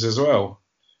teams as well.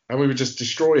 and we were just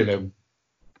destroying them.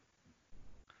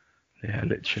 Yeah,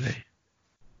 literally.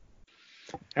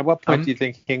 At what point do you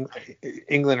think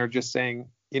England are just saying,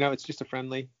 it's just a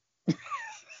friendly?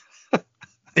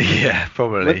 Yeah,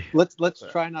 probably. Let's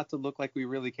try not to look like we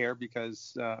really care,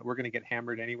 because we're going to get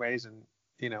hammered anyways, and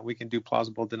we can do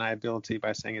plausible deniability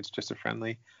by saying it's just a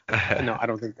friendly. No, I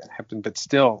don't think that happened, but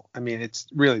still, I mean, it's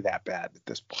really that bad at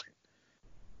this point.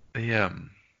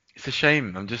 It's a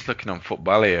shame. I'm just looking on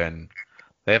Footballia, and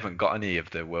they haven't got any of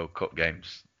the World Cup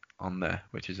games on there,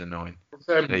 which is annoying.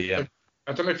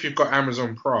 I don't know if you've got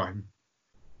Amazon Prime,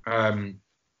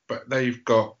 but they've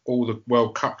got all the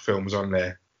World Cup films on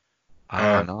there.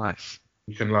 Nice.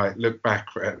 You can look back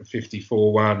at the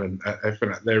 54 one and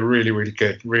everything. They're really, really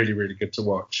good. Really, really good to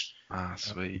watch.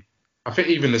 Sweet. I think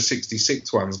even the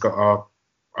 66 one's got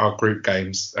our group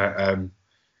games at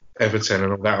Everton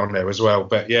and all that on there as well.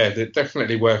 But yeah, they're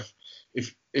definitely worth.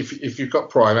 If you've got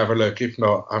Prime, have a look. If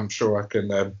not, I'm sure I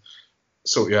can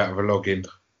sort you out of a login.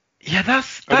 Yeah,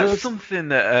 that's something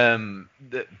that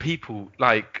that people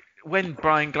like. When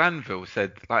Brian Glanville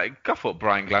said, I thought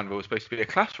Brian Glanville was supposed to be a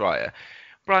class writer.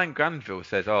 Brian Glanville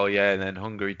says, "Oh yeah," and then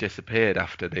Hungary disappeared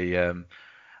after the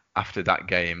after that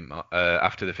game,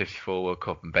 after the '54 World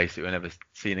Cup, and basically were never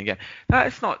seen again. That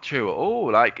is not true at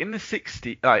all. In the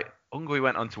 '60s, Hungary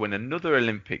went on to win another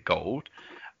Olympic gold,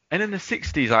 and in the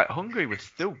 '60s, Hungary was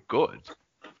still good.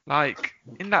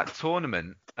 In that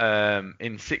tournament,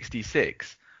 in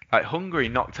 '66, Hungary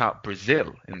knocked out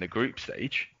Brazil in the group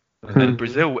stage. And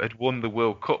Brazil had won the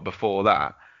World Cup before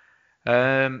that.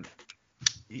 And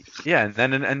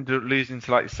then ended up losing to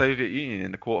the Soviet Union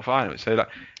in the quarterfinals. So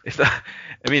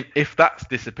if that's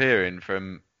disappearing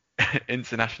from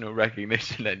international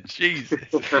recognition, then Jesus,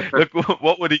 look,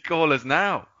 what would he call us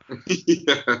now?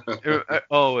 Yeah.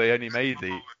 Oh, he only made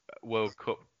the World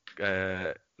Cup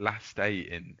last 8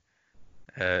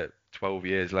 in 12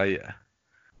 years later.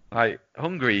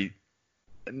 Hungary.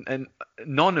 And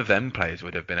none of them players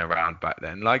would have been around back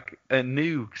then. A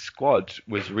new squad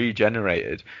was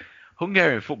regenerated.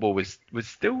 Hungarian football was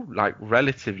still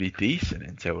relatively decent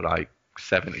until 70s,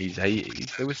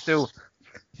 80s. They were still,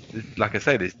 like I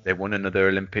say, they won another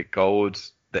Olympic gold.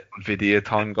 That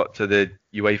Videoton got to the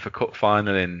UEFA Cup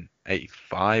final in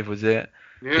 '85, was it?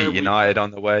 Yeah, beat United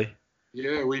on the way.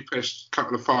 Yeah, we pitched a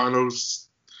couple of finals.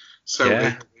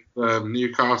 Celtic,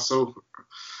 Newcastle.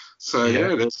 So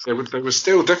they were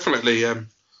still definitely a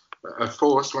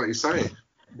force, like you say.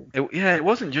 It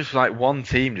wasn't just one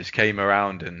team just came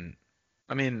around, and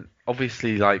I mean,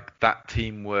 obviously, that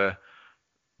team were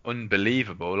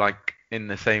unbelievable, in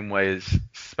the same way as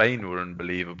Spain were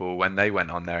unbelievable when they went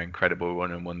on their incredible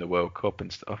run and won the World Cup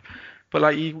and stuff.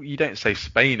 But you don't say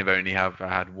Spain have only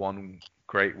had one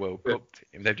great World Cup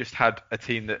team. They've just had a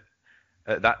team that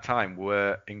at that time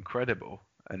were incredible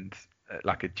and a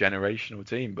generational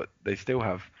team, but they still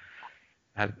have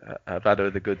had other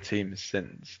good teams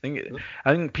since. I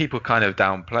think people kind of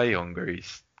downplay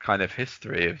Hungary's kind of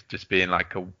history of just being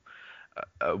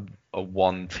a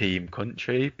one-team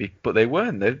country, but they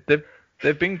weren't.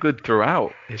 They've been good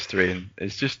throughout history, and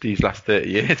it's just these last 30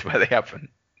 years where they haven't.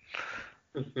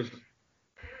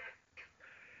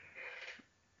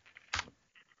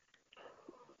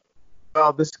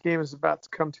 Well, this game is about to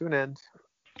come to an end.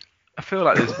 I feel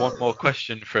like there's one more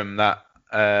question from that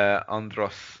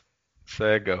Andros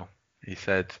Sergo. He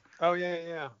said, "Oh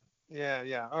yeah.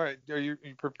 All right, are you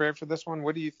prepared for this one?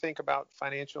 What do you think about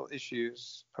financial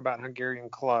issues about Hungarian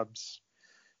clubs?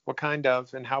 What kind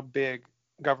of and how big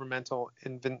governmental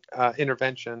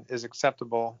intervention is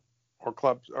acceptable,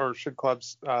 or should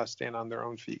clubs stand on their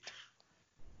own feet?"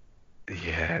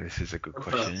 Yeah, this is a good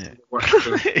question, isn't it?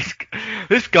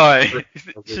 This guy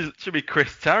should be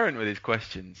Chris Tarrant with his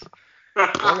questions.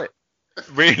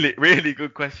 Really, really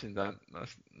good questions. I'm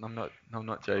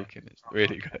not joking. It's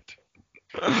really good.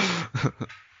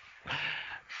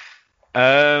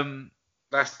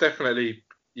 That's definitely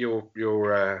your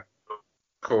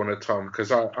corner, Tom,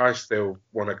 because I still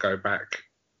want to go back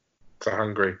to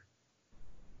Hungary.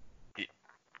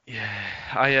 Yeah,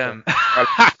 I am.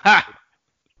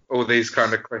 All these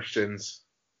kind of questions.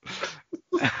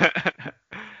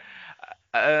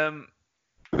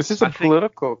 This is a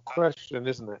political question,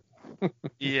 isn't it?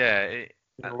 Yeah.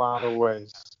 In a lot of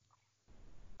ways.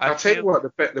 I'll tell you what,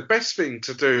 the best thing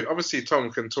to do, obviously Tom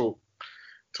can talk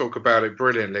about it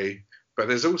brilliantly, but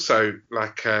there's also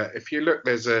if you look,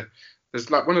 there's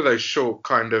one of those short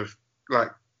kind of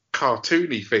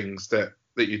cartoony things that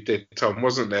you did, Tom,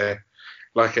 wasn't there?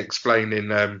 Explaining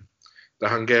the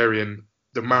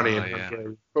money in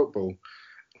Hungarian football,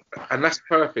 and that's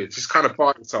perfect. It's kind of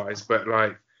bite-sized, but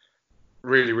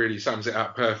really, really sums it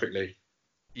up perfectly.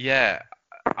 Yeah,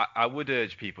 I would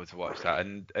urge people to watch that,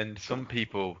 and some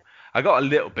people, I got a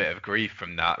little bit of grief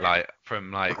from that, like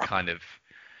from like kind of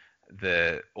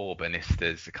the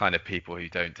Orbanistas, the kind of people who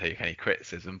don't take any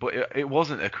criticism, but it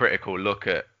wasn't a critical look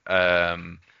at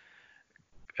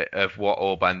of what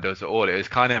Orban does at all. It was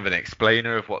kind of an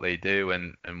explainer of what they do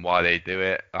and why they do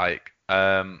it. Like,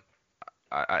 yeah,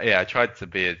 I tried to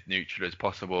be as neutral as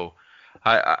possible.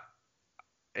 I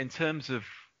in terms of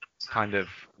kind of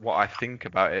what I think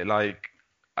about it, like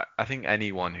I think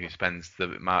anyone who spends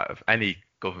the amount of any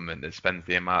government that spends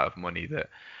the amount of money that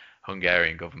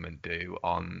Hungarian government do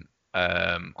on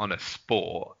a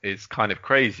sport is kind of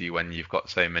crazy when you've got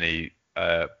so many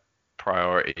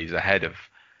priorities ahead of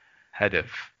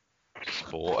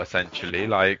sport essentially.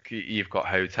 Like you've got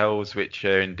hotels which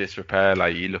are in disrepair.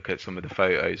 Like you look at some of the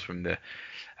photos from the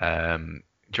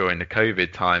during the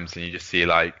COVID times, and you just see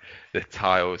like the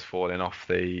tiles falling off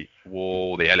the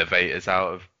wall, the elevators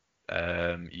out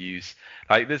of use.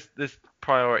 Like there's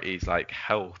priorities like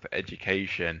health,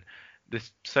 education.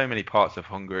 There's so many parts of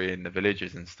Hungary in the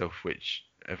villages and stuff which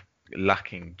are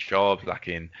lacking jobs,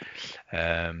 lacking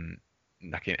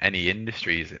any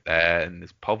industries there, and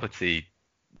there's poverty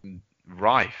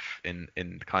rife in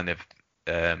kind of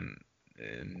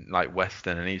in like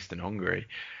Western and Eastern Hungary.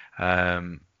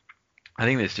 I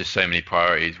think there's just so many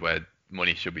priorities where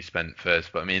money should be spent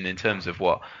first. But I mean, in terms of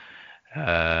what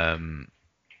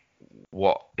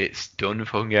it's done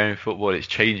for Hungarian football, it's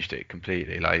changed it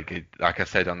completely. Like I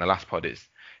said on the last pod, it's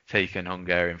taken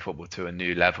Hungarian football to a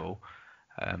new level.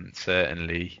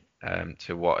 Certainly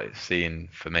to what it's seen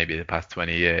for maybe the past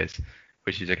 20 years,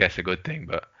 which is, I guess, a good thing.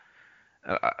 But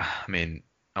I mean,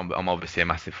 I'm obviously a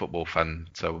massive football fan,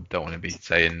 so don't want to be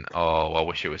saying, "Oh, I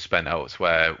wish it was spent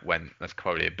elsewhere." When that's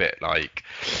probably a bit like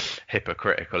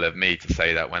hypocritical of me to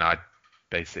say that when I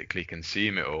basically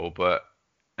consume it all. But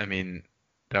I mean,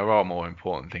 there are more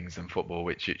important things than football,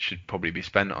 which it should probably be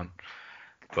spent on.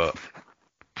 But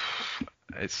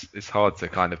it's hard to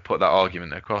kind of put that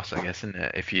argument across, I guess, isn't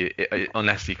it?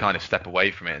 Unless you kind of step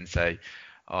away from it and say,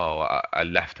 "Oh, I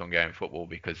left Hungarian football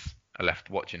because I left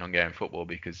watching Hungarian football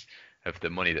because of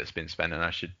the money that's been spent, and I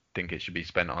should think it should be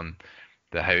spent on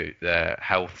the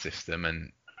health system."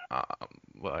 And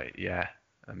well, yeah,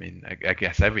 I mean, I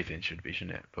guess everything should be,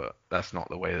 shouldn't it? But that's not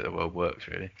the way that the world works,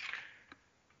 really.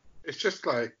 It's just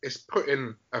like it's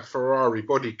putting a Ferrari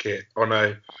body kit on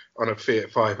a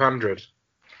Fiat 500.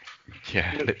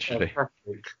 Yeah, It's literally.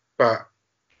 fantastic, but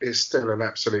it's still an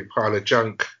absolute pile of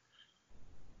junk.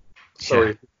 Yeah.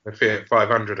 Sorry, the Fiat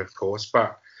 500, of course,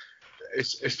 but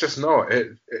it's just not.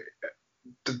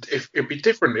 It'd be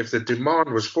different if the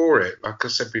demand was for it. Like I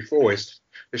said before, it's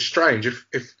strange if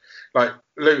like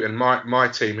Luton, my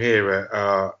team here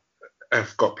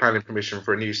have got planning permission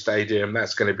for a new stadium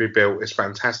that's going to be built. It's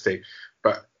fantastic,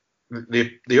 but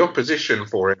the opposition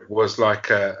for it was like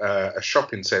a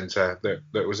shopping centre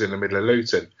that was in the middle of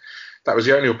Luton. That was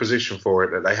the only opposition for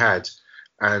it that they had,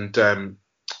 and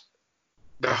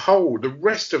the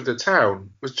rest of the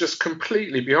town was just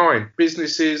completely behind.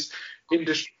 Businesses,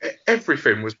 industry,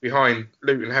 everything was behind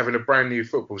Luton having a brand new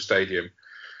football stadium.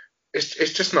 It's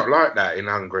just not like that in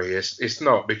Hungary. It's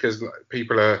not, because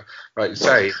people are, like you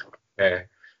say,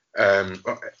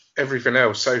 everything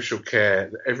else, social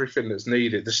care, everything that's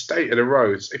needed, the state of the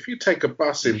roads. If you take a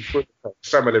bus in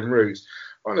some of them routes,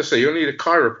 honestly, you'll need a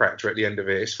chiropractor at the end of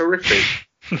it. It's horrific.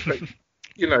 But,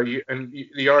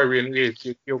 the irony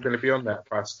is you're going to be on that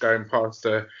bus going past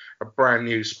a brand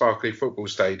new sparkly football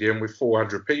stadium with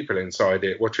 400 people inside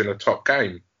it watching a top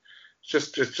game.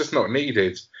 It's just not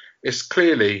needed. It's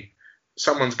clearly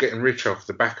someone's getting rich off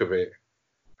the back of it,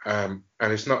 and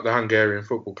it's not the Hungarian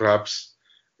football clubs.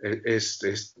 It's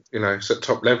at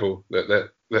top level that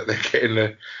they're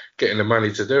getting the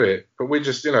money to do it. But we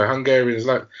just, Hungarians,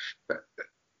 like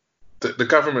the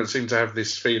government seem to have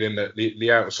this feeling that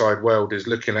the outside world is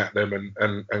looking at them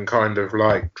and kind of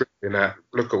like dripping at,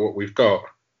 look at what we've got,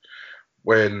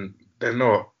 when they're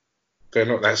not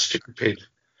that stupid.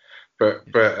 But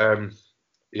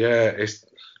yeah,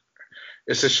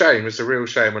 it's a shame. It's a real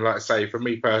shame. And like I say, for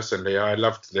me personally, I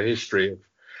loved the history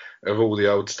of all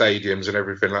the old stadiums and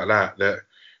everything like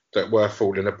that were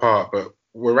falling apart, but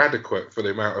were adequate for the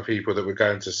amount of people that were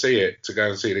going to see it, to go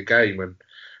and see the game. And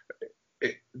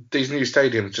these new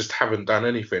stadiums just haven't done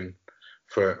anything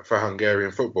for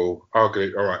Hungarian football.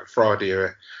 Arguably, all right, Fradi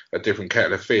are a different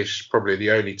kettle of fish, probably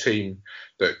the only team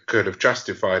that could have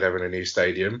justified having a new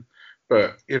stadium.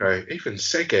 But, even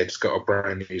Szeged's got a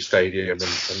brand new stadium.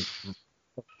 And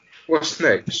what's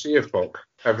next? Siefok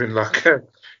having like a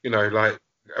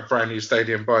brand new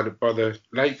stadium by the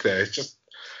lake there.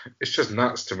 It's just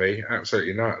nuts to me.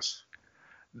 Absolutely nuts.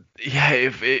 Yeah,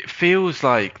 it feels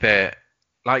like they're,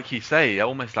 like you say,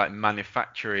 almost like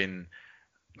manufacturing,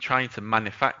 trying to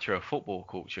manufacture a football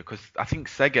culture. Because I think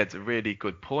Szeged's a really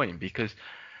good point, because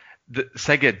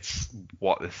Szeged's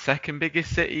what, the second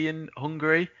biggest city in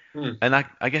Hungary, Hmm. and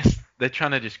I guess they're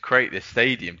trying to just create this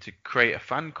stadium to create a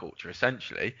fan culture,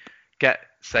 essentially, get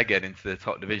Szeged into the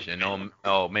top division,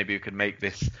 or maybe we could make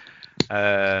this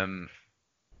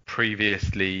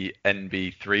previously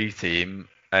NB3 team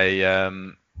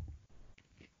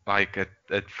like a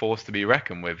force to be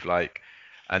reckoned with, like,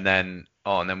 and then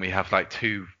we have like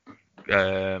two,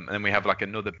 and then we have like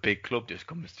another big club just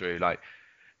comes through, like,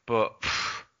 but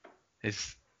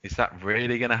is that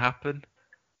really gonna happen?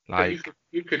 But Like,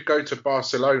 you could go to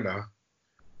Barcelona,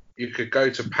 you could go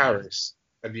to Paris,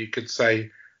 and you could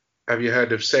say, "Have you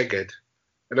heard of Szeged?"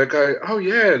 And they go, "Oh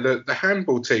yeah, the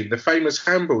handball team, the famous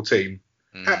handball team.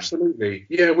 Absolutely,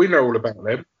 yeah, we know all about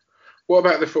them. What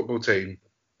about the football team?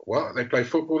 What, they play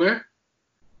football there?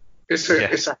 yeah,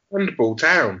 It's a handball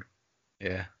town.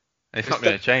 yeah, it's It's not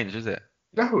gonna change, is it?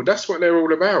 No, that's what they're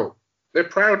all about. They're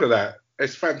proud of that.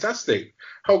 It's fantastic.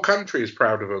 Whole country is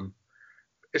proud of them.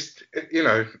 It's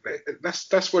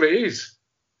that's what it is.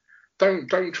 Don't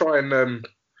try and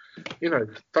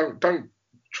don't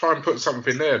try and put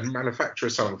something there and manufacture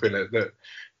something that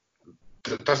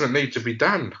doesn't need to be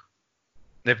done.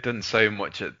 They've done so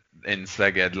much in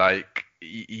Szeged. Like,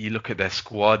 you look at their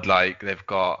squad, like they've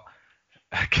got.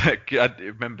 I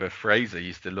remember Fraser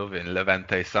used to love it in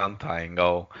Levante Santa in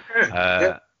goal.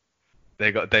 Yeah.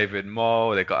 They got David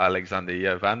Moore, they got Alexander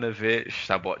Jovanovic,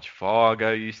 Szabolcs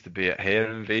Fargo used to be at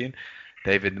Heerenveen,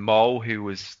 David Moll, who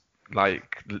was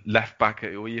like left back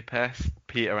at Újpest,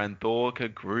 Peter Andorka,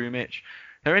 Grumic.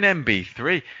 They're in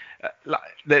MB3. Like,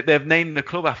 they've named the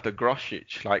club after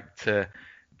Grosic, like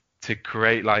to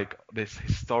create like this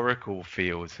historical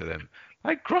feel to them.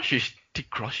 Like, did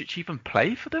Grosic even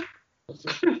play for them?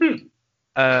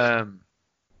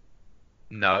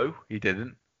 No, he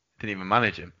didn't. Didn't even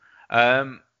manage him.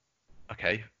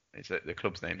 Okay, the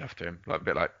club's named after him, like a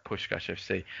bit like Puskás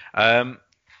FC.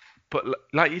 But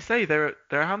like you say, they're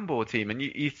a handball team, and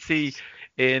you see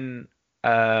in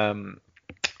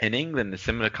England a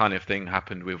similar kind of thing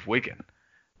happened with Wigan.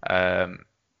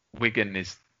 Wigan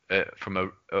is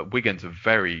Wigan's a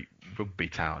very rugby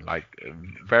town, like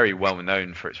very well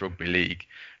known for its rugby league.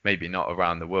 Maybe not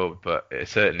around the world, but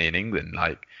certainly in England.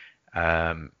 Like,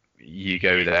 you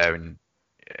go there and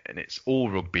it's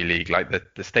all rugby league. Like,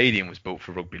 the stadium was built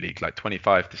for rugby league. Like,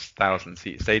 25,000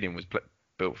 seat stadium was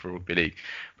built for rugby league.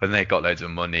 But then they got loads of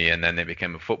money, and then they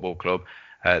became a football club.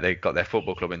 They got their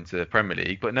football club into the Premier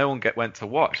League, but no one went to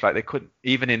watch. Like, they couldn't,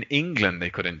 even in England, they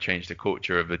couldn't change the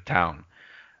culture of the town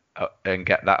and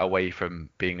get that away from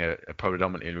being a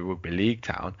predominantly rugby league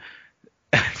town.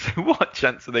 So what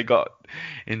chance have they got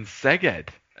in Szeged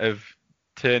of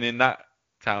turning that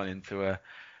town into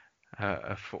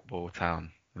a football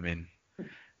town? I mean,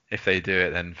 if they do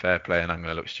it, then fair play, and I'm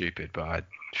going to look stupid, but I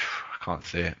can't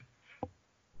see it.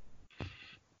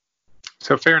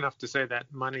 So fair enough to say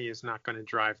that money is not going to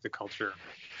drive the culture.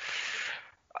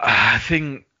 I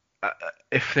think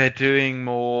if they're doing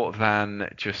more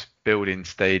than just building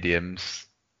stadiums,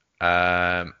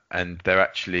 and they're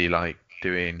actually like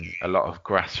doing a lot of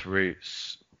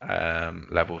grassroots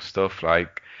level stuff,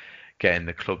 like getting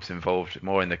the clubs involved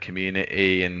more in the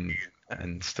community and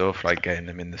stuff, like getting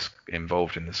them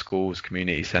involved in the schools,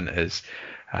 community centres,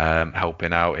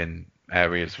 helping out in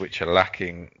areas which are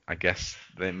lacking. I guess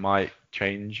they might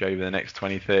change over the next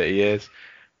 20, 30 years,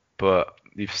 but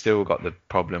you've still got the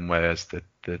problem whereas the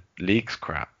league's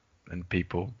crap, and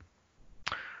people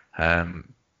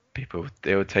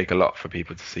it would take a lot for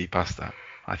people to see past that,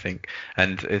 I think.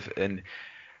 And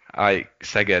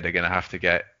Szeged are going to have to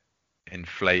get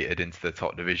inflated into the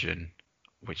top division,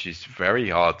 which is very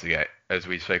hard to get, as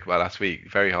we spoke about last week,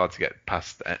 very hard to get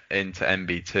past into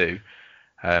MB2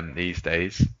 these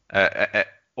days,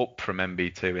 up from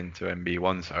MB2 into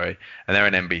MB1, sorry, and they're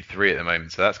in MB3 at the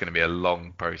moment, so that's going to be a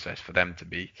long process for them to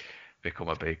become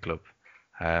a big club.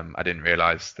 I didn't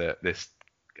realise that this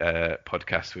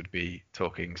podcast would be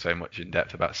talking so much in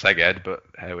depth about Szeged, but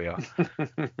here we are.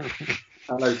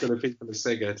 Hello to the people of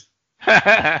Szeged.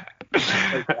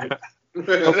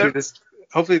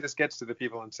 Hopefully this gets to the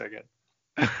people in Szeged.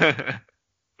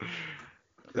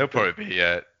 They'll probably be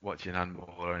watching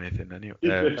handball or anything anyway.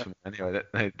 Anyway,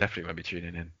 they definitely won't be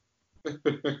tuning in.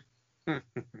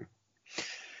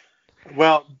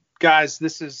 Well, guys,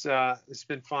 it's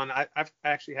been fun. I've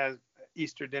actually had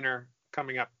Easter dinner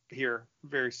coming up here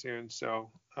very soon,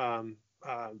 so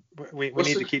we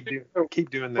need to keep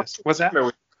doing this. What's that?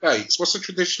 What's the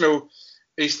traditional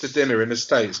Easter dinner in the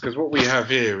States, because what we have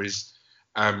here is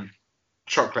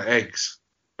chocolate eggs,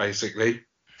 basically.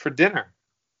 For dinner.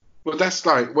 Well, that's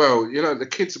like, the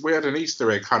kids, we had an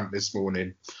Easter egg hunt this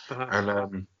morning,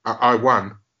 and I won.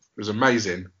 It was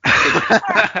amazing.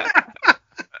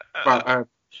 But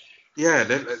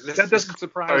that doesn't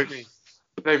surprise me.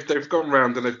 They've gone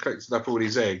round and they've collected up all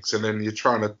these eggs, and then you're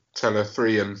trying to tell a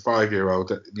 3 and 5 year old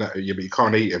that no, you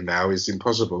can't eat them now. It's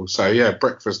impossible. So yeah,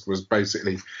 breakfast was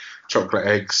basically chocolate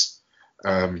eggs.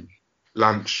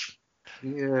 Lunch,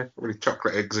 really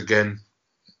chocolate eggs again.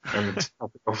 And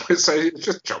so it's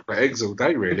just chocolate eggs all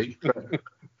day, really.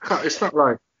 But it's not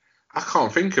like I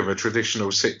can't think of a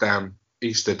traditional sit-down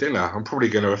Easter dinner. I'm probably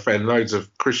going to offend loads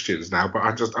of Christians now, but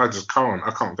I just can't.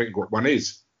 I can't think what one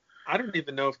is. I don't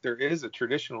even know if there is a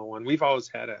traditional one. We've always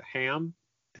had a ham,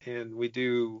 and we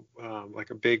do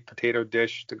like a big potato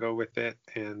dish to go with it,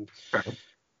 and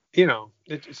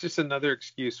it's just another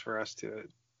excuse for us to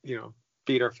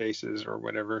feed our faces or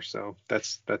whatever. So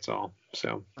that's all.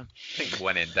 So I think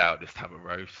when in doubt, just have a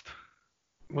roast.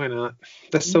 Why not?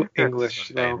 That's so English,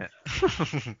 though.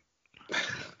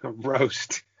 A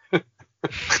roast.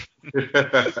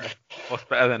 What's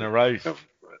better than a roast?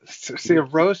 See, a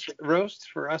roast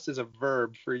for us is a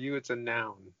verb. For you, it's a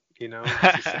noun.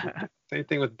 It's the same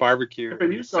thing with barbecue.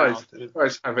 But you guys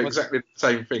have exactly the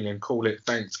same thing and call it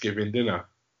Thanksgiving dinner.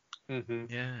 Mm-hmm.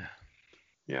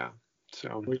 Yeah.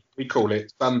 So we call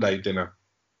it Sunday dinner.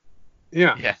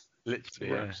 Yeah. Yeah.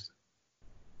 Literally.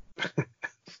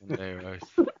 Sunday roast.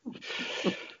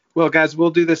 Well, guys,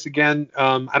 we'll do this again.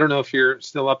 I don't know if you're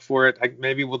still up for it.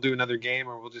 Maybe we'll do another game,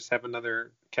 or we'll just have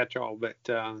another catch-all. But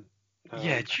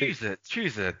choose a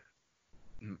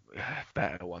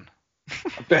better one.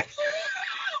 Hey,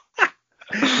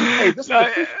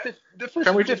 the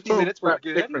first 50 minutes were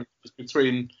good. Difference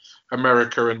between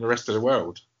America and the rest of the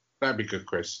world. That'd be good,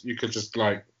 Chris. You could just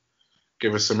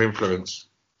give us some influence.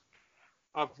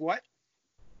 Of what?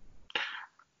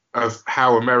 Of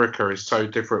how America is so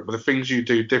different, but the things you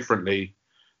do differently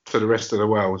to the rest of the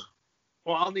world.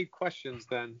 Well, I'll need questions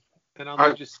then, and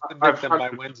I'll just submit them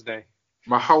by Wednesday.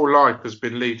 My whole life has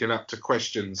been leading up to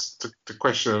questions, to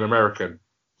question an American.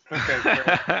 Okay, great.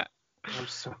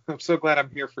 I'm so glad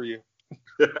I'm here for you.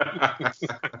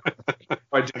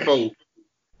 By default.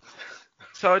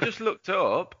 So I just looked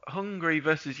up Hungary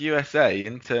versus USA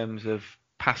in terms of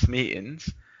past meetings.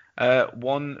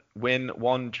 1 win,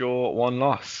 1 draw, 1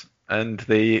 loss, and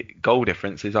the goal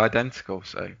difference is identical.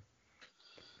 So I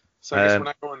guess we're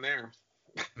not going there.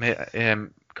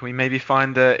 Can we maybe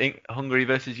find the Hungary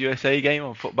versus USA game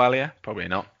on Footballia? Probably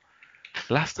not.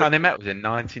 The last time they met was in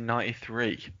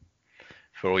 1993.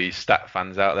 For all you stat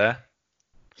fans out there.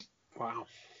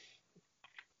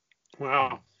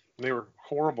 Wow. They were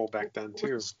horrible back then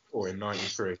too. Or in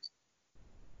 93.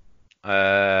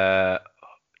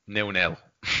 0-0.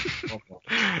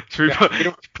 Should we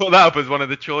put that up as one of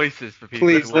the choices for people?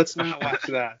 Please, let's not watch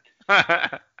that.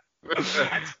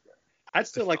 I'd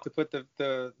still like to put the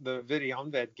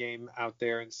Videonved game out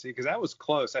there and see, because that was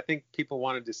close. I think people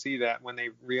wanted to see that when they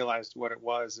realized what it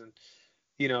was. And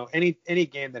any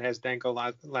game that has Danko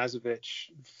Lazovic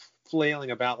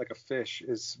flailing about like a fish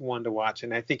is one to watch.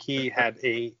 And I think he had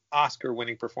a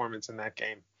Oscar-winning performance in that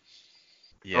game.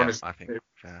 Yeah, honestly, I think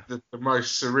the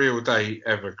most surreal day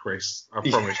ever, Chris. I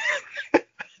promise.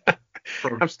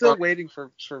 I'm still waiting for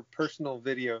personal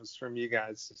videos from you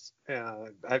guys. I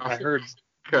heard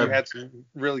you had some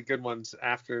really good ones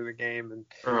after the game, and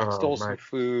stole some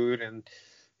food, and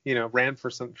ran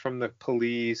from the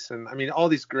police, and I mean all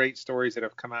these great stories that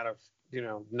have come out of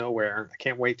nowhere. I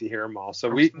can't wait to hear them all. So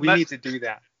we need to do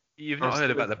that. You've not heard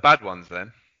about the bad ones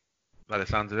then, by the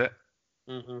sounds of it.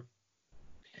 Mm-hmm.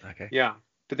 Okay. Yeah,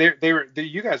 but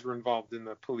you guys were involved in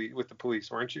the police,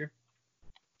 weren't you?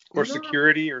 Or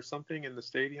security or something in the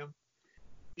stadium?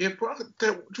 Yeah, but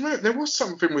there was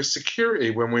something with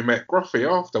security when we met Groffy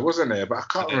after, wasn't there? But I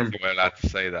can't remember. We're allowed to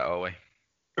say that, are we?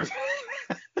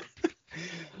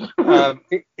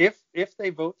 If they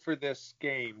vote for this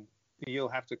game, you'll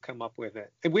have to come up with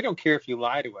it. And we don't care if you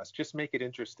lie to us. Just make it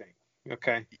interesting.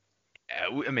 Okay?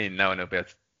 Yeah, I mean, no one will be able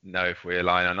to know if we're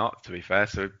lying or not, to be fair.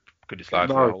 So we could just lie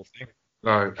for the whole thing.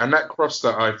 No, and that cross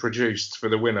that I produced for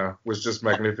the winner was just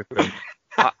magnificent.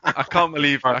 I can't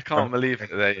believe that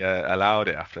they allowed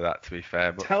it after that, to be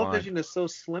fair. But television is so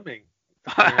slimming.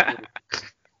 Oh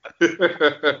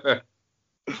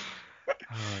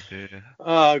dear.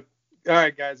 All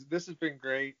right, guys, this has been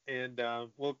great, and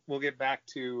we'll get back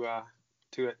to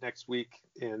it next week,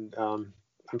 and I'm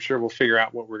sure we'll figure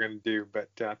out what we're going to do. But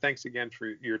thanks again for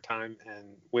your time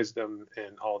and wisdom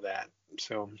and all that.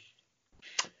 So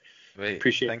Great.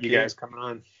 appreciate you guys coming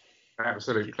on.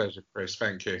 Absolute pleasure, Chris.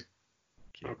 Thank you.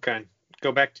 Okay.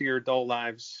 Go back to your dull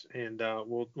lives, and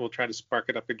we'll try to spark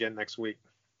it up again next week.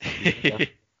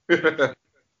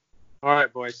 All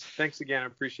right, boys. Thanks again. I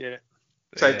appreciate it.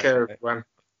 Take care, everyone.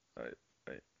 Right.